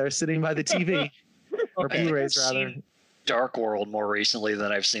DVDs that are sitting by the TV or Blu-rays rather. Dark World more recently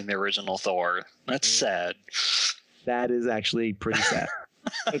than I've seen the original Thor. That's sad. That is actually pretty sad.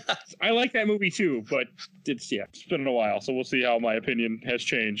 I like that movie too, but it's been a while, so we'll see how my opinion has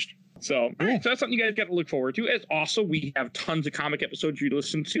changed. So, all right, so that's something you guys got to look forward to. As also, we have tons of comic episodes you to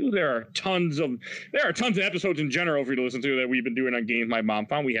listen to. There are tons of episodes in general for you to listen to that we've been doing on Games My Mom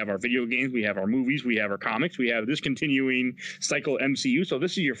Found. We have our video games, we have our movies, we have our comics, we have this continuing cycle MCU. So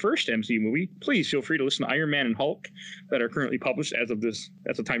this is your first MCU movie. Please feel free to listen to Iron Man and Hulk that are currently published as of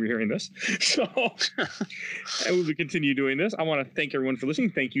the time you're hearing this. So, and we will continue doing this. I want to thank everyone for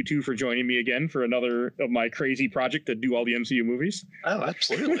listening. Thank you too for joining me again for another of my crazy project to do all the MCU movies. Oh,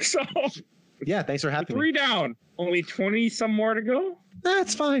 absolutely. So. Yeah, thanks for having me. 3 down. Only 20 some more to go.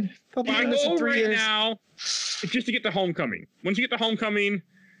 That's fine. My goal right now is just to get to Homecoming. Once you get to Homecoming,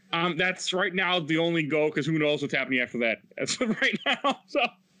 that's right now the only goal because who knows what's happening after that. That's right now. So,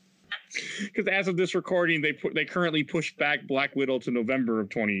 because as of this recording, they currently pushed back Black Widow to November of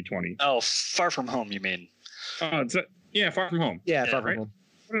 2020. Oh, Far From Home, you mean? Yeah, Far From Home. Yeah, Far right? From Home.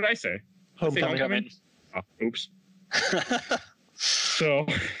 What did I say? Homecoming. Oh, oops. So,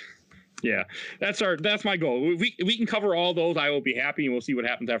 yeah, that's my goal. We can cover all those. I will be happy, and we'll see what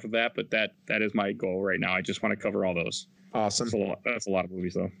happens after that. But that is my goal right now. I just want to cover all those. Awesome. That's a lot of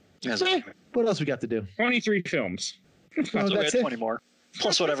movies, though. What else we got to do? 23 films. Oh, so that's we it. had 20 more.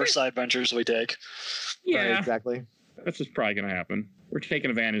 Plus whatever side ventures we take. Yeah, Right, exactly. That's just probably going to happen. We're taking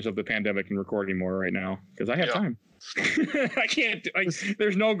advantage of the pandemic and recording more right now because I have time. I can't.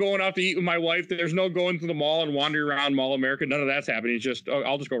 There's no going out to eat with my wife. There's no going to the mall and wandering around Mall America. None of that's happening. It's just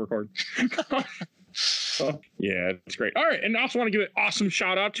I'll just go record. So, yeah, it's great. All right, and I also want to give an awesome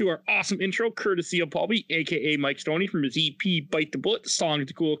shout out to our awesome intro, courtesy of Paulby, aka Mike Stoney from his EP "Bite the Bullet," song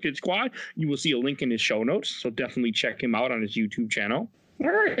to Cool Kid Squad. You will see a link in his show notes, so definitely check him out on his YouTube channel.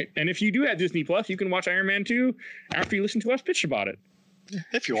 All right, and if you do have Disney Plus, you can watch Iron Man 2 after you listen to us bitch about it.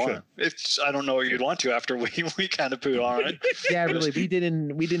 If you want. I don't know what you'd want to after we kind of pooed on it. Yeah, really, we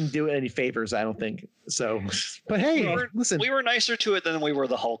didn't do it any favors, I don't think. So, but hey, listen, we were nicer to it than we were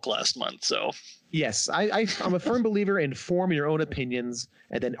the Hulk last month. So yes, I'm a firm believer in form your own opinions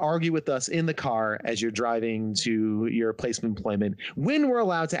and then argue with us in the car as you're driving to your place of employment when we're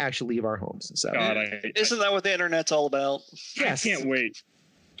allowed to actually leave our homes. So, God, isn't that what the internet's all about? Yes. I can't wait.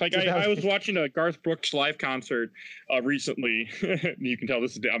 Like I was watching a Garth Brooks live concert recently. You can tell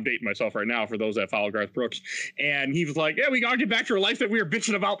I'm dating myself right now for those that follow Garth Brooks. And he was like, "Yeah, we gotta get back to a life that we were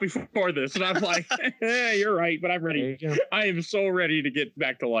bitching about before this." And I'm like, "You're right, but I'm ready. I am so ready to get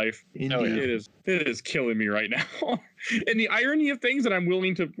back to life. It is killing me right now." And the irony of things that I'm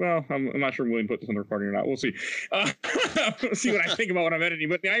willing to, well, I'm not sure I'm willing to put this on the recording or not. We'll see. We'll see what I think about when I'm editing.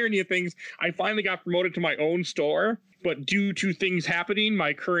 But the irony of things, I finally got promoted to my own store. But due to things happening,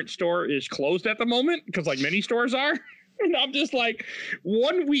 my current store is closed at the moment because like many stores are. And I'm just like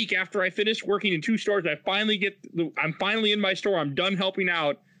 1 week after I finished working in 2 stores, I'm finally in my store. I'm done helping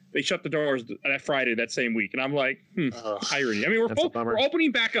out. They shut the doors that Friday that same week. And I'm like, irony. I mean, we're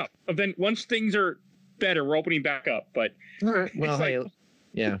opening back up. Then once things are better, we're opening back up. But all right. Well, hey,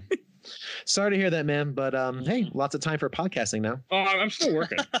 yeah. Sorry to hear that, man. But hey, lots of time for podcasting now. Oh, I'm still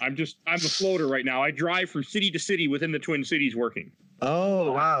working. I'm a floater right now. I drive from city to city within the Twin Cities working.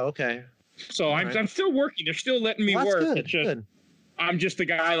 Oh, wow. Okay. So I'm still working. They're still letting me work. Good. It's just, I'm just the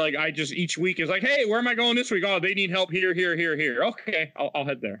guy. Like I just each week is like, hey, where am I going this week? Oh, they need help here. Okay, I'll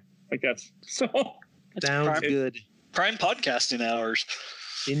head there. Like that's so. Sounds good. Prime podcasting hours.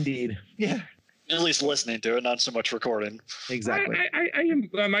 Indeed. Yeah. At least listening to it, not so much recording. Exactly. I am.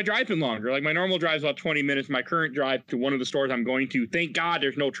 My drive's been longer. Like my normal drive's about 20 minutes. My current drive to one of the stores I'm going to, thank God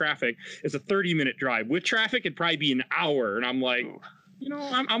there's no traffic, is a 30-minute drive. With traffic, it'd probably be an hour. And I'm like,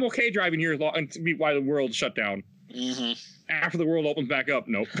 I'm okay driving here as long while the world's shut down. Mm-hmm. After the world opens back up,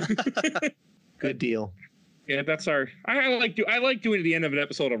 nope. Good deal. Yeah, that's our. I like doing at the end of an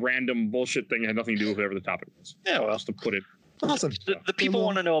episode a random bullshit thing that had nothing to do with whatever the topic was. Yeah, well, just to put it. Awesome. The people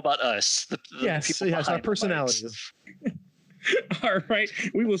want to know about us. Yes, our personalities. All right.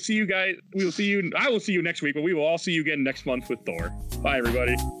 We will see you guys. I will see you next week, but we will all see you again next month with Thor. Bye,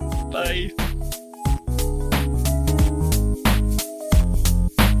 everybody. Bye.